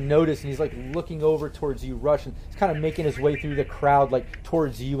taking notice, and he's looking over towards you, Rush, and he's kind of making his way through the crowd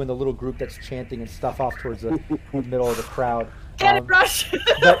towards you and the little group that's chanting and stuff off towards the middle of the crowd. Get it, Rush!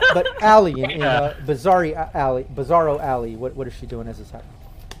 but Allie, in Bizarro Allie, what is she doing as this happens?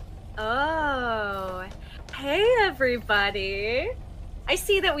 Oh, hey everybody. I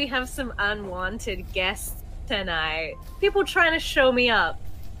see that we have some unwanted guests tonight. People trying to show me up.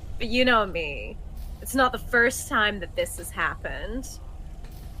 But you know me. It's not the first time that this has happened.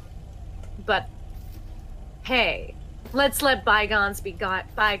 But, hey, let's let bygones be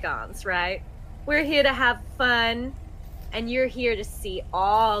bygones, right? We're here to have fun, and you're here to see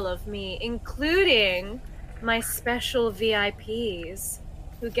all of me, including my special VIPs.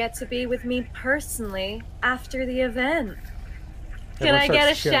 Who get to be with me personally after the event. Can I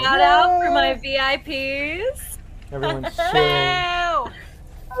get a shout out for my VIPs? Everyone's cheering.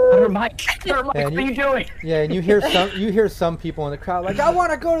 Her mic. What are you doing? Yeah, and you hear some people in the crowd I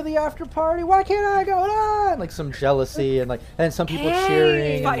want to go to the after party. Why can't I go on? Some jealousy and and some people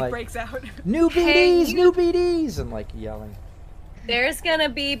cheering and breaks out. New BDs, new BDs, and yelling. There's gonna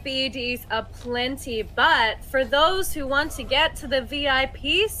be BDs aplenty, but for those who want to get to the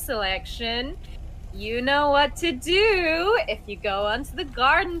VIP selection, you know what to do. If you go onto the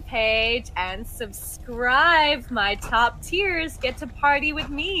garden page and subscribe, my top tiers get to party with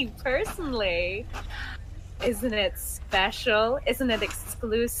me personally. Isn't it special? Isn't it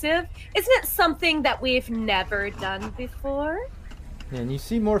exclusive? Isn't it something that we've never done before? And you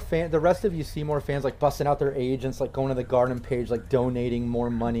see more the rest of you see more fans busting out their agents, going to the garden page, donating more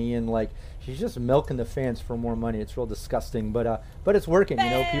money, and she's just milking the fans for more money. It's real disgusting, but it's working.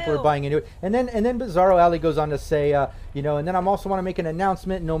 People are buying into it. And then Bizarro Alley goes on to say, and then I'm also want to make an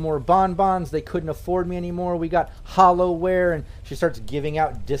announcement: no more bonbons. They couldn't afford me anymore. We got hollowware, and she starts giving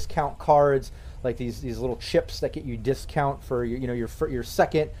out discount cards, these little chips that get you discount for your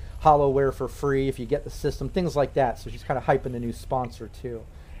second hollowware for free if you get the system, things like that. So she's kind of hyping the new sponsor too.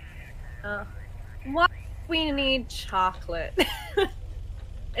 Why we need chocolate?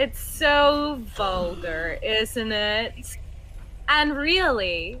 It's so vulgar, isn't it? And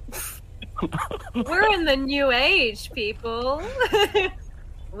really, we're in the new age, people.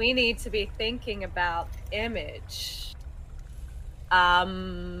 We need to be thinking about image.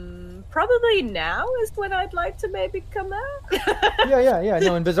 Probably now is when I'd like to maybe come out. Yeah.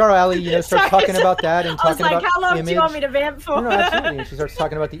 No, and Bizarro Alley, starts talking about that and talking about how long image. do you want me to vamp for? No, absolutely. And she starts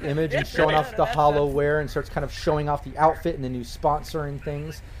talking about the image and showing off the hollowware and starts kind of showing off the outfit and the new sponsor and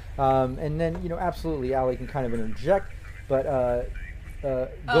things. And then, absolutely, Alley can kind of interject. But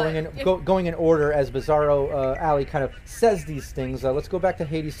going in order as Bizarro Alley kind of says these things. Let's go back to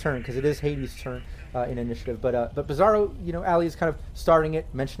Hades' turn because it is Hades' turn in initiative. But Bizarro, Alley is kind of starting it,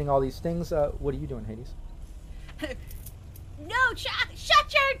 mentioning all these things. What are you doing, Hades? No,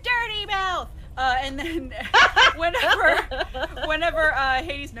 shut your dirty mouth! And then whenever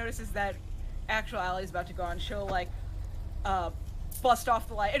Hades notices that actual Alley is about to go on, she'll like bust off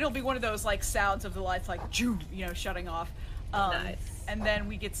the light. It'll be one of those like sounds of the lights like shutting off. Nice. And then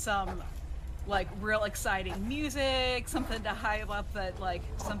we get some like real exciting music, something to hype up that like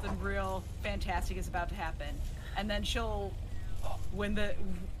something real fantastic is about to happen. And then she'll, when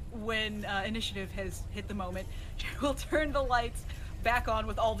initiative has hit the moment, she will turn the lights back on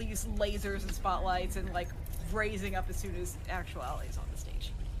with all these lasers and spotlights and like raising up as soon as actual Alley is on the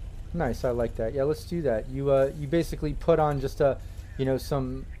stage. Nice, I like that. Yeah, let's do that. You basically put on just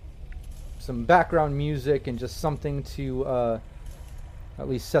some background music and just something to at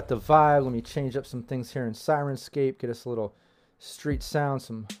least set the vibe. Let me change up some things here in Sirenscape, get us a little street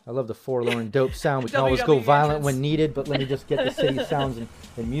sound. I love the forlorn dope sound. We can always go violent when needed, but let me just get the city sounds and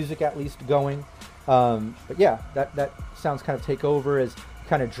music at least going. But yeah, that sounds kind of take over as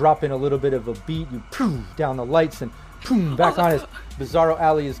kind of drop in a little bit of a beat. You poof down the lights and boom back on as Bizarro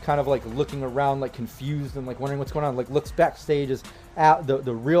Alley is kind of like looking around like confused and like wondering what's going on, like looks backstage as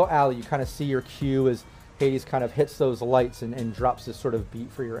the real Alley. You kind of see your cue as Hades kind of hits those lights and drops this sort of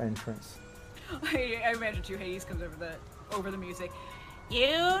beat for your entrance. I imagine too, Hades comes over the music. You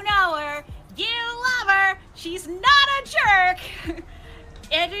know her, you love her, she's not a jerk.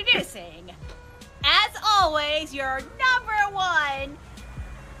 Introducing, as always, your number one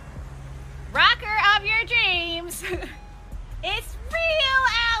rocker of your dreams. It's real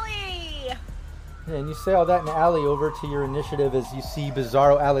Alley. Yeah, and you say all that in the Alley over to your initiative as you see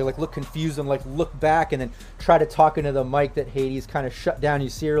Bizarro Alley like look confused and like look back and then try to talk into the mic that Hades kind of shut down. You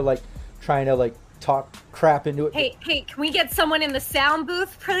see her like trying to like talk crap into it. Hey, can we get someone in the sound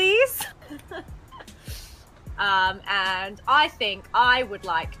booth, please? And I think I would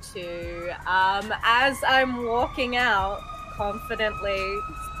like to, as I'm walking out, confidently,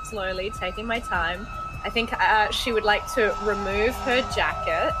 slowly, taking my time, I think she would like to remove her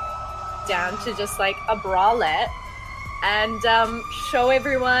jacket down to just like a bralette and show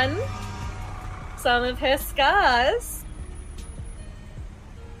everyone some of her scars.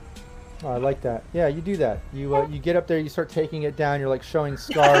 Oh, I like that. Yeah, you do that. You get up there, you start taking it down. You're like showing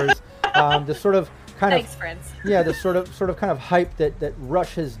scars. The sort of kind Thanks, of friends. Yeah, the sort of kind of hype that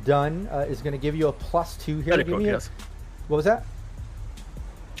Rush has done is going to give you a +2 here. Give me yes. What was that?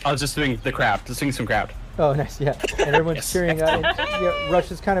 I was just doing the crowd, just doing some crowd. Oh, nice, yeah. And everyone's Yes. cheering.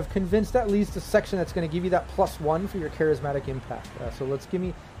 Rush is kind of convinced at least a section that's going to give you that +1 for your charismatic impact. So let's give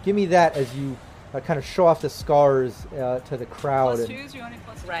me that as you kind of show off the scars to the crowd. +2s, you want any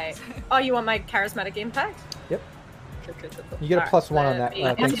 +2s? Right. Oh, you want my charismatic impact? Yep. Cool. You get a +1 on that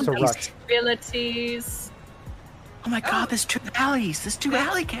thanks to Rush. Abilities. Oh my god, there's 2 alleys. There's 2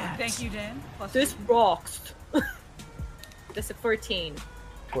 alley cats. Thank you, Dan. This rocks. This is 14.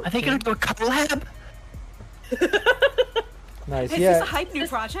 Are they going to do a collab? Nice, Is yeah. this a hype new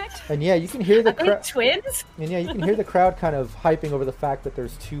project? And yeah, you can hear the crowd. Twins? And yeah, you can hear the crowd kind of hyping over the fact that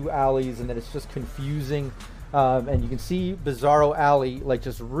there's 2 alleys and that it's just confusing. And you can see Bizarro Alley like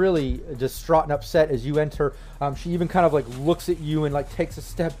just really distraught and upset as you enter. She even kind of like looks at you and like takes a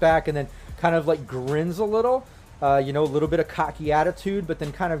step back and then kind of like grins a little. A little bit of cocky attitude, but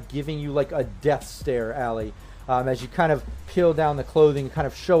then kind of giving you like a death stare, Alley. As you kind of peel down the clothing, kind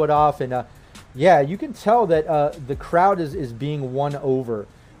of show it off, and yeah, you can tell that the crowd is being won over,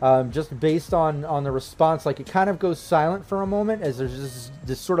 just based on the response. Like it kind of goes silent for a moment as there's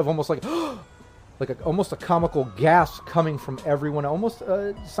this sort of almost like almost a comical gasp coming from everyone, almost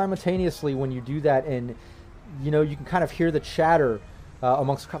simultaneously when you do that, and you can kind of hear the chatter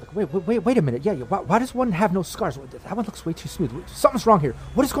amongst the crowd. Like, wait a minute, yeah, why does one have no scars? That one looks way too smooth. Something's wrong here.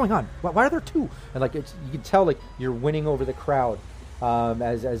 What is going on? Why are there 2? And like you can tell like you're winning over the crowd.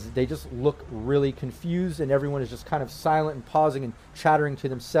 As they just look really confused and everyone is just kind of silent and pausing and chattering to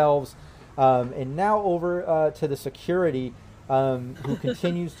themselves. And now over to the security who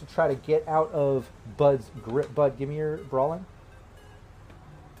continues to try to get out of Bud's grip. Bud, give me your brawling.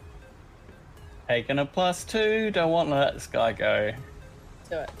 Taking a +2. Don't want to let this guy go.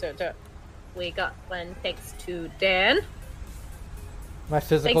 Do it. We got 1 thanks to Dan. My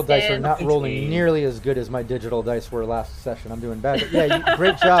physical Thanks, dice are Dan. not rolling nearly as good as my digital dice were last session. I'm doing bad. But yeah,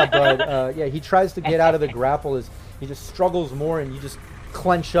 great job, Bud. Yeah, he tries to get out of the grapple as he just struggles more, and you just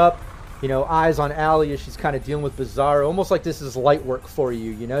clench up, eyes on Allie as she's kind of dealing with Bizarro. Almost like this is light work for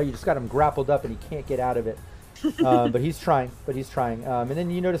you, You just got him grappled up, and he can't get out of it. But he's trying. And then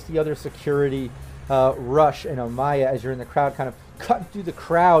you notice the other security, Rush and Amaya, as you're in the crowd, kind of cutting through the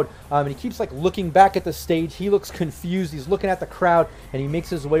crowd. And he keeps like looking back at the stage. He looks confused. He's looking at the crowd, and he makes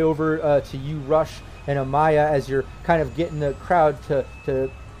his way over to you, Rush and Amaya, as you're kind of getting the crowd to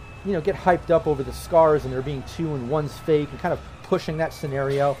get hyped up over the scars and there being 2 and 1's fake, and kind of pushing that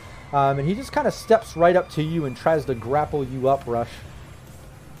scenario. And he just kind of steps right up to you and tries to grapple you up, Rush.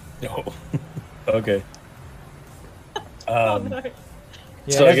 No. Okay. Oh, no.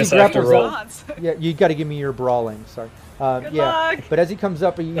 Yeah, so I guess I have to roll. Yeah, you got to give me your brawling. Sorry. Good yeah, luck. but as he comes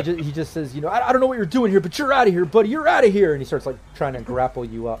up, he just says, I don't know what you're doing here, but you're out of here, buddy. You're out of here. And he starts like trying to grapple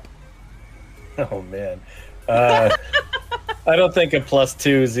you up. Oh man. I don't think a +2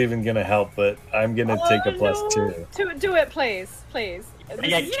 is even gonna help, but I'm gonna take a +2. Do it, please. This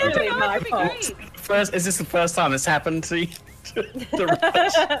is really my fault. Is this the first time it's happened to you? to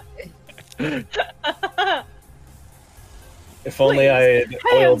Rush? If only I had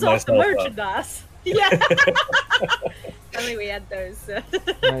oiled Hands off the myself up. merchandise. Yeah. Only we had those.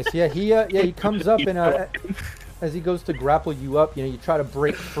 Nice. Yeah, he comes up and as he goes to grapple you up, you try to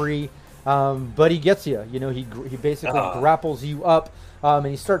break free, but he gets you. He basically grapples you up, and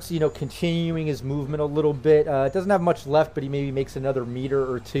he starts continuing his movement a little bit. Doesn't have much left, but he maybe makes another meter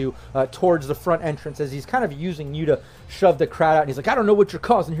or 2 towards the front entrance as he's kind of using you to shove the crowd out. And he's like, I don't know what you're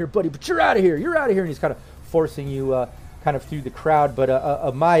causing here, buddy, but you're out of here. You're out of here. And he's kind of forcing you kind of through the crowd. But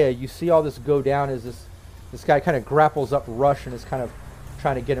Amaya, you see all this go down as this guy kind of grapples up Rush and is kind of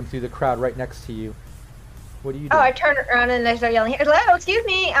trying to get him through the crowd right next to you. What do you do? Oh, I turn around and I start yelling, hello, excuse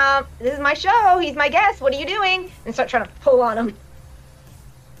me, this is my show, he's my guest, what are you doing? And start trying to pull on him.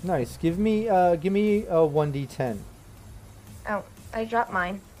 Nice. Give me a 1d10. Oh, I dropped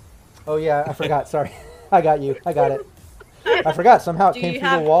mine. Oh yeah, I forgot. Sorry. I got you. I got it. I forgot. Somehow it came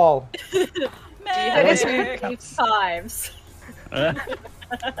through the wall. Do you have 5s?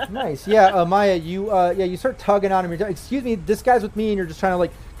 Nice. Yeah, Maya, you start tugging on him. You're, excuse me, this guy's with me, and you're just trying to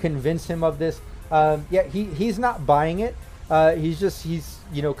like convince him of this. Yeah, he's not buying it. He's just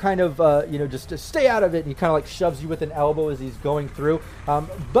to stay out of it, and he kind of like shoves you with an elbow as he's going through.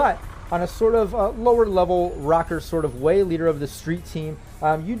 But on a sort of lower level rocker sort of way, leader of the street team,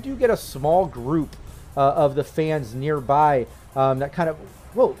 you do get a small group of the fans nearby that kind of,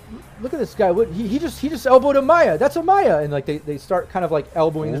 whoa, look at this guy. What, he just elbowed Amaya. That's Amaya. And like they start kind of like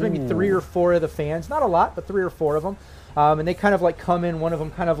elbowing. There's maybe 3 or 4 of the fans, not a lot, but 3 or 4 of them. And they kind of like come in. One of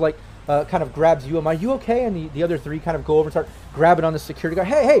them kind of like grabs you. Am I you okay? And the other 3 kind of go over and start grabbing on the security guard.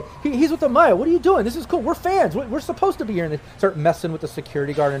 Hey, he's with Amaya. What are you doing? This is cool. We're fans. We're supposed to be here. And they start messing with the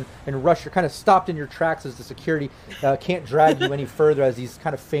security guard and Rush. You're kind of stopped in your tracks as the security can't drag you any further as these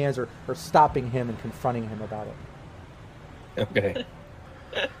kind of fans are stopping him and confronting him about it. Okay.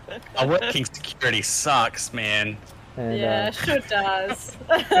 Working security sucks, man. And, yeah, sure does.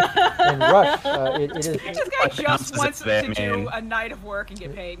 And Rush, it is. This guy just wants to do a night of work and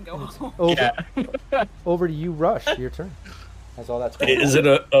get paid and go home. Over to you, Rush. Your turn. That's all that's going on. Is it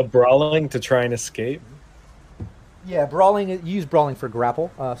a brawling to try and escape? Yeah, brawling. You use brawling for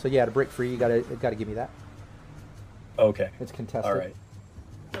grapple. So yeah, to break free, you gotta give me that. Okay. It's contested. All right.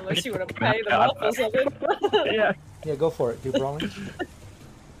 Unless you want to pay them off or something. Yeah, go for it. Do brawling.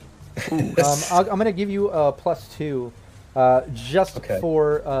 I'm going to give you a +2 just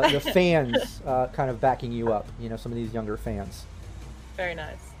for the fans kind of backing you up. Some of these younger fans. Very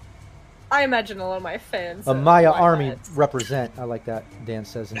nice. I imagine a lot of my fans. A Maya Army represent. I like that, Dan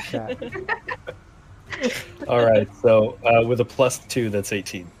says in chat. All right, so with a +2, that's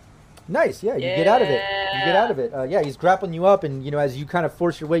 18. Nice, yeah, you get out of it. You get out of it. Yeah, he's grappling you up, and as you kind of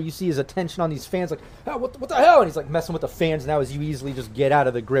force your way, you see his attention on these fans, like, oh, what the hell? And he's like messing with the fans now as you easily just get out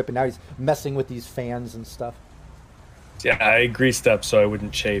of the grip, and now he's messing with these fans and stuff. Yeah, I greased up so I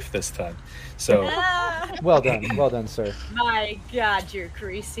wouldn't chafe this time. So well done, sir. My God, you're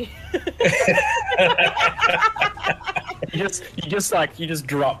greasy. You just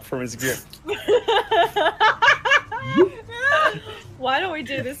drop from his grip. Why don't we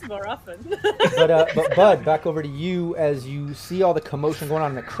do this more often? But Bud, back over to you as you see all the commotion going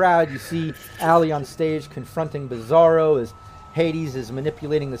on in the crowd. You see Allie on stage confronting Bizarro as Hades is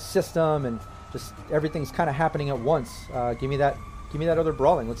manipulating the system, and just everything's kind of happening at once. Give me that other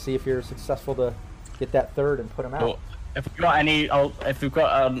brawling. Let's see if you're successful to get that third and put him out. Well, if we've got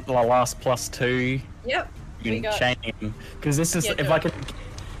a last +2, yep, you can chain him, because this is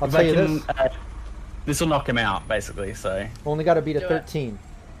I'll tell you this. This will knock him out, basically. So only got to beat a 13.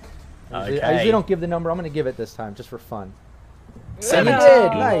 I usually don't give the number. I'm going to give it this time, just for fun. 17. You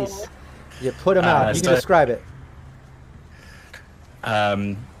did. Nice. You put him out. You can describe it.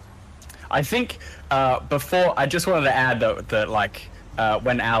 I I think before, I just wanted to add that like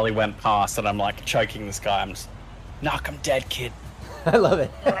when Ali went past and I'm like choking this guy, I'm just, knock him dead, kid. I love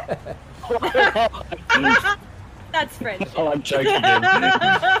it. That's friendship. Oh, I'm choking him.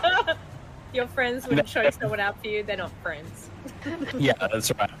 Your friends would choke someone out for you. They're not friends. Yeah,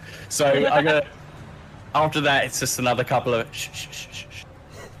 that's right. So I'm gonna. After that, it's just another couple of shh,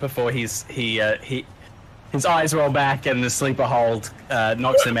 before his eyes roll back and the sleeper hold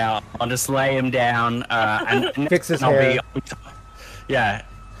knocks him out. I'll just lay him down and Fix his hair. Yeah,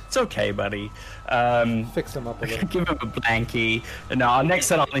 it's okay, buddy. Fix him up a little. Give him a blankie. No, our next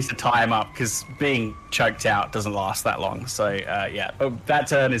set up needs to tie him up because being choked out doesn't last that long. So yeah, but that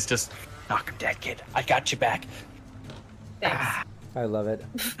turn is just knock him dead, kid. I got you back. Thanks. I love it.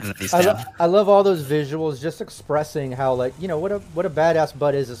 I love all those visuals, just expressing how, like, you know, what a badass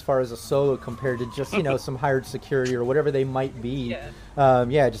Bud is as far as a solo compared to just, you know, some hired security or whatever they might be.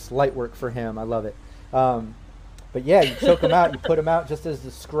 Yeah, just light work for him. I love it. But yeah, you choke him out, you put him out just as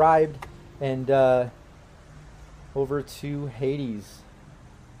described, and over to Hades.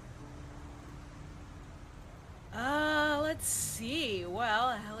 Let's see.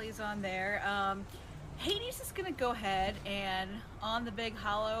 Well, Ellie's on there. Hades is gonna go ahead and on the big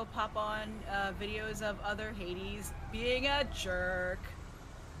hollow pop on videos of other Hades being a jerk.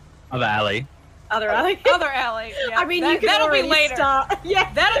 Other alley. Other alley. Other alley. Yeah. I mean, that'll be later.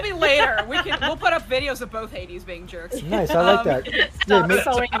 Yeah, that'll be later. We'll put up videos of both Hades being jerks. Nice, I like that. Start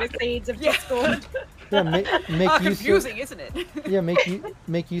sowing the seeds of discord. Yeah, make use confusing, of, isn't it? Yeah,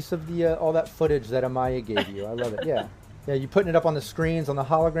 make use of the all that footage that Amaya gave you. I love it. Yeah, you putting it up on the screens on the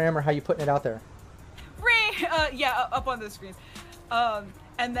hologram, or how you putting it out there? Yeah, up on the screens.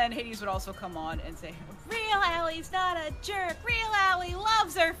 And then Hades would also come on and say, "Real Allie's not a jerk. Real Allie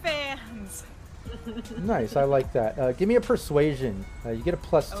loves her fans." Nice, I like that. Give me a persuasion. You get a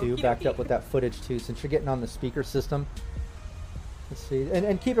 +2 backed up with that footage too, since you're getting on the speaker system. Let's see,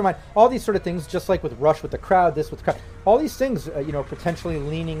 and keep in mind all these sort of things, just like with Rush with the crowd, this with the crowd, all these things, you know, potentially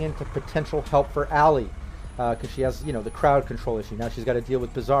leaning into potential help for Allie, because she has, you know, the crowd control issue. Now she's got to deal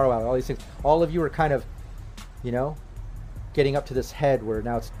with Bizarro Allie. All these things. All of you are kind of, you know, getting up to this head where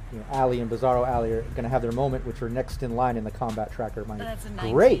now it's, you know, Allie and Bizarro Allie are going to have their moment, which are next in line in the combat tracker. That's a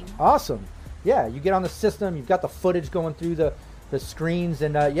 19. Great, awesome. Yeah, you get on the system. You've got the footage going through the screens,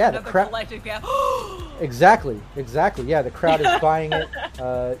 and yeah, the crowd. Exactly. Yeah, the crowd is buying it.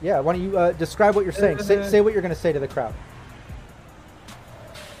 Yeah, why don't you describe what you're saying? Say what you're going to say to the crowd.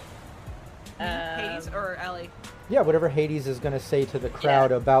 Hades or Allie? Yeah, whatever Hades is going to say to the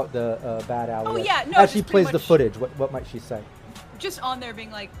crowd about the bad Allie. Oh yeah, no. As she plays the footage, what might she say? Just on there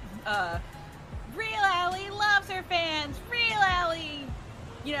being like, "Real Allie loves her fans. Real Allie,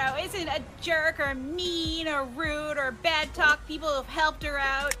 you know, isn't a jerk or mean or rude or bad talk people who've helped her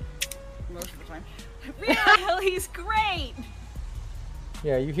out most of the time. Real Allie's great."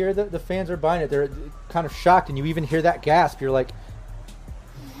 Yeah, you hear the fans are buying it. They're kind of shocked, and you even hear that gasp. You're like,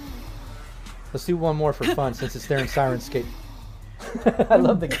 let's do one more for fun since it's there in Sirenscape. I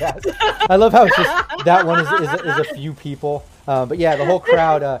love the gasp. I love how it's just that one is a few people. But yeah, the whole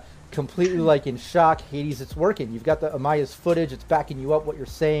crowd completely like in shock. Hades, it's working. You've got the Amaya's footage. It's backing you up. What you're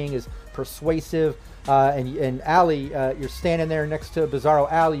saying is persuasive. And Allie, you're standing there next to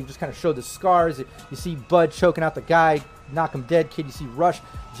Bizarro Allie. You just kind of show the scars. You see Bud choking out the guy, knock him dead, kid. You see Rush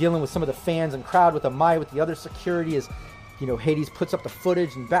dealing with some of the fans and crowd with Amaya, with the other security, as, you know, Hades puts up the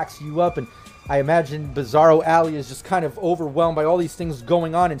footage and backs you up. And I imagine Bizarro Allie is just kind of overwhelmed by all these things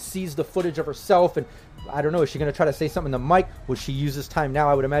going on and sees the footage of herself. And I don't know, is she going to try to say something to Mike? Would she use this time now,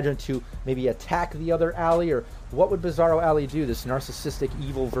 I would imagine, to maybe attack the other Allie? Or what would Bizarro Allie do, this narcissistic,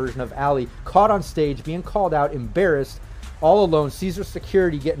 evil version of Allie, caught on stage, being called out, embarrassed, all alone, sees her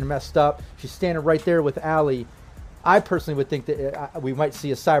security getting messed up. She's standing right there with Allie. I personally would think that we might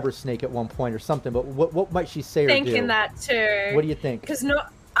see a cyber snake at one point or something, but what might she say or do? Thinking that too. What do you think? Because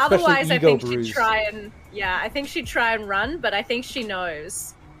otherwise I think she'd try and run, but I think she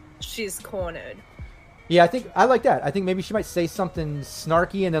knows she's cornered. Yeah, I like that. I think maybe she might say something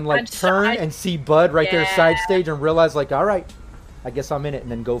snarky and then like turn and see Bud right there side stage and realize like, all right, I guess I'm in it,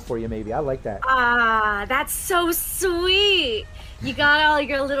 and then go for you maybe. I like that. That's so sweet. You got all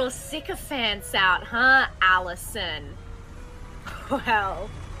your little sycophants out, huh, Allison? Well,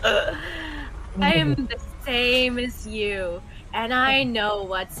 I am the same as you, and I know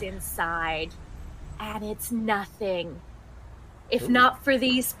what's inside, and it's nothing. If not for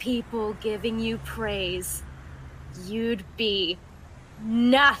these people giving you praise, you'd be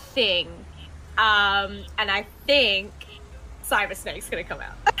nothing. And I think Cyber Snake's gonna come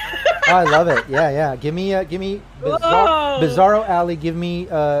out. Oh, I love it. Yeah. Give me Bizarro Alley. Give me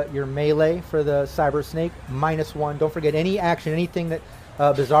your melee for the Cyber Snake -1. Don't forget any action, anything that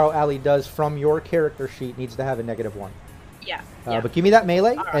Bizarro Alley does from your character sheet needs to have a -1. Yeah. But give me that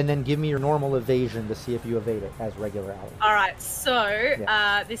melee, and then give me your normal evasion to see if you evade it as regular Alley. All right. So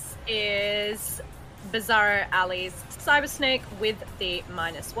this is Bizarro Alley's Cyber Snake with the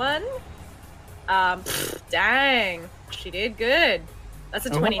 -1. Dang, she did good. That's a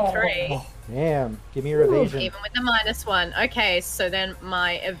 23. Oh, damn. Give me your evasion. Even with the -1. Okay, so then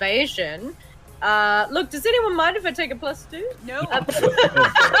my evasion. Look, does anyone mind if I take a +2? No. You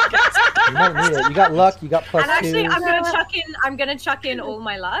might need it. You got luck. You got +2. And actually, I'm gonna chuck in all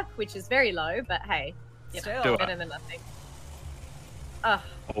my luck, which is very low, but hey, Still. better than nothing.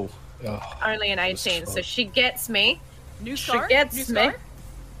 Only an 18, so she gets me. New scar? She gets me.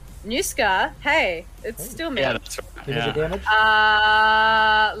 New scar. Hey, it's still me. Yeah, that's right. Give me the damage.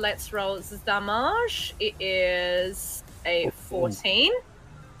 Let's roll this damage. It is a 14.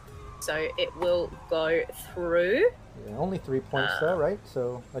 So it will go through. Yeah, only 3 points though, right?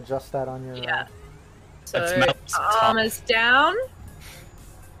 So adjust that on your. Yeah. So That's maths armor's down.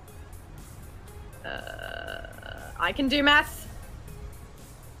 I can do math.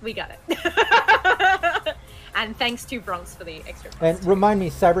 We got it. And thanks to Bronx for the extra points. And remind me,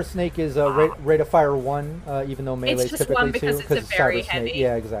 Cyber Snake is rate of fire 1, even though melee is just typically 1 because 2. it's a very Cyber heavy. Snake.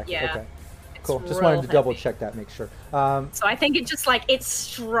 Yeah, exactly. Yeah. Okay. It's Cool. Just real wanted to double heavy. check that, make sure. So I think it just it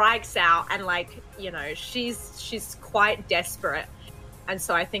strikes out, and she's quite desperate, and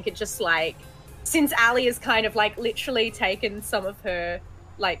so I think it just since Ali has kind of literally taken some of her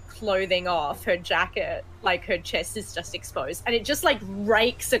clothing off, her jacket, her chest is just exposed, and it just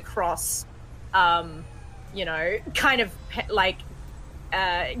rakes across, kind of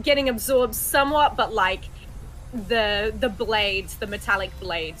getting absorbed somewhat, but the blades, the metallic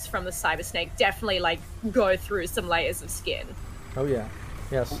blades from the Cyber Snake definitely go through some layers of skin. Oh yeah,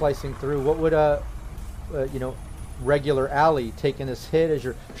 slicing through. What would regular Alley taking this hit as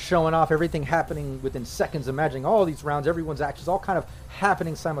you're showing off everything happening within seconds, imagining all these rounds, everyone's actions all kind of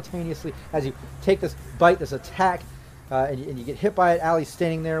happening simultaneously as you take this bite, this attack, and you get hit by it. Alley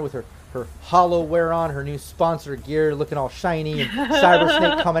standing there with her hollow wear on, her new sponsor gear looking all shiny, and Cyber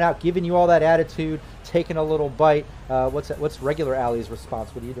Snake coming out, giving you all that attitude, taking a little bite. What's regular Alley's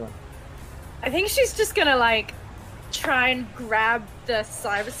response? What are you doing? I think she's just gonna try and grab the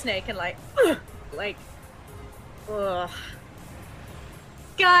Cyber Snake and ugh.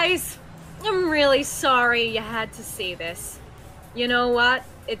 Guys, I'm really sorry you had to see this. You know what?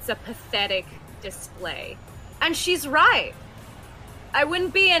 It's a pathetic display. And she's right. I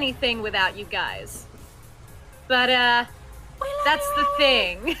wouldn't be anything without you guys. But, that's the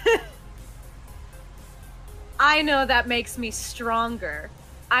thing. I know that makes me stronger.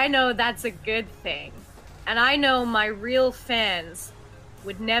 I know that's a good thing. And I know my real fans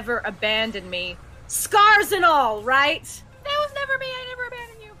would never abandon me. Scars and all, right? That was never me. I never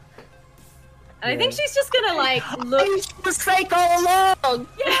abandoned you. And I think she's just gonna look. Mistake all along.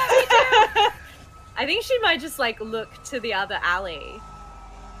 I think she might just look to the other alley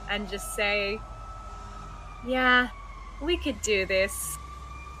and just say, "Yeah, we could do this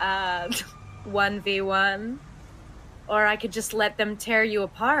 1v1, or I could just let them tear you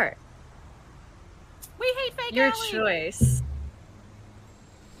apart. We hate fake Your Alley. choice.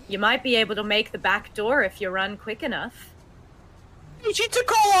 You might be able to make the back door if you run quick enough." She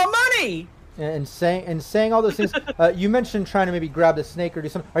took all our money. And saying all those things, you mentioned trying to maybe grab the snake or do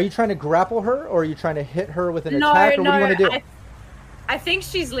something. Are you trying to grapple her, or are you trying to hit her with an attack, or what do you want to do? I think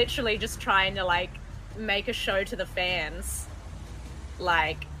she's literally just trying to make a show to the fans.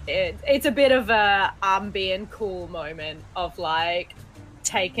 It's a bit of a I'm being cool moment of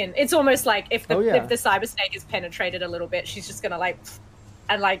taken. It's almost like if the Cyber Snake is penetrated a little bit, she's just gonna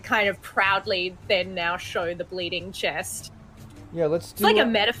and kind of proudly then now show the bleeding chest. Yeah, let's do. It's a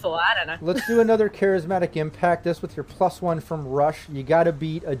metaphor. I don't know. Let's do another charismatic impact. This with your +1 from Rush. You got to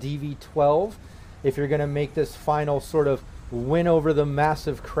beat a DV12 if you're going to make this final sort of win over the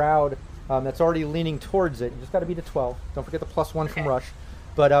massive crowd that's already leaning towards it. You just got to beat a 12. Don't forget the +1 from Rush.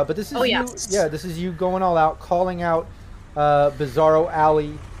 But this is you. Yeah, this is you going all out, calling out Bizarro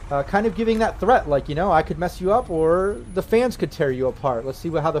Alley, kind of giving that threat, I could mess you up, or the fans could tear you apart. Let's see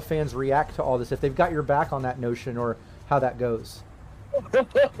how the fans react to all this, if they've got your back on that notion, or how that goes.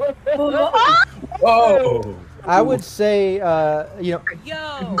 Whoa! I would say,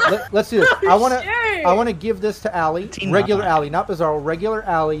 let's do this. I want to give this to Allie, regular Allie, not Bizarro. Regular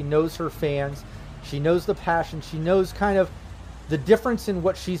Allie knows her fans. She knows the passion. She knows kind of the difference in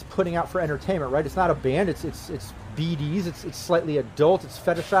what she's putting out for entertainment, right? It's not a band. It's BDs. It's slightly adult. It's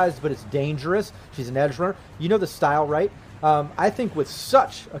fetishized, but it's dangerous. She's an edge runner. You know the style, right? I think with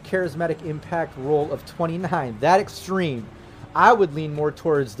such a charismatic impact role of 29, that extreme, I would lean more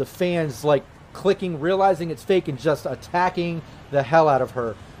towards the fans like clicking, realizing it's fake, and just attacking the hell out of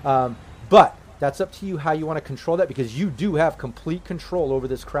her. But that's up to you how you want to control that, because you do have complete control over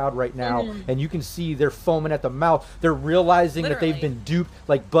this crowd right now, and you can see they're foaming at the mouth. They're realizing that they've been duped.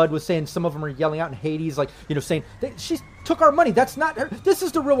 Like Bud was saying, some of them are yelling out in Hades, like, you know, saying, she took our money. That's not her. This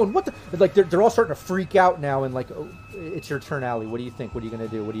is the real one. What the? Like, they're all starting to freak out now, and like, oh, it's your turn, Allie. What do you think? What are you going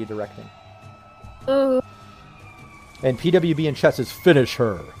to do? What are you directing? And PWB in chess is finish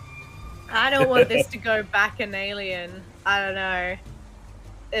her. I don't want this to go back an alien. I don't know.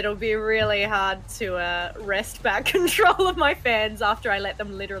 It'll be really hard to wrest back control of my fans after I let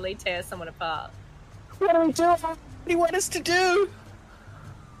them literally tear someone apart. What do we do? What do you want us to do?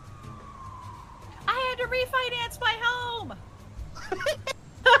 I had to refinance my home.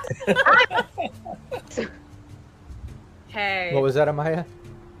 Hey. What was that, Amaya?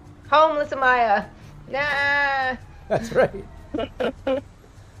 Homeless Amaya. Nah. That's right.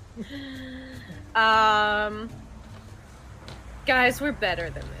 Guys, we're better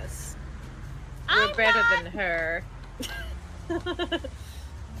than this. We're better than her.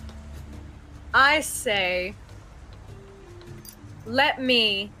 I say, let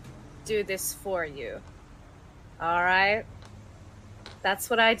me do this for you. All right? That's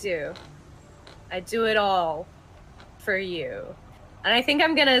what I do. I do it all for you. And I think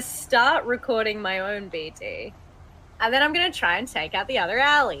I'm going to start recording my own BT. And then I'm going to try and take out the other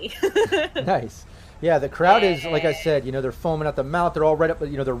alley. Nice. Yeah, the crowd is, like I said, you know, they're foaming at the mouth. They're all right up,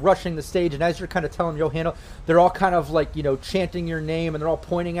 you know, they're rushing the stage. And as you're kind of telling Johanna, they're all kind of like, you know, chanting your name, and they're all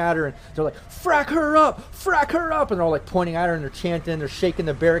pointing at her, and they're like, frack her up, frack her up. And they're all like pointing at her, and they're chanting, they're shaking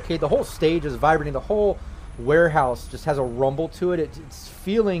the barricade. The whole stage is vibrating. The whole warehouse just has a rumble to it. It's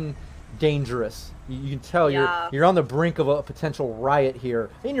feeling dangerous. You can tell you're on the brink of a potential riot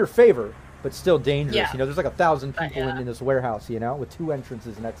here in your favor, but still dangerous. Yeah. You know, there's like 1,000 people in this warehouse, you know, with 2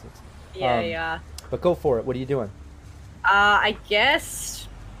 entrances and exits. Yeah. But go for it. What are you doing? I guess.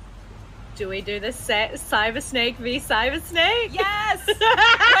 Do we do the Cyber Snake v Cyber Snake? Yes!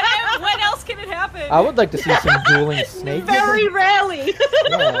 when else can it happen? I would like to see some dueling snakes. Very rarely.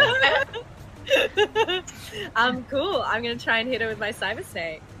 Yeah. Cool. I'm gonna try and hit her with my Cyber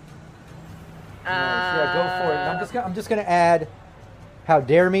Snake. Nice. Yeah, go for it. I'm just gonna add, how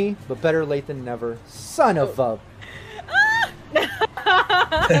dare me, but better late than never. Son of a.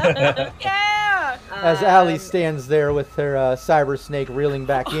 Yeah! As Allie stands there with her cyber snake reeling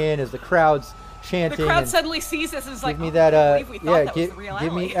back in, as the crowd's chanting. The crowd and suddenly sees this and is like, give me that. give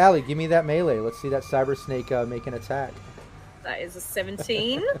Me Allie. Give me that melee. Let's see that cyber snake make an attack. That is a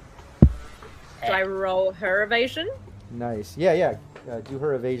 17. Do I roll her evasion? Nice. Yeah. Do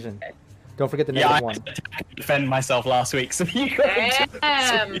her evasion. Okay. Don't forget the negative one. I defend myself last week, so you got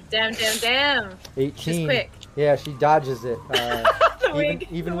Damn. 18. She's quick. Yeah, she dodges it.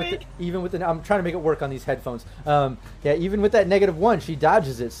 Even with the I'm trying to make it work on these headphones. Even with that -1, she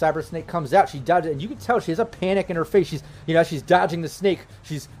dodges it. Cyber Snake comes out, she dodges it, and you can tell she has a panic in her face. She's dodging the snake.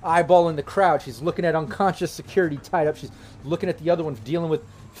 She's eyeballing the crowd. She's looking at unconscious security tied up. She's looking at the other ones dealing with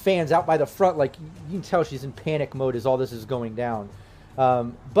fans out by the front. Like, you can tell she's in panic mode as all this is going down.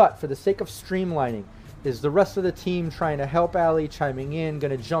 But for the sake of streamlining, is the rest of the team trying to help Allie, chiming in, going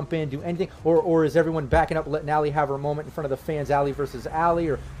to jump in, do anything? Or is everyone backing up, letting Allie have her moment in front of the fans, Allie versus Allie?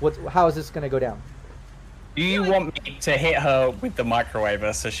 Or how is this going to go down? Do you want me to hit her with the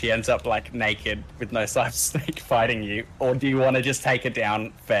microwaver so she ends up like naked with no Cyber Snake fighting you? Or do you want to just take her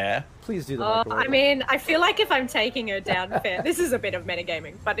down fair? Please do the microwaver. I mean, I feel like if I'm taking her down fair, this is a bit of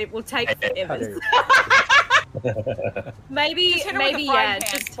metagaming, but it will take forever. Maybe, yeah,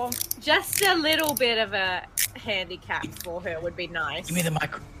 just a little bit of a handicap for her would be nice. Give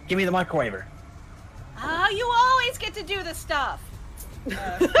me the microwaver. You always get to do the stuff.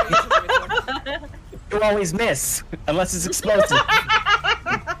 You always miss, unless it's explosive.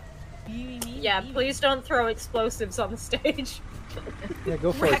 Yeah, please don't throw explosives on the stage. Yeah,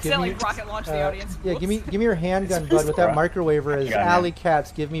 go for it. Accidentally rocket launch the audience. Yeah, give me your handgun, Bud, with that microwaver as Alley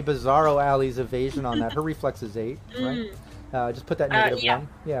Cats. Give me Bizarro Alley's evasion on that. Her reflex is 8, right? Just put that -1.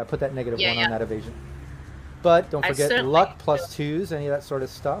 Yeah, put that -1 on that evasion. But don't forget luck plus 2s, any of that sort of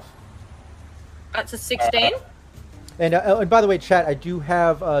stuff. That's a 16. And by the way, chat, I do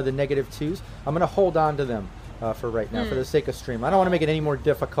have the -2s. I'm going to hold on to them for right now, for the sake of stream. I don't want to make it any more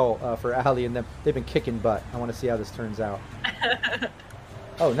difficult for Allie and them. They've been kicking butt. I want to see how this turns out.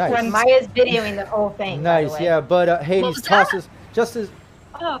 Oh, nice. Maya's videoing the whole thing. Nice, yeah. But Hades just as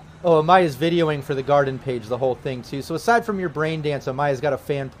Oh, Amaya's videoing for the garden page the whole thing too. So aside from your brain dance, Amaya's got a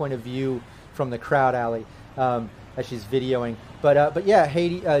fan point of view from the crowd, Allie, as she's videoing. But yeah,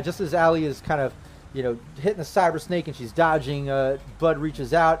 Haiti, just as Allie is kind of, you know, hitting the cyber snake and she's dodging, Bud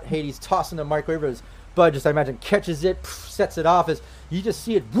reaches out. Hades tossing the microwave as Bud just, I imagine, catches it, sets it off as you just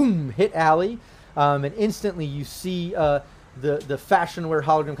see it, boom, hit Allie. And instantly you see the fashion wear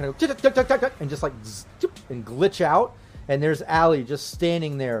hologram kind of and just like and glitch out. And there's Allie just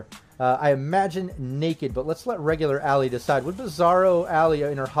standing there. I imagine naked, but let's let regular Allie decide. Would Bizarro Allie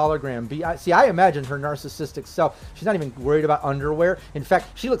in her hologram be? See, I imagine her narcissistic self. She's not even worried about underwear. In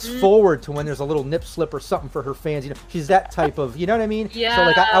fact, she looks forward to when there's a little nip slip or something for her fans. You know, she's that type of. You know what I mean? Yeah. So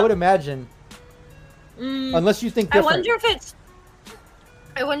like, I would imagine. Unless you think different.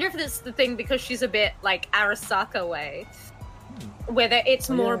 I wonder if it's the thing because she's a bit like Arasaka way, whether it's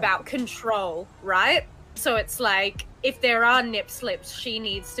more about control, right? So it's like if there are nip slips, she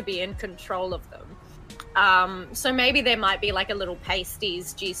needs to be in control of them. So maybe there might be like a little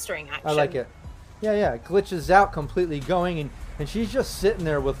pasties G-string action. I like it. Yeah, it glitches out completely going, and she's just sitting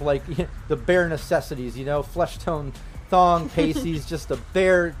there with like the bare necessities, you know, flesh tone thong, pasties, just the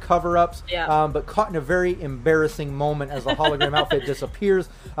bare cover-ups, but caught in a very embarrassing moment as the hologram outfit disappears.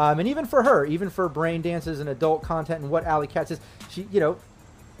 And even for her, even for brain dances and adult content and what Alley Katz is, she, you know,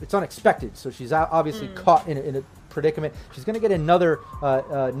 it's unexpected. So she's obviously caught in a predicament. She's going to get another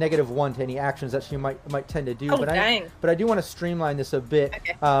 -1 to any actions that she might tend to do. Oh, dang. But I do want to streamline this a bit.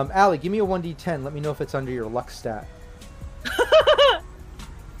 Okay. Allie, give me a 1d10. Let me know if it's under your luck stat.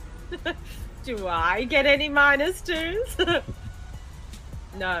 Do I get any -2s?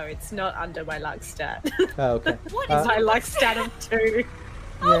 No, it's not under my luck stat. Oh, okay. What is my luck stat of 2?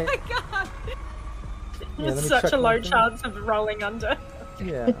 Oh my god! let me Such check a low one thing. chance of rolling under.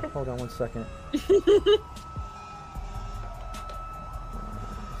 Yeah, hold on one second.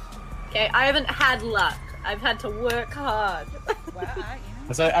 Okay, I haven't had luck. I've had to work hard.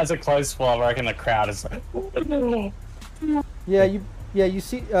 As a close follower, I reckon the crowd is like, Yeah, you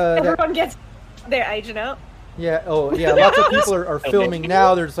see. Everyone gets their agent out. Yeah. Oh, yeah. Lots of people are filming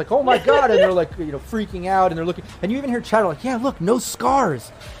now. They're just like, "Oh my god!" and they're like, you know, freaking out, and they're looking. And you even hear chatter like, "Yeah, look, no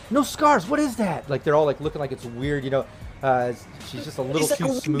scars, no scars. What is that?" Like they're all like looking like it's weird. You know, she's just a little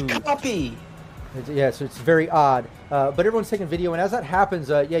too smooth. Copy. Yeah, so it's very odd. But everyone's taking video, and as that happens,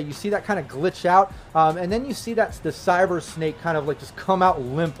 you see that kind of glitch out, and then you see that the cyber snake kind of like just come out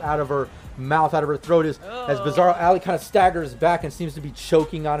limp out of her mouth, out of her throat, as Bizarro Alley kind of staggers back and seems to be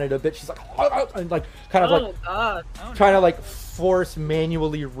choking on it a bit. She's like, and like kind of like trying to like force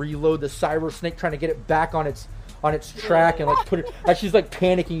manually reload the cyber snake, trying to get it back on its track and like put it. As she's like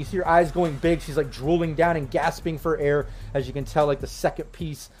panicking, you see her eyes going big. She's like drooling down and gasping for air, as you can tell. Like the second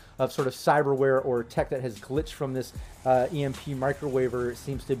piece of sort of cyberware or tech that has glitched from this EMP microwaver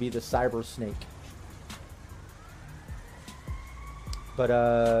seems to be the cyber snake.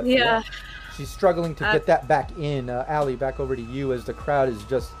 But she's struggling to get that back in. Allie, back over to you as the crowd is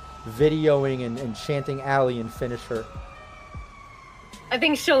just videoing and chanting Allie and finish her. I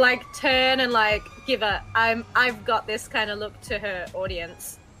think she'll like turn and like give I've got this kind of look to her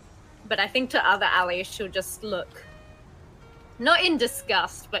audience. But I think to other Allies she'll just look not in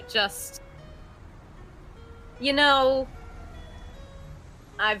disgust, but just, you know,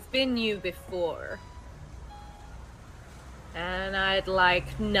 I've been you before. And I'd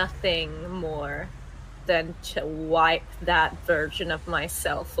like nothing more than to wipe that version of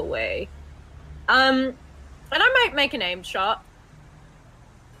myself away. And I might make an aim shot.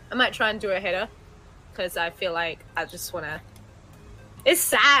 I might try and do a header, because I feel like I just want to... It's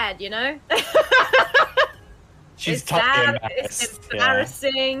sad, you know? She's it's sad, it's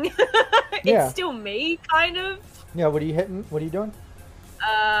embarrassing. It's still me, kind of. Yeah, what are you hitting? What are you doing?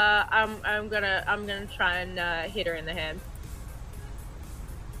 I'm gonna try and hit her in the head.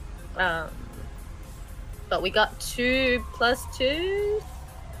 But we got 2 + 2.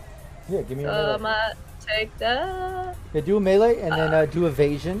 Yeah, give me a So melee. I might take that. Yeah, do a melee and then do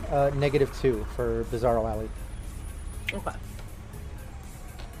evasion, -2 for Bizarro Alley. Okay.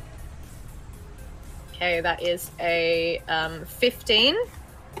 Okay, that is a 15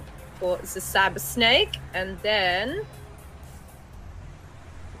 for the cyber snake, and then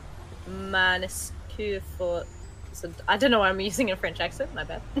 -2 for. So I don't know why I'm using a French accent. My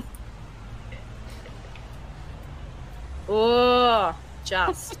bad. Oh,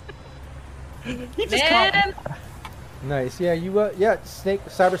 just. Man. Nice. Yeah, you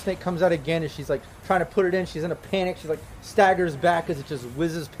cyber snake comes out again and she's like trying to put it in. She's in a panic. She's like staggers back as it just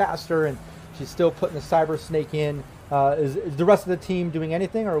whizzes past her, and she's still putting the cyber snake in. Is the rest of the team doing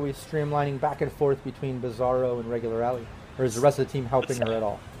anything, or are we streamlining back and forth between Bizarro and regular Alley? or is the rest of the team helping her at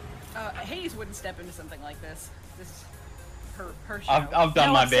all? Hayes wouldn't step into something like this. This is her show. I've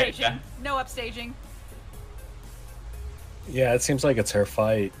done my bit. Yeah. No upstaging. Yeah, it seems like it's her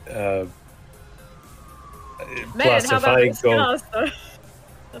fight. Man, Plus, how if about I the go, scars, though?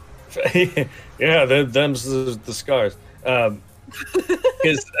 yeah, them's the scars.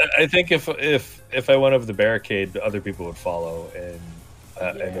 Because I think if I went over the barricade, other people would follow, and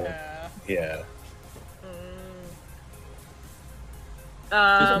yeah.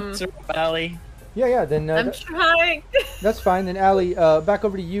 Allie. Yeah. Then I'm trying. that's fine. Then Allie, back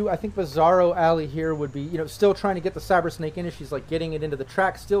over to you. I think Bizarro Allie here would be, still trying to get the Cyber Snake in. She's like getting it into the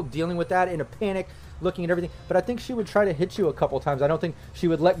track, still dealing with that in a panic, looking at everything. But I think she would try to hit you a couple times. I don't think she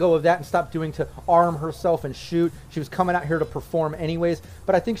would let go of that and stop doing to arm herself and shoot. She was coming out here to perform anyways.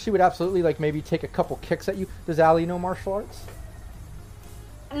 But I think she would absolutely like maybe take a couple kicks at you. Does Allie know martial arts?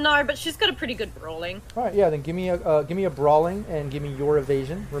 No, but she's got a pretty good brawling. All right, yeah. Then give me a brawling and give me your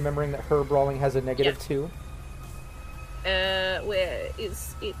evasion. Remembering that her brawling has a -2. Where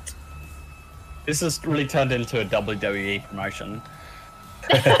is it? This has really turned into a WWE promotion.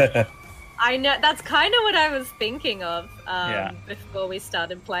 I know, that's kind of what I was thinking of Yeah. before we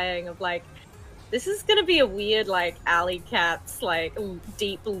started playing, of like, this is going to be a weird, like, Alley Cat's, like,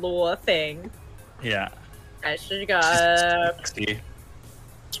 deep lore thing. Yeah. I should go,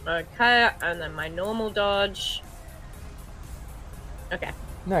 okay, and then my normal dodge. Okay.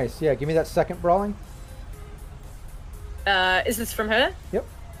 Nice. Yeah. Give me that second brawling. Is this from her? Yep.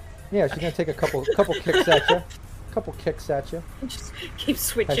 Yeah, she's gonna take a couple kicks at you. Couple kicks at you. Just keep And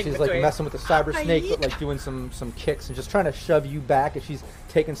switching she's between. like messing with the Cyber Snake, but like doing some kicks and just trying to shove you back. And she's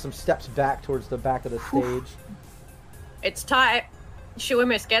taking some steps back towards the back of the stage. It's tight. She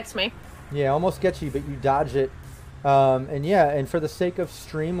almost gets me. Yeah, almost gets you, but you dodge it. And for the sake of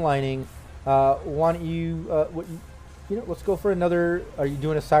streamlining, why don't you, let's go for another. Are you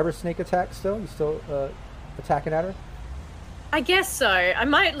doing a Cyber Snake attack still? You still attacking at her? I guess so. I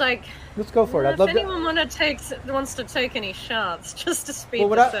might like. Let's go for it. I'd If love anyone wants to take any shots, just to speed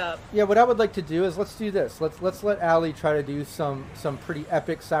what this up. what I would like to do is let's do this. Let's let Allie try to do some pretty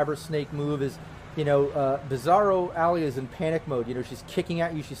epic Cyber Snake move. Is Bizarro Allie is in panic mode. She's kicking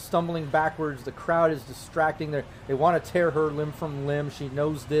at you. She's stumbling backwards. The crowd is distracting. They want to tear her limb from limb. She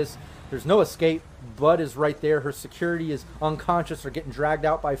knows this. There's no escape. Bud is right there. Her security is unconscious or getting dragged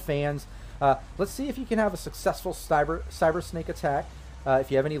out by fans. Let's see if you can have a successful Cyber Snake attack.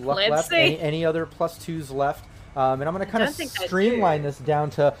 If you have any luck left, any other +2s left. And I'm going to kind of streamline this down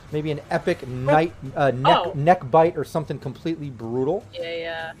to maybe an epic neck bite or something completely brutal.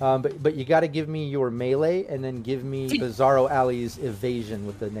 Yeah. But you got to give me your melee and then give me Bizarro Alley's evasion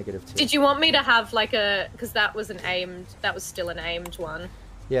with the -2. Did you want me to have like because that was still an aimed one.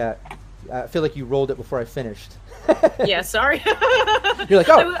 Yeah. I feel like you rolled it before I finished. Yeah, sorry. You're like,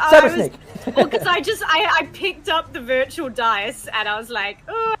 oh, Cyber Snake. Well, because I picked up the virtual dice and I was like,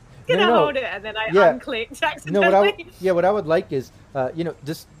 oh, I'm gonna hold it, and then I unclicked accidentally. What I would like is,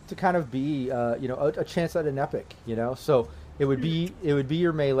 just to kind of be, a chance at an epic, So it would be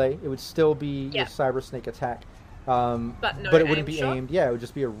your melee. It would still be your Cyber Snake attack. But it wouldn't be aimed. Yeah, it would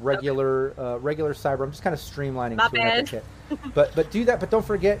just be a regular cyber. I'm just kind of streamlining to an epic hit. But do that. But don't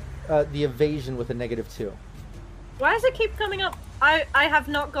forget the evasion with a -2. Why does it keep coming up? I have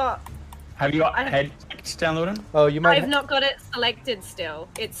not got. Have you got head downloading? Oh, you might. I've not got it selected still.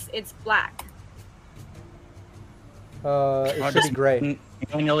 It's black. It should be gray.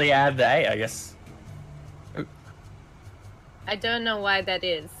 Manually add the 8, I guess. I don't know why that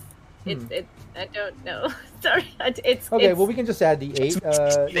is. I don't know. Sorry. It's okay. Well, we can just add the 8.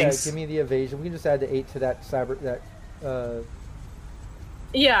 Give me the evasion. We can just add the 8 to that cyber.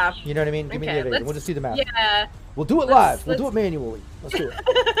 Yeah. You know what I mean? Give me the evasion. We'll just do the math. Yeah. We'll do it live. We'll do it manually. Let's do it.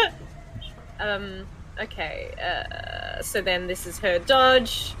 Okay. So then this is her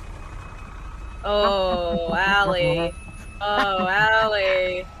dodge. Oh, Allie. Oh,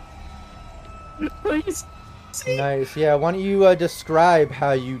 Allie. Please. Nice. Yeah. Why don't you describe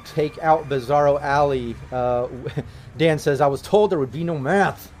how you take out Bizarro Alley? Dan says, I was told there would be no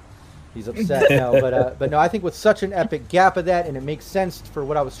math. He's upset now, but no, I think with such an epic gap of that, and it makes sense for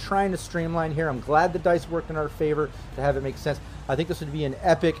what I was trying to streamline here. I'm glad the dice worked in our favor to have it make sense. I think this would be an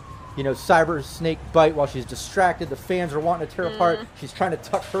epic, Cyber Snake bite while she's distracted. The fans are wanting to tear apart. She's trying to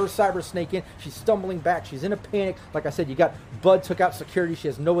tuck her Cyber Snake in. She's stumbling back. She's in a panic. Like I said, you got Bud took out security. She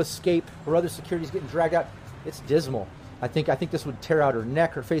has no escape. Her other security's getting dragged out. It's dismal. I think this would tear out her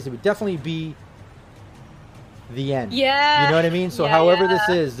neck, her face. It would definitely be the end. Yeah. You know what I mean? So however this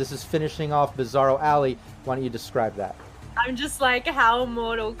is finishing off Bizarro Alley. Why don't you describe that? I'm just like, how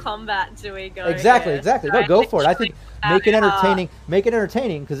Mortal Kombat do we go? Exactly, here? exactly. So No, go for it. I think make it entertaining.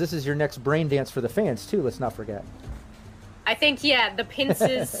 entertaining, because this is your next brain dance for the fans too. Let's not forget. I think the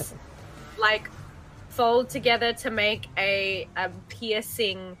pincers like fold together to make a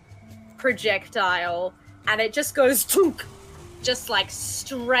piercing projectile, and it just goes tunk, just like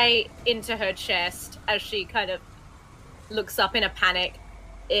straight into her chest as she kind of looks up in a panic.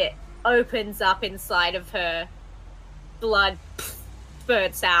 It opens up inside of her. Blood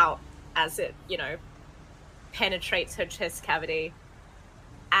spurts out as it, penetrates her chest cavity.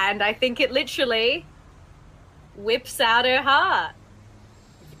 And I think it literally whips out her heart.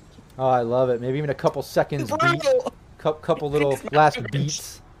 Oh, I love it. Maybe even a couple seconds beat, couple little last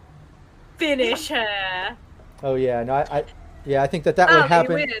beats. Finish her. Oh yeah, no, I think that would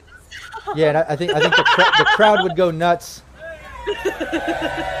happen. Wins. Yeah, and I think the crowd would go nuts.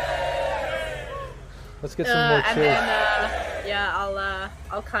 Let's get some more cheers. And then,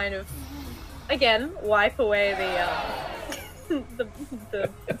 I'll kind of again wipe away the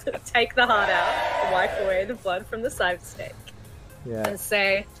take the heart out, wipe away the blood from the side steak, and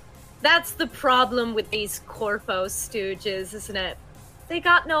say, that's the problem with these Corpo stooges, isn't it? They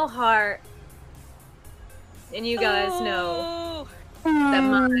got no heart, and you guys know that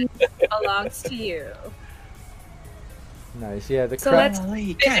mine belongs to you. Nice, yeah. So let's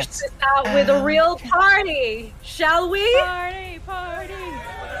finish this out with a real party, shall we? Party!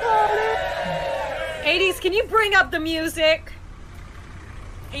 Hades, can you bring up the music?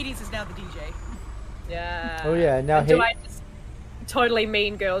 Hades is now the DJ. Yeah. Oh yeah, now do I just totally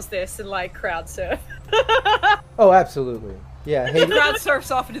mean girls this and like crowd surf? Oh, absolutely. Yeah, Hades. Crowd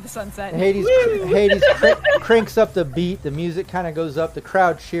surfs off into the sunset. Hades cranks up the beat. The music kind of goes up. The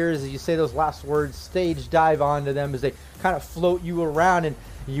crowd cheers as you say those last words. Stage dive onto them as they kind of float you around, and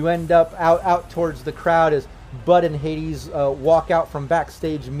you end up out towards the crowd as Bud and Hades walk out from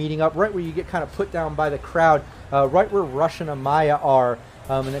backstage, meeting up right where you get kind of put down by the crowd, right where Rush and Amaya are,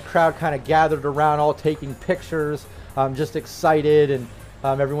 and the crowd kind of gathered around, all taking pictures, just excited, and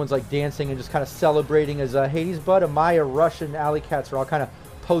everyone's like dancing and just kind of celebrating as Hades, Bud, Amaya, Rush, and Alley Cats are all kind of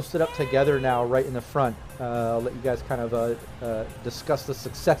posted up together now right in the front. I'll let you guys kind of discuss the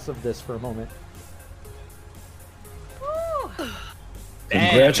success of this for a moment.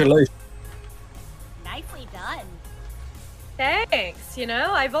 Congratulations. Nicely done. Thanks.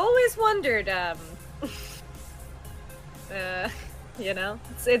 I've always wondered,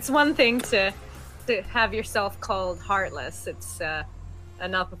 it's one thing to have yourself called heartless. It's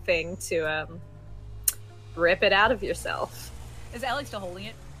another thing to rip it out of yourself. Is Allie still holding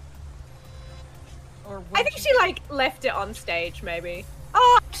it? Or I think she left it on stage, maybe.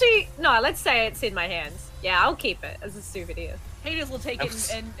 Oh, actually, no. Let's say it's in my hands. Yeah, I'll keep it as a souvenir. Hades will take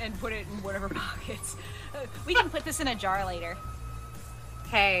it and put it in whatever pockets. We can put this in a jar later.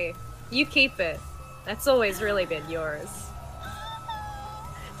 Hey, you keep it. That's always really been yours.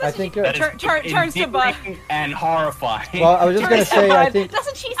 I think turns to Bud and horrifying. Well, I was just gonna say, I think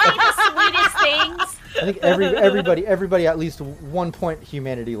doesn't she say the sweetest things? I think everybody at least 1 point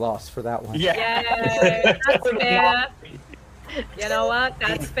humanity lost for that one. Yeah, that's fair. You know what?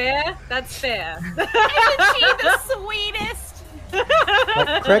 That's fair. That's fair. Isn't she the sweetest?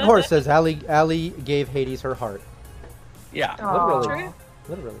 Craig Horse says Allie gave Hades her heart. Yeah.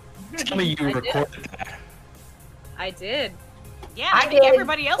 Literally. Tell me you recorded that. I did. Yeah, I think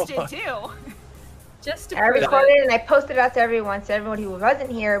everybody else did too. Just to I recorded it and I posted it out to everyone, so everyone who wasn't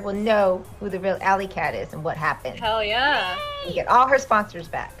here will know who the real Alley Cat is and what happened. Hell yeah. You get all her sponsors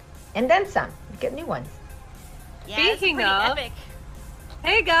back. And then some. You get new ones. Yeah, Speaking of, epic.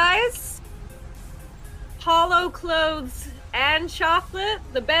 Hey guys, Hollow clothes and chocolate,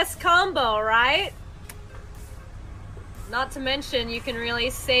 the best combo, right? Not to mention, you can really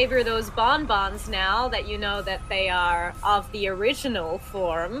savor those bonbons now that you know that they are of the original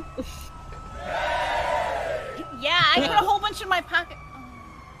form. Yeah, I put a whole bunch in my pocket.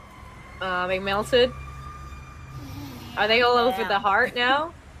 They melted. Are they all over the heart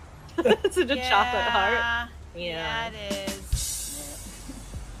now? It's a chocolate heart. Yeah, it is.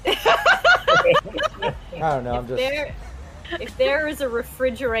 I don't know. If there is a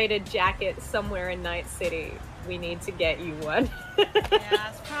refrigerated jacket somewhere in Night City, we need to get you one.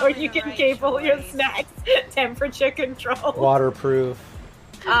 Yeah, or you can keep all your snacks temperature control. Waterproof.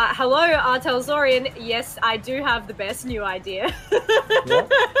 Hello, Artel Zorian. Yes, I do have the best new idea.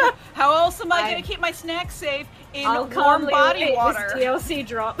 How else am I going to keep my snacks safe in I'll warm body water? This DLC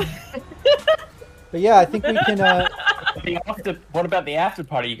drop. But yeah, I think we can. What about the after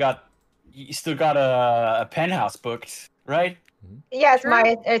party? You still got a penthouse booked, right? Yes,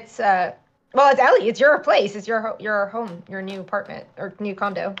 it's Well, it's Ellie. It's your place. It's your home, your new apartment or new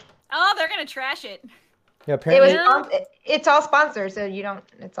condo. Oh, they're gonna trash it. Yeah, It apparently. was. It's all sponsored, so you don't.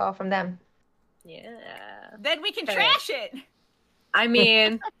 It's all from them. Yeah. Then we can trash it. I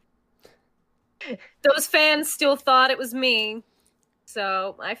mean, those fans still thought it was me.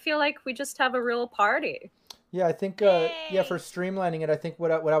 So I feel like we just have a real party. Yeah, I think yeah, for streamlining it, I think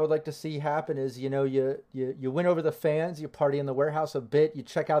what I would like to see happen is, you know, you win over the fans, you party in the warehouse a bit, you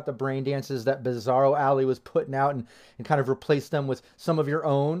check out the brain dances that Bizarro Alley was putting out and kind of replace them with some of your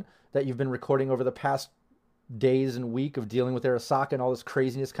own that you've been recording over the past days and week of dealing with Arasaka and all this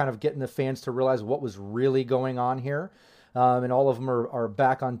craziness, kind of getting the fans to realize what was really going on here. And all of them are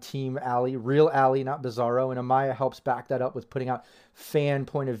back on Team Alley, real Alley, not Bizarro. And Amaya helps back that up with putting out fan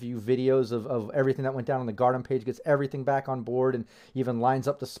point of view videos of everything that went down on the Garden page, gets everything back on board, and even lines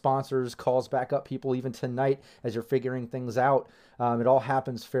up the sponsors, calls back up people even tonight as you're figuring things out. It all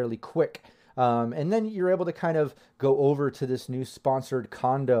happens fairly quick. And then you're able to kind of go over to this new sponsored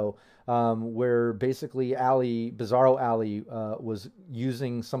condo where basically Bizarro Alley was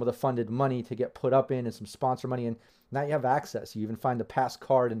using some of the funded money to get put up in and some sponsor money, and now you have access. You even find the pass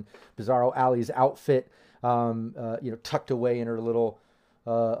card in Bizarro Alley's outfit, tucked away in her little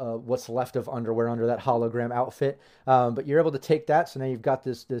what's left of underwear under that hologram outfit. But you're able to take that, so now you've got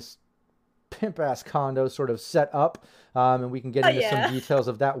this pimp-ass condo sort of set up, and we can get into some details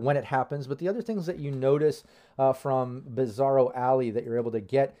of that when it happens. But the other things that you notice from Bizarro Alley that you're able to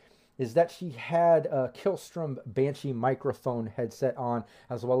get is that she had a Killstrom Banshee microphone headset on,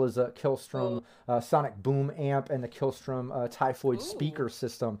 as well as a Killstrom Sonic Boom amp and the Killstrom Typhoid speaker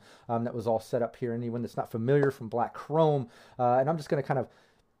system that was all set up here. Anyone that's not familiar from Black Chrome, and I'm just going to kind of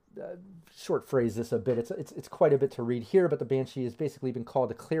short phrase this a bit. It's quite a bit to read here, but the Banshee has basically been called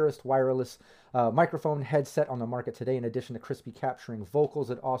the clearest wireless microphone headset on the market today. In addition to crispy capturing vocals,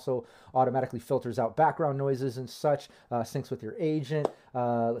 it also automatically filters out background noises and such, syncs with your agent.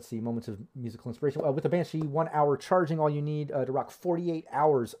 Let's see, moments of musical inspiration. With the Banshee 1 hour charging, all you need to rock 48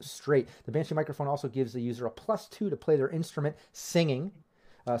 hours straight. The Banshee microphone also gives the user a +2 to play their instrument singing.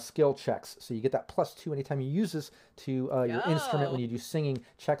 Skill checks, so you get that +2 anytime you use this to your instrument when you do singing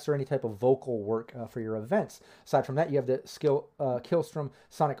checks or any type of vocal work for your events. Aside from that, you have the Killstrom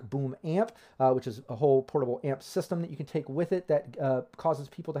Sonic Boom amp, which is a whole portable amp system that you can take with it that causes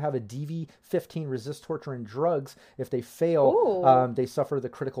people to have a DV15 resist torture and drugs. If they fail, they suffer the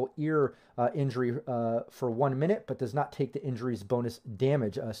critical ear injury for 1 minute, but does not take the injury's bonus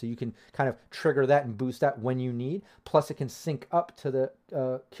damage. So you can kind of trigger that and boost that when you need. Plus, it can sync up to the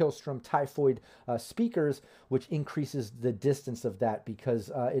Killstrom Typhoid speakers, which increases the distance of that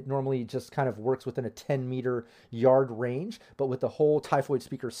because it normally just kind of works within a 10-meter yard range. But with the whole Typhoid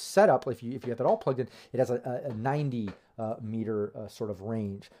speaker setup, if you have it all plugged in, it has a 90 meter sort of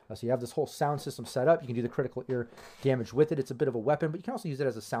range. So you have this whole sound system set up. You can do the critical ear damage with it. It's a bit of a weapon, but you can also use it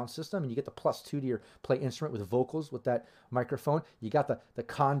as a sound system, and you get the +2 to your play instrument with vocals with that microphone. You got the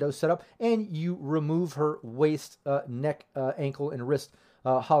condo set up, and you remove her waist, neck, ankle, and wrist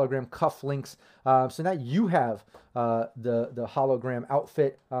hologram cuff links. So now you have the hologram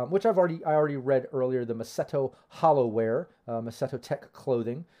outfit, which I already read earlier, the Maseto Hollowwear, Maseto Tech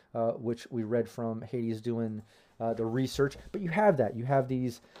clothing, which we read from Hades doing the research. But you have that. You have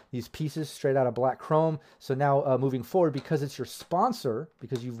these pieces straight out of Black Chrome. So now moving forward, because it's your sponsor,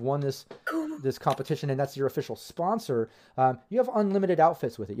 because you've won this competition and that's your official sponsor, you have unlimited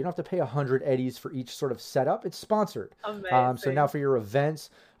outfits with it. You don't have to pay 100 eddies for each sort of setup. It's sponsored. So now for your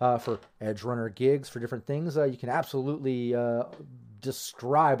events, for Edge Runner gigs, for different things, you can absolutely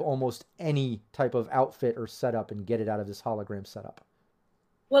describe almost any type of outfit or setup and get it out of this hologram setup.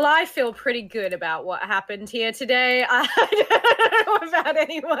 Well, I feel pretty good about what happened here today. I don't know about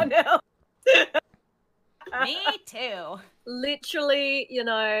anyone else. Me too. Literally,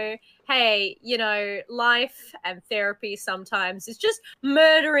 hey, life and therapy sometimes is just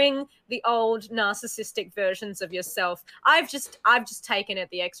murdering the old narcissistic versions of yourself. I've just taken it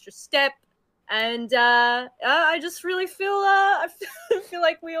the extra step, and I just really feel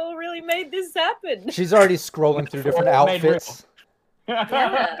like we all really made this happen. She's already scrolling through different outfits.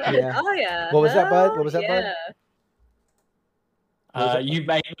 Yeah. Oh yeah. What was that, Bud? What was that, Bud? You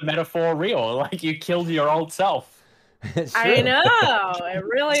made the metaphor real. Like you killed your old self. I know. It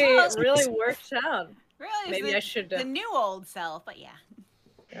really worked out. Really, maybe I should. The new old self, but yeah.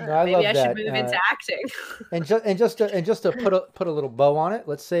 No, I Maybe love I that. should move into acting. And just to put a little bow on it,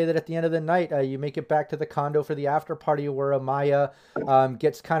 let's say that at the end of the night, you make it back to the condo for the after party where Amaya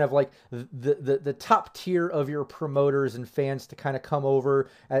gets kind of like the top tier of your promoters and fans to kind of come over,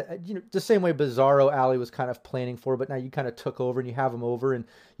 the same way Bizarro Alley was kind of planning for, but now you kind of took over and you have them over and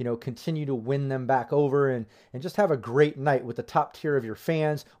continue to win them back over and just have a great night with the top tier of your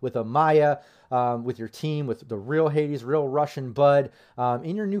fans, with Amaya. With your team, with the real Hades, real Russian Bud,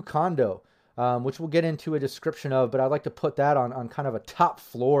 in your new condo, which we'll get into a description of, but I'd like to put that on kind of a top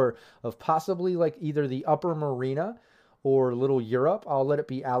floor of possibly like either the upper marina or Little Europe. I'll let it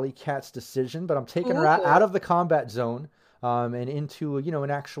be Alley Cat's decision, but I'm taking her out of the combat zone and into an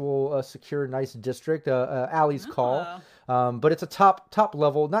actual secure, nice district. Alley's call, but it's a top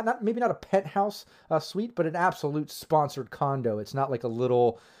level, maybe not a penthouse suite, but an absolute sponsored condo. It's not like a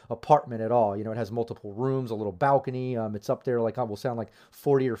little apartment at all. It has multiple rooms, a little balcony. It's up there like will sound like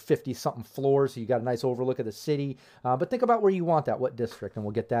 40 or 50 something floors, so you got a nice overlook of the city. But think about where you want that, what district, and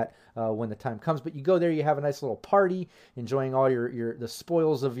we'll get that when the time comes. But you go there, you have a nice little party, enjoying all the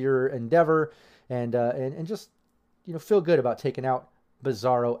spoils of your endeavor, and just feel good about taking out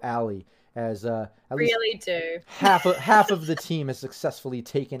Bizarro Alley, as at really least do. half of the team has successfully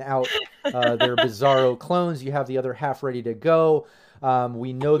taken out their Bizarro clones. You have the other half ready to go.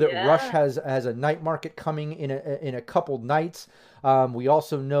 We know that Rush has a night market coming in a couple nights. We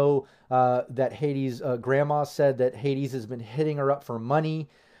also know that Hades' grandma said that Hades has been hitting her up for money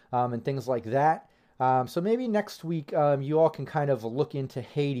and things like that. So maybe next week you all can kind of look into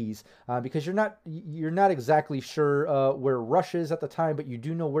Hades because you're not exactly sure where Rush is at the time, but you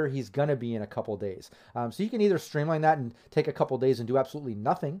do know where he's gonna be in a couple days. So you can either streamline that and take a couple days and do absolutely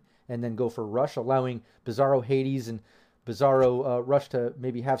nothing, and then go for Rush, allowing Bizarro Hades and Bizarro Rush to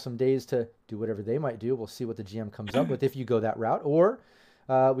maybe have some days to do whatever they might do. We'll see what the GM comes up with if you go that route, or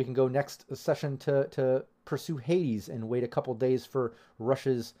we can go next session to pursue Hades and wait a couple days for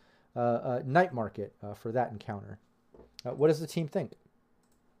Rush's night market for that encounter. What does the team think?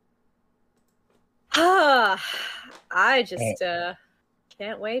 I just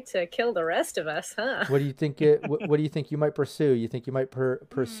can't wait to kill the rest of us, huh? What do you think? What do you think you might pursue? You think you might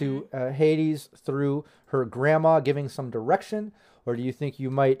pursue Hades through her grandma giving some direction, or do you think you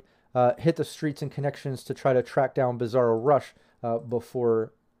might hit the streets and connections to try to track down Bizarro Rush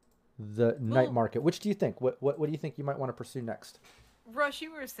before the night market? Which do you think? What do you think you might want to pursue next? Rush,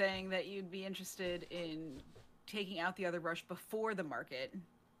 you were saying that you'd be interested in taking out the other Rush before the market.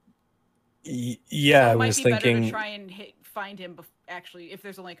 Yeah, so I it might was be thinking. better to try and find him actually if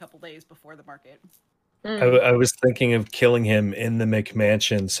there's only a couple days before the market. I was thinking of killing him in the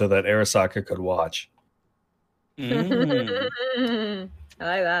McMansion so that Arasaka could watch. I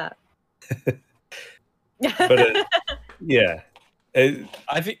like that. But yeah,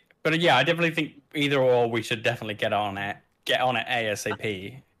 I think, but yeah, I definitely think either or we should definitely get on it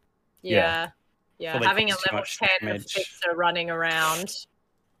ASAP. Yeah. Having a cause too level much 10 damage. fixer running around.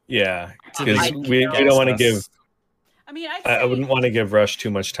 Yeah, To because make we don't want to give. I mean, I wouldn't want to give Rush too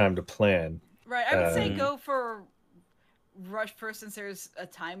much time to plan. Right, I would say go for Rush first since there's a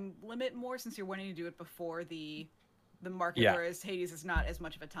time limit more, since you're wanting to do it before the market, whereas Hades is not as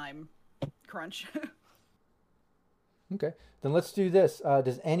much of a time crunch. Okay, then let's do this.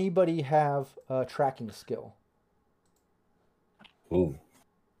 Does anybody have a tracking skill? Ooh.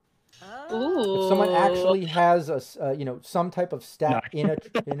 If someone actually has some type of stat in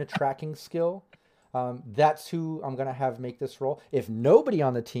a tracking skill, that's who I'm gonna have make this roll. If nobody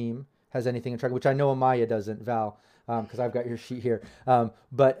on the team has anything in tracking, which I know Amaya doesn't, Val, because I've got your sheet here.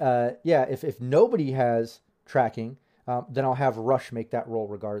 If nobody has tracking, then I'll have Rush make that roll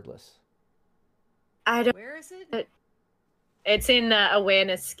regardless. Where is it? It's in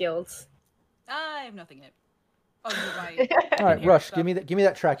awareness skills. I have nothing in it. Oh, you're right. All right, Rush, give me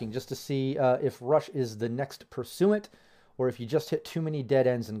that tracking just to see if Rush is the next pursuant, or if you just hit too many dead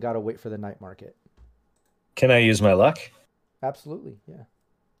ends and gotta wait for the night market. Can I use my luck? Absolutely, yeah.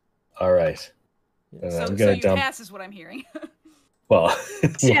 All right. Yeah. So you pass is what I'm hearing. Well,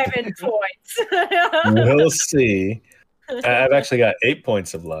 7 points. We'll see. I've actually got 8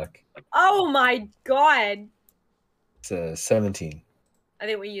 points of luck. Oh my god. It's 17. I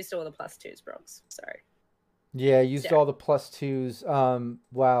think we used all the +2s, Bronx. Sorry. Yeah, used all the +2s.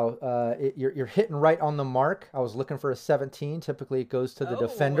 Wow, you're hitting right on the mark. I was looking for a 17. Typically, it goes to the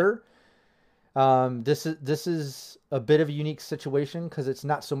defender. This is a bit of a unique situation because it's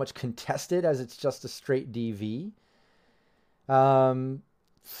not so much contested as it's just a straight DV.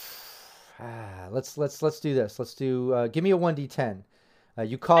 Let's do this. Let's do. Give me a 1d10.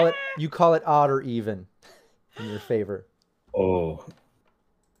 You call it odd or even in your favor. Oh.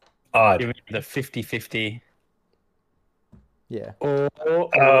 Odd. Give me the 50-50. Yeah. Oh.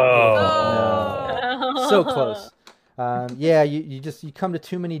 No. So close. Yeah, you come to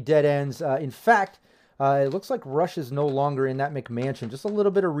too many dead ends. In fact, it looks like Rush is no longer in that McMansion. Just a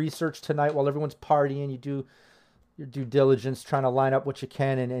little bit of research tonight while everyone's partying. You do your due diligence trying to line up what you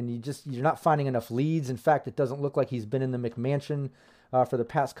can, and you're not finding enough leads. In fact, it doesn't look like he's been in the McMansion for the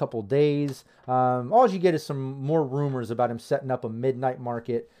past couple days. All you get is some more rumors about him setting up a midnight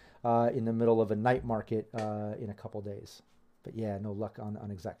market in the middle of a night market in a couple days. But yeah, no luck on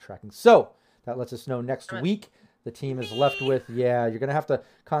exact tracking. So that lets us know next week the team is left with, you're going to have to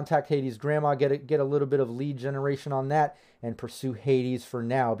contact Hades' grandma, get a little bit of lead generation on that, and pursue Hades for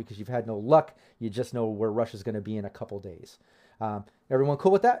now because you've had no luck. You just know where Rush is going to be in a couple days. Everyone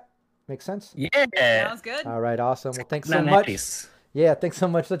cool with that? Makes sense? Yeah. Sounds good. All right, awesome. Well, thanks so much. Nice. Yeah, thanks so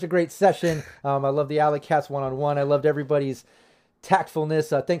much. Such a great session. I love the Alley Cats one-on-one. I loved everybody's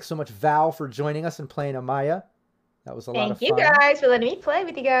tactfulness. Thanks so much, Val, for joining us and playing Amaya. That was a lot of fun. Thank you guys for letting me play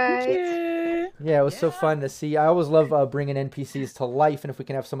with you guys. Yeah, it was so fun to see. I always love bringing NPCs to life, and if we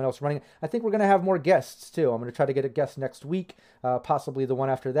can have someone else running, I think we're going to have more guests too. I'm going to try to get a guest next week, possibly the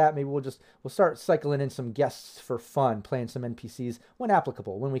one after that. Maybe we'll start cycling in some guests for fun, playing some NPCs when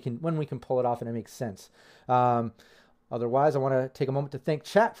applicable, when we can pull it off and it makes sense. Otherwise, I want to take a moment to thank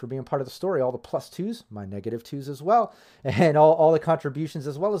chat for being part of the story, all the +2s, my -2s as well, and all the contributions,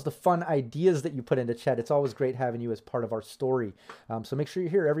 as well as the fun ideas that you put into chat. It's always great having you as part of our story. So make sure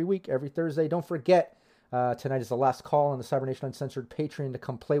you're here every week, every Thursday. Don't forget, tonight is the last call on the Cybernation Uncensored Patreon to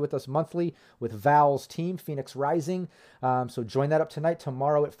come play with us monthly with Val's team, Phoenix Rising. So join that up tonight.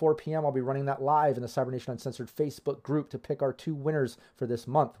 Tomorrow at 4 p.m., I'll be running that live in the Cybernation Uncensored Facebook group to pick our 2 winners for this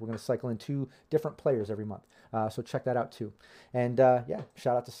month. We're going to cycle in 2 different players every month. So check that out too. And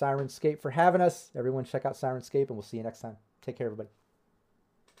shout out to Sirenscape for having us. Everyone check out Sirenscape, and we'll see you next time. Take care, everybody.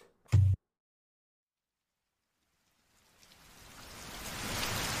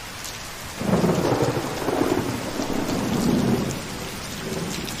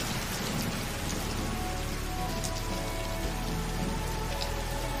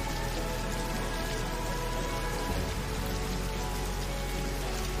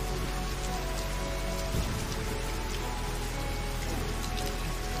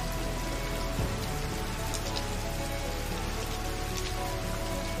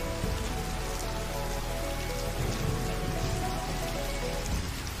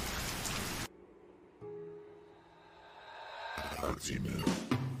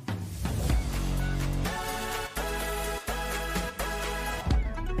 Ultimo.